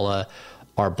Okpala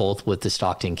are both with the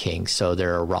Stockton Kings. So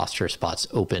there are roster spots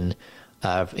open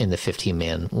in the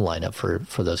 15-man lineup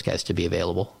for those guys to be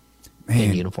available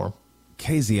in uniform.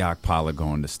 KZ Okpala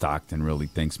going to Stockton really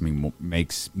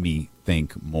makes me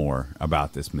think more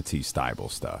about this Matisse Thybulle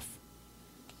stuff.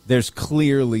 There's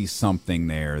clearly something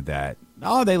there that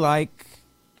they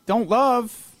don't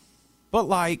love, but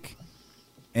like,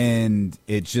 and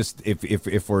it just if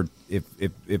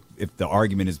the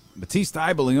argument is Matisse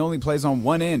Thybulle, he only plays on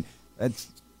one end,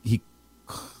 he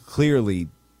clearly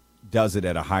does it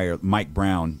at a higher. Mike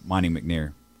Brown, Monty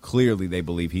McNair, clearly they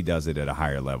believe he does it at a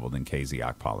higher level than KZ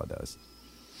Okpala does.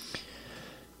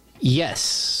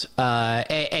 Yes,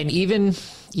 and even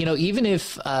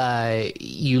if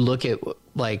you look at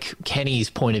like Kenny's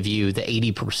point of view, the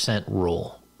 80%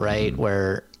 rule, right?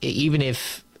 Where even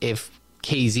if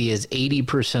KZ is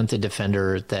 80% the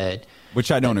defender that,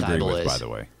 which I don't agree with, by the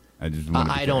way.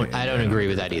 I don't agree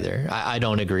with that either. I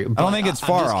don't agree. I don't think it's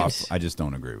far off. I just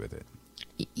don't agree with it.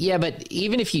 Yeah, but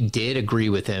even if you did agree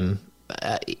with him,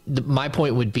 my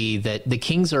point would be that the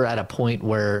Kings are at a point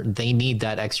where they need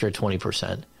that extra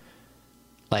 20%.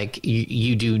 Like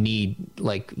you do need,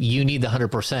 you need the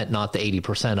 100%, not the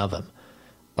 80% of him.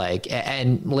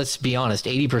 And let's be honest,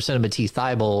 80% of Matisse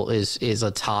Thybulle is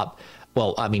a top.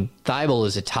 Well, I mean, Thybulle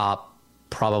is a top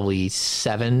probably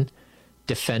 7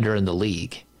 defender in the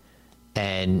league.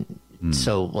 And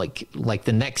so like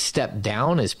the next step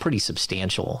down is pretty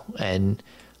substantial. And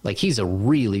he's a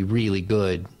really, really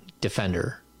good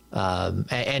defender.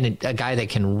 And a guy that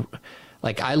can,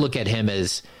 I look at him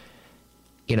as,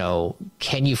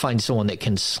 can you find someone that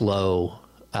can slow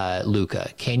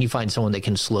Luka? Can you find someone that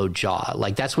can slow Ja?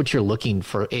 That's what you're looking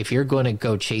for. If you're going to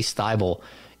go chase Thybulle,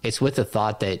 it's with the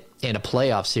thought that in a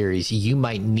playoff series, you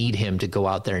might need him to go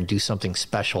out there and do something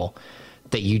special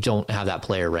that you don't have that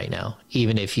player right now.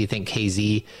 Even if you think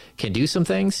KZ can do some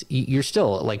things, you're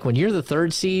still, when you're the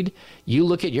 3rd seed, you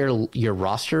look at your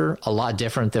roster a lot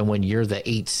different than when you're the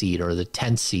 8th seed or the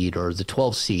 10th seed or the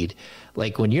 12th seed.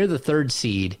 When you're the 3rd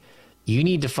seed, you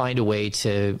need to find a way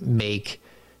to make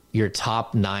your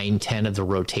top 9, 10 of the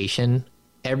rotation,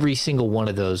 every single one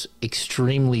of those,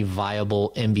 extremely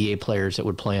viable NBA players that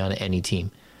would play on any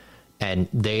team. And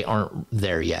they aren't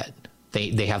there yet.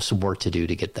 They have some work to do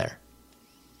to get there.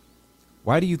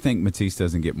 Why do you think Matisse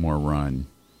doesn't get more run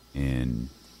in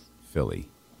Philly?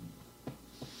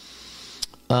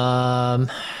 I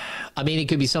mean, it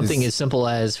could be something as simple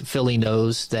as Philly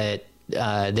knows that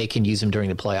they can use him during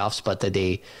the playoffs, but that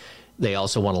they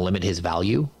also want to limit his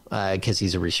value because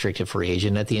he's a restricted free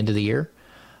agent at the end of the year.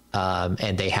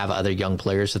 And they have other young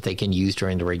players that they can use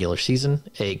during the regular season.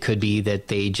 It could be that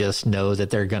they just know that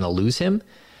they're going to lose him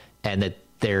and that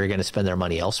they're going to spend their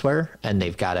money elsewhere, and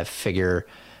they've got to figure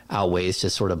out ways to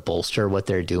sort of bolster what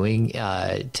they're doing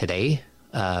today,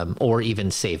 or even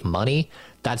save money.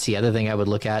 That's the other thing I would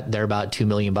look at. They're about $2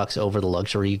 million over the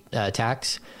luxury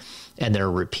tax, and they're a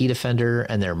repeat offender,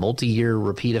 and they're a multi-year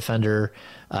repeat offender,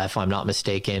 if I'm not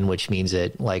mistaken, which means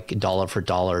that dollar for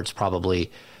dollar, it's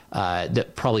probably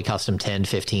that probably cost them 10,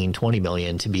 15, 20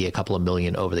 million to be a couple of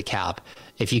million over the cap.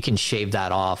 If you can shave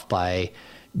that off by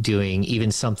doing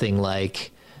even something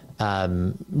like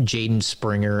Jaden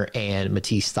Springer and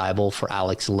Matisse Thybulle for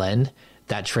Alex Len,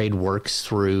 that trade works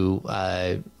through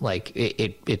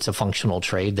it's a functional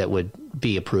trade that would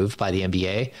be approved by the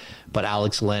NBA. But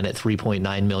Alex Len at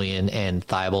 $3.9 million and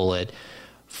Thybulle at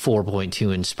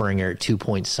 4.2 in Springer, 2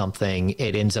 point something.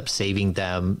 It ends up saving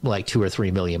them like $2 or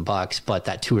 $3 million, but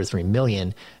that $2 or $3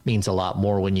 million means a lot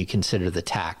more when you consider the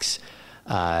tax.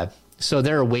 So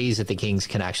there are ways that the Kings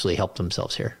can actually help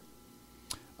themselves here.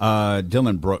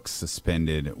 Dylan Brooks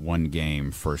suspended 1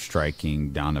 game for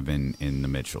striking Donovan in the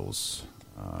Mitchells.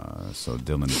 So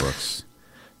Dylan Brooks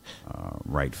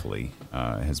rightfully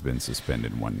has been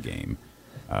suspended 1 game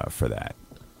for that.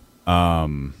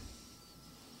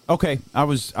 Okay, I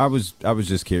was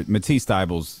just curious. Matisse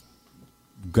Thybulle's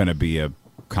gonna be a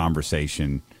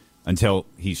conversation until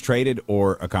he's traded,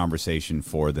 or a conversation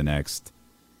for the next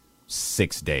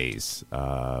 6 days.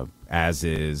 As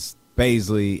is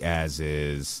Bazley, as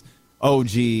is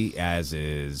OG, as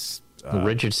is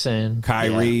Richardson,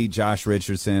 Kyrie, Josh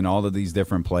Richardson, all of these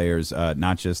different players,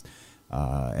 not just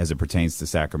as it pertains to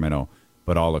Sacramento,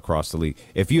 but all across the league.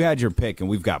 If you had your pick, and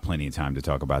we've got plenty of time to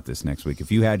talk about this next week,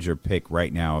 if you had your pick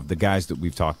right now of the guys that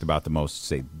we've talked about the most,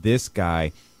 say this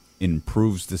guy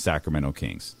improves the Sacramento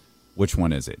Kings, which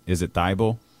one is it? Is it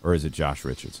Thybulle or is it Josh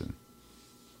Richardson?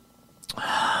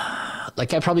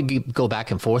 Like, I probably go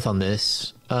back and forth on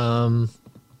this. I'm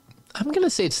going to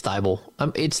say it's Thybulle.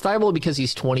 It's Thybulle because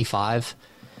he's 25,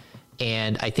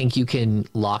 and I think you can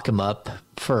lock him up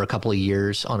for a couple of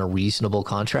years on a reasonable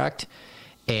contract.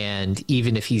 And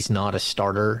even if he's not a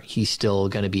starter, he's still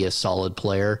going to be a solid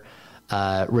player.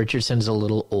 Richardson's a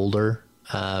little older.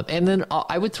 And then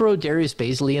I would throw Darius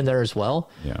Bazley in there as well.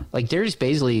 Yeah. Like, Darius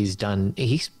Bazley's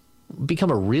he's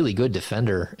become a really good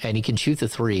defender, and he can shoot the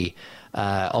 3.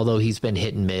 Although he's been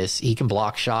hit and miss. He can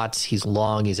block shots. He's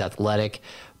long. He's athletic.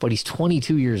 But he's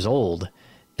 22 years old.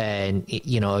 And,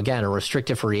 again, a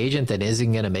restricted free agent that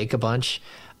isn't going to make a bunch.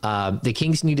 The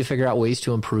Kings need to figure out ways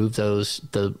to improve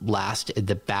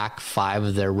the back 5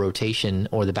 of their rotation,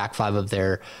 or the back 5 of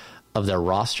their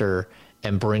roster,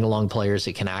 and bring along players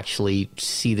that can actually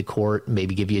see the court,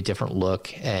 maybe give you a different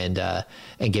look, and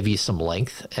give you some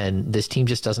length. And this team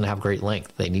just doesn't have great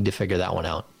length. They need to figure that one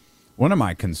out. One of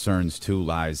my concerns, too,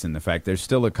 lies in the fact there's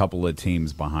still a couple of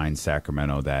teams behind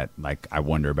Sacramento that, like, I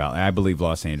wonder about. I believe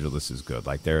Los Angeles is good.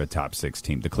 Like, they're a top 6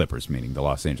 team. The Clippers, meaning the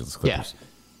Los Angeles Clippers.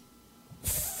 Yeah.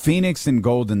 Phoenix and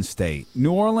Golden State.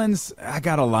 New Orleans, I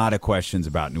got a lot of questions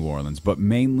about New Orleans, but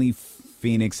mainly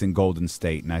Phoenix and Golden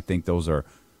State. And I think those are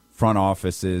front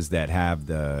offices that have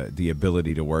the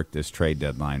ability to work this trade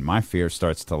deadline. My fear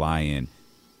starts to lie in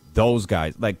those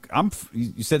guys. Like,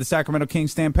 you said the Sacramento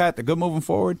Kings stand pat, they're good moving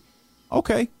forward.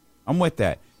 Okay, I'm with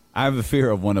that. I have a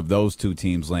fear of one of those 2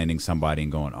 teams landing somebody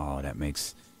and going, oh, that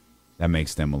makes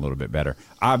them a little bit better.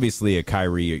 Obviously, a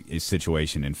Kyrie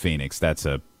situation in Phoenix, that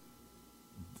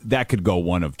could go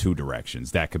one of 2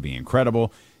 directions. That could be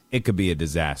incredible. It could be a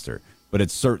disaster. But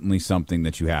it's certainly something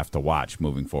that you have to watch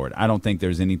moving forward. I don't think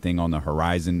there's anything on the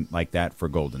horizon like that for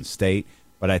Golden State,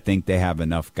 but I think they have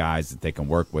enough guys that they can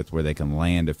work with where they can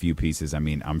land a few pieces. I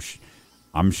mean,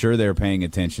 I'm sure they're paying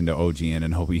attention to OG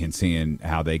Anunoby and seeing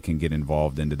how they can get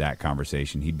involved into that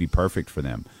conversation. He'd be perfect for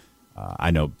them.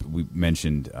 I know we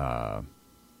mentioned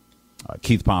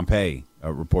Keith Pompey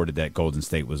reported that Golden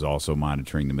State was also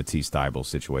monitoring the Matisse Thybulle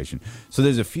situation. So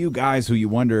there's a few guys who you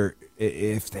wonder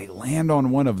if they land on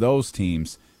one of those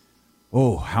teams,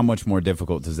 how much more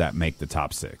difficult does that make the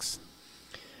top 6?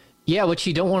 Yeah, what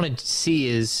you don't want to see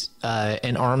is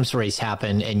an arms race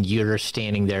happen and you're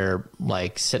standing there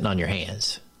like sitting on your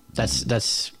hands. That's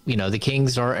the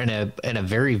Kings are in a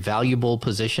very valuable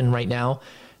position right now.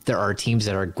 There are teams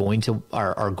that are going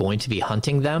to be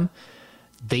hunting them.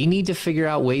 They need to figure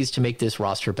out ways to make this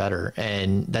roster better,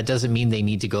 and that doesn't mean they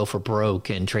need to go for broke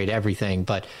and trade everything.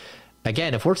 But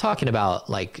again, if we're talking about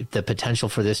like the potential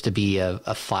for this to be a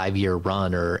 5-year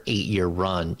run or 8-year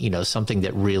run, something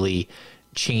that really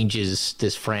changes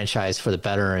this franchise for the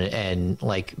better and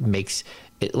like makes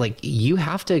it, like, you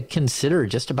have to consider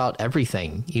just about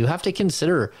everything. You have to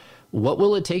consider, what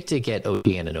will it take to get OG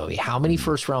Anunoby? How many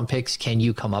first round picks can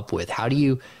you come up with? How do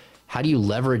you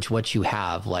leverage what you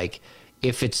have? Like,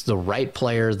 if it's the right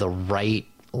player, the right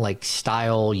like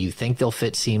style, you think they'll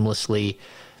fit seamlessly,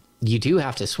 you do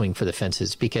have to swing for the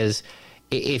fences, because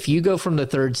if you go from the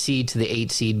 3rd seed to the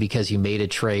 8th seed because you made a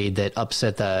trade that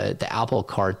upset the apple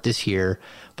cart this year,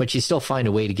 but you still find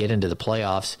a way to get into the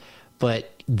playoffs,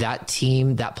 but that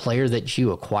team, that player that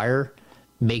you acquire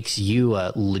makes you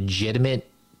a legitimate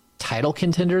title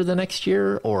contender the next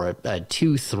year, or a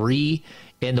 2-3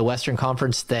 in the Western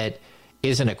Conference that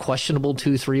isn't a questionable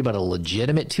 2-3, but a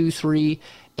legitimate 2-3,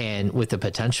 and with the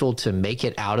potential to make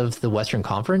it out of the Western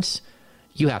Conference,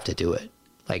 you have to do it.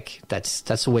 Like, that's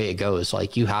the way it goes.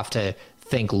 Like, you have to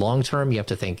think long term. You have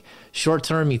to think short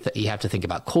term. You have to think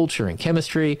about culture and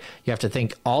chemistry. You have to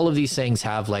think all of these things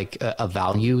have like a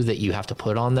value that you have to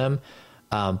put on them.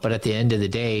 But at the end of the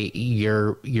day,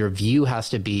 your view has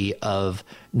to be of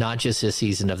not just this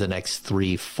season, of the next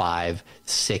 3, 5,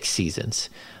 6 seasons.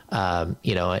 And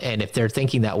if they're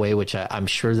thinking that way, which I'm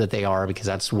sure that they are, because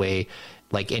that's the way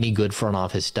like any good front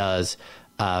office does,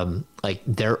 like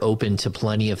they're open to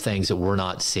plenty of things that we're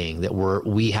not seeing, that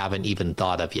we haven't even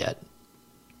thought of yet.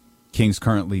 Kings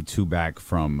currently 2 back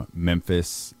from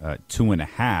Memphis,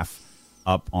 2.5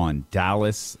 up on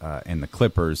Dallas and the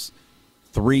Clippers,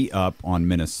 3 up on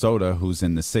Minnesota, who's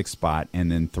in the 6th spot,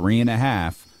 and then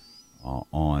 3.5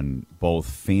 on both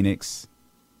Phoenix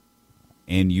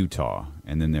and Utah.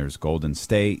 And then there's Golden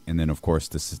State, and then, of course,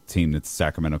 this team that the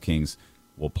Sacramento Kings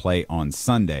will play on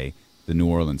Sunday, the New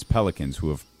Orleans Pelicans, who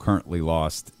have currently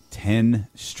lost 10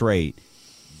 straight,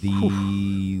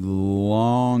 the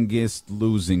longest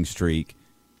losing streak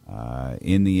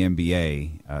in the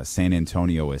NBA. San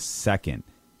Antonio is second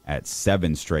at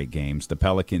 7 straight games. The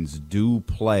Pelicans do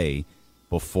play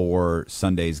before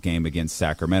Sunday's game against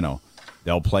Sacramento.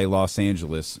 They'll play Los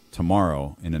Angeles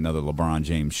tomorrow in another LeBron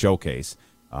James showcase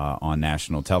on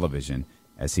national television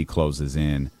as he closes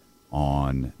in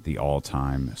on the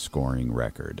all-time scoring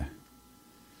record.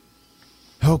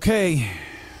 Okay.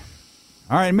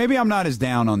 All right, maybe I'm not as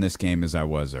down on this game as I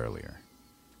was earlier.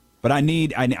 But I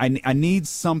need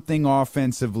something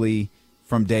offensively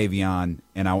from Davion,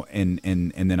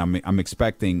 and then I'm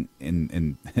expecting,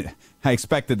 and I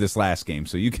expected this last game,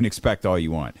 so you can expect all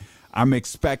you want. I'm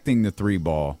expecting the 3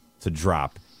 ball to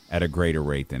drop at a greater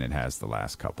rate than it has the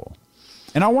last couple.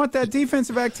 And I want that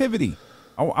defensive activity.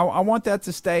 I want that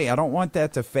to stay. I don't want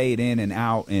that to fade in and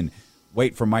out and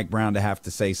wait for Mike Brown to have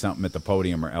to say something at the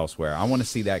podium or elsewhere. I want to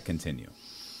see that continue.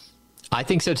 I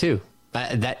think so too.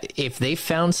 That if they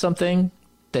found something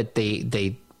that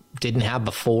they didn't have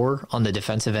before on the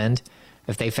defensive end,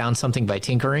 if they found something by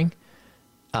tinkering,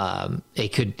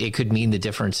 it could mean the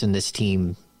difference in this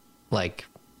team, like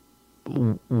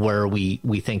where we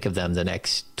think of them the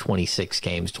next 26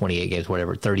 games, 28 games,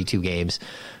 whatever, 32 games.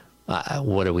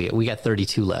 What are we got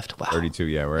 32 left. Wow. 32,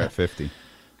 yeah, we're at 50.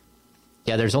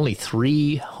 Yeah, there's only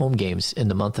 3 home games in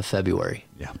the month of February.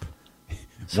 Yep.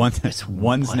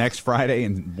 One's next Friday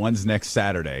and one's next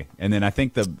Saturday, and then I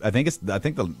think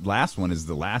the last one is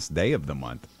the last day of the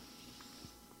month.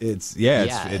 It's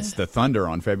the Thunder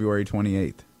on February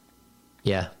 28th.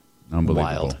 Yeah,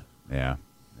 unbelievable. Wild.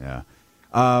 Yeah.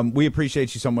 We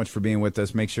appreciate you so much for being with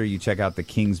us. Make sure you check out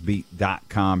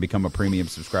thekingsbeat.com. Become a premium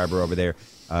subscriber over there.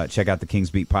 Check out the Kings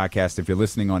Beat podcast if you're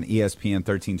listening on ESPN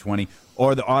 1320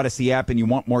 or the Odyssey app and you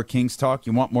want more Kings talk,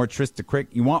 you want more Trista Crick,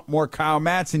 you want more Kyle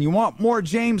Madsen, you want more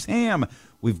James Ham.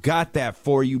 We've got that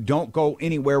for you. Don't go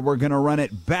anywhere. We're going to run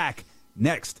it back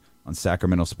next on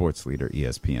Sacramento Sports Leader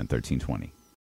ESPN 1320.